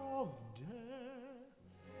of death,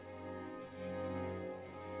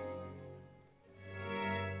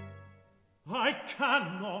 I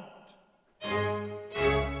cannot. I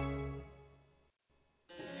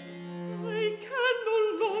can no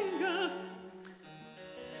longer.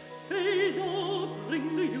 Pharaoh, bring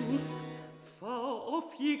the youth. Far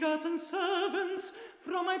off, ye guards and servants.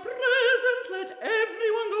 From my presence let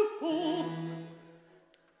everyone go forth.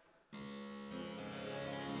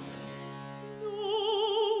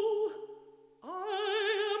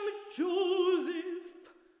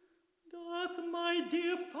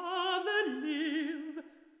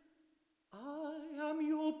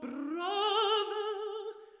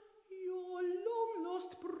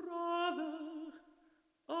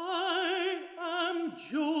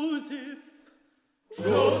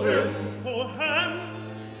 Joseph, O Ham,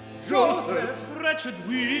 Joseph, wretched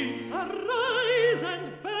we, arise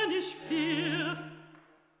and banish fear.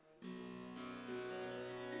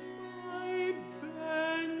 My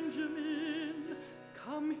Benjamin,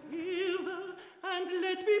 come hither, and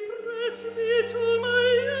let me press thee to my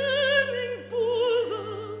yearning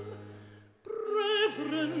bosom.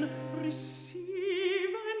 Brethren,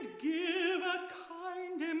 receive and give a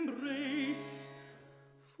kind embrace.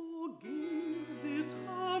 Forgive this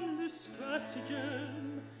harmless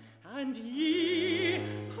stratagem, and ye,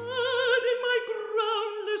 pardon my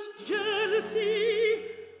groundless jealousy.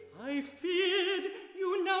 I feared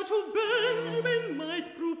you now to Benjamin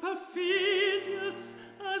might prove perfidious,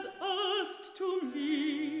 as erst to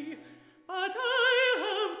me, but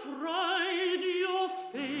I have tried your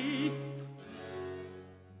faith.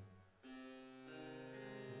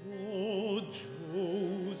 O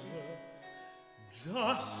Joseph,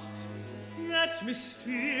 just yet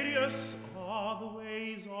mysterious are the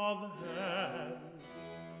ways of heaven.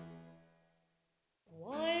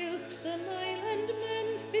 Whilst the Nile and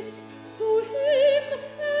Memphis to him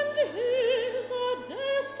and his are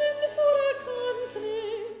destined for a country,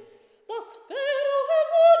 thus Pharaoh has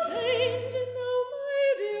ordained. Now, my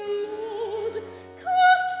dear Lord,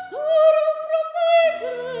 cast sorrow from thy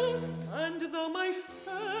breast, And thou, my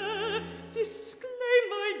fair, disclaim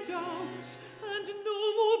thy doubts, and no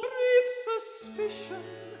more breathe suspicion.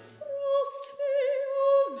 trust me,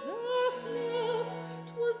 O Zephyr.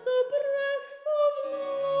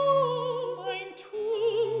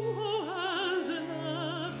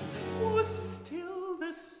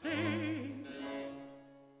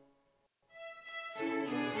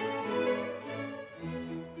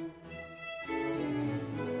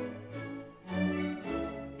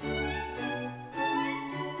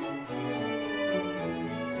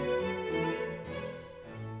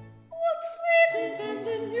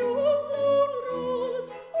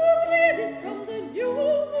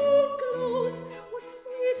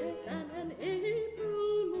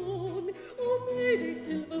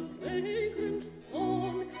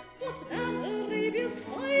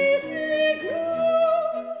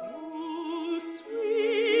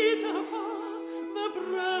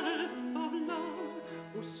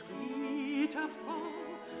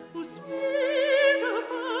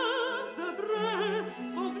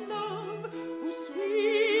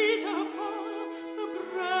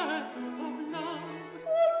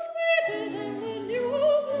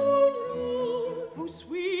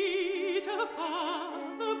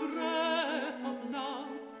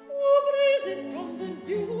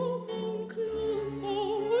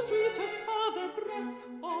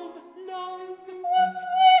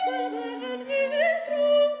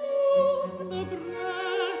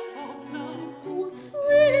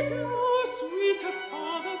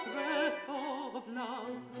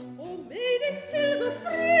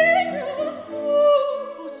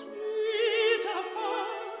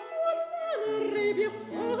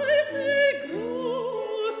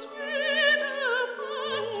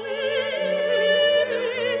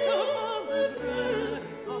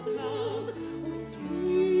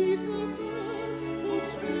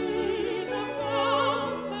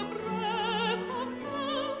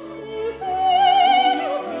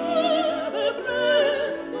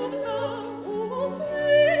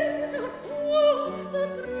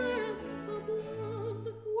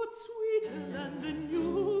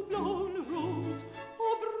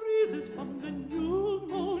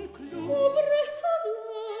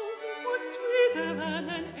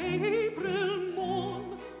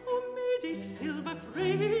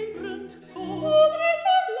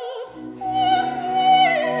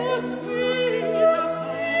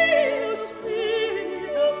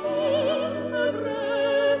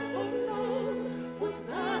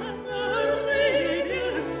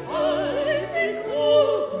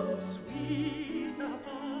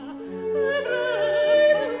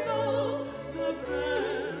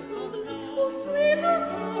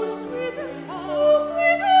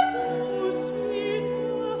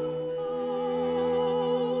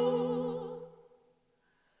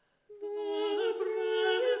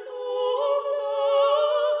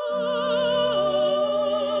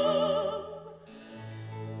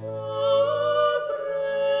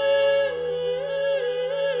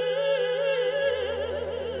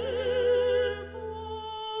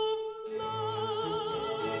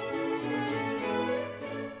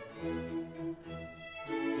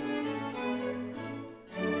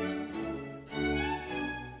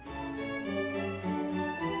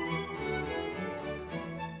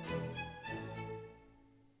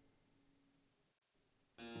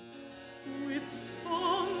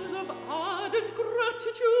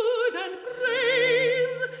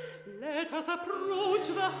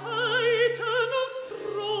 eternal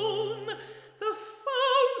throne, the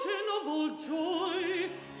fountain of all joy,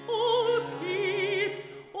 all peace,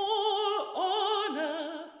 all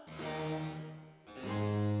honor.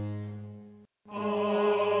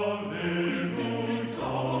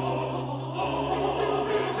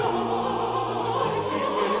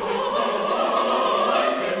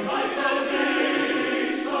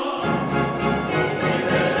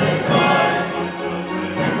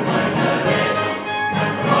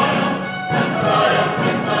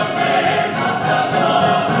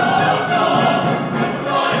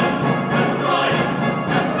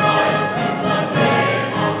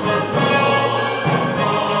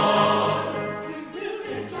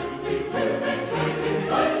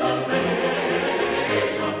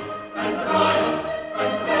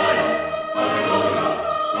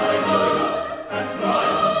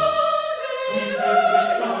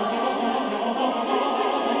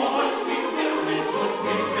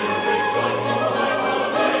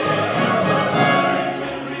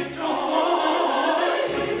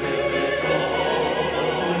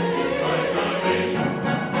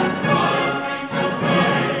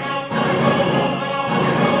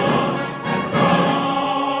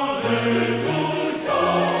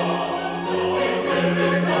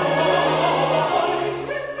 Alleluia.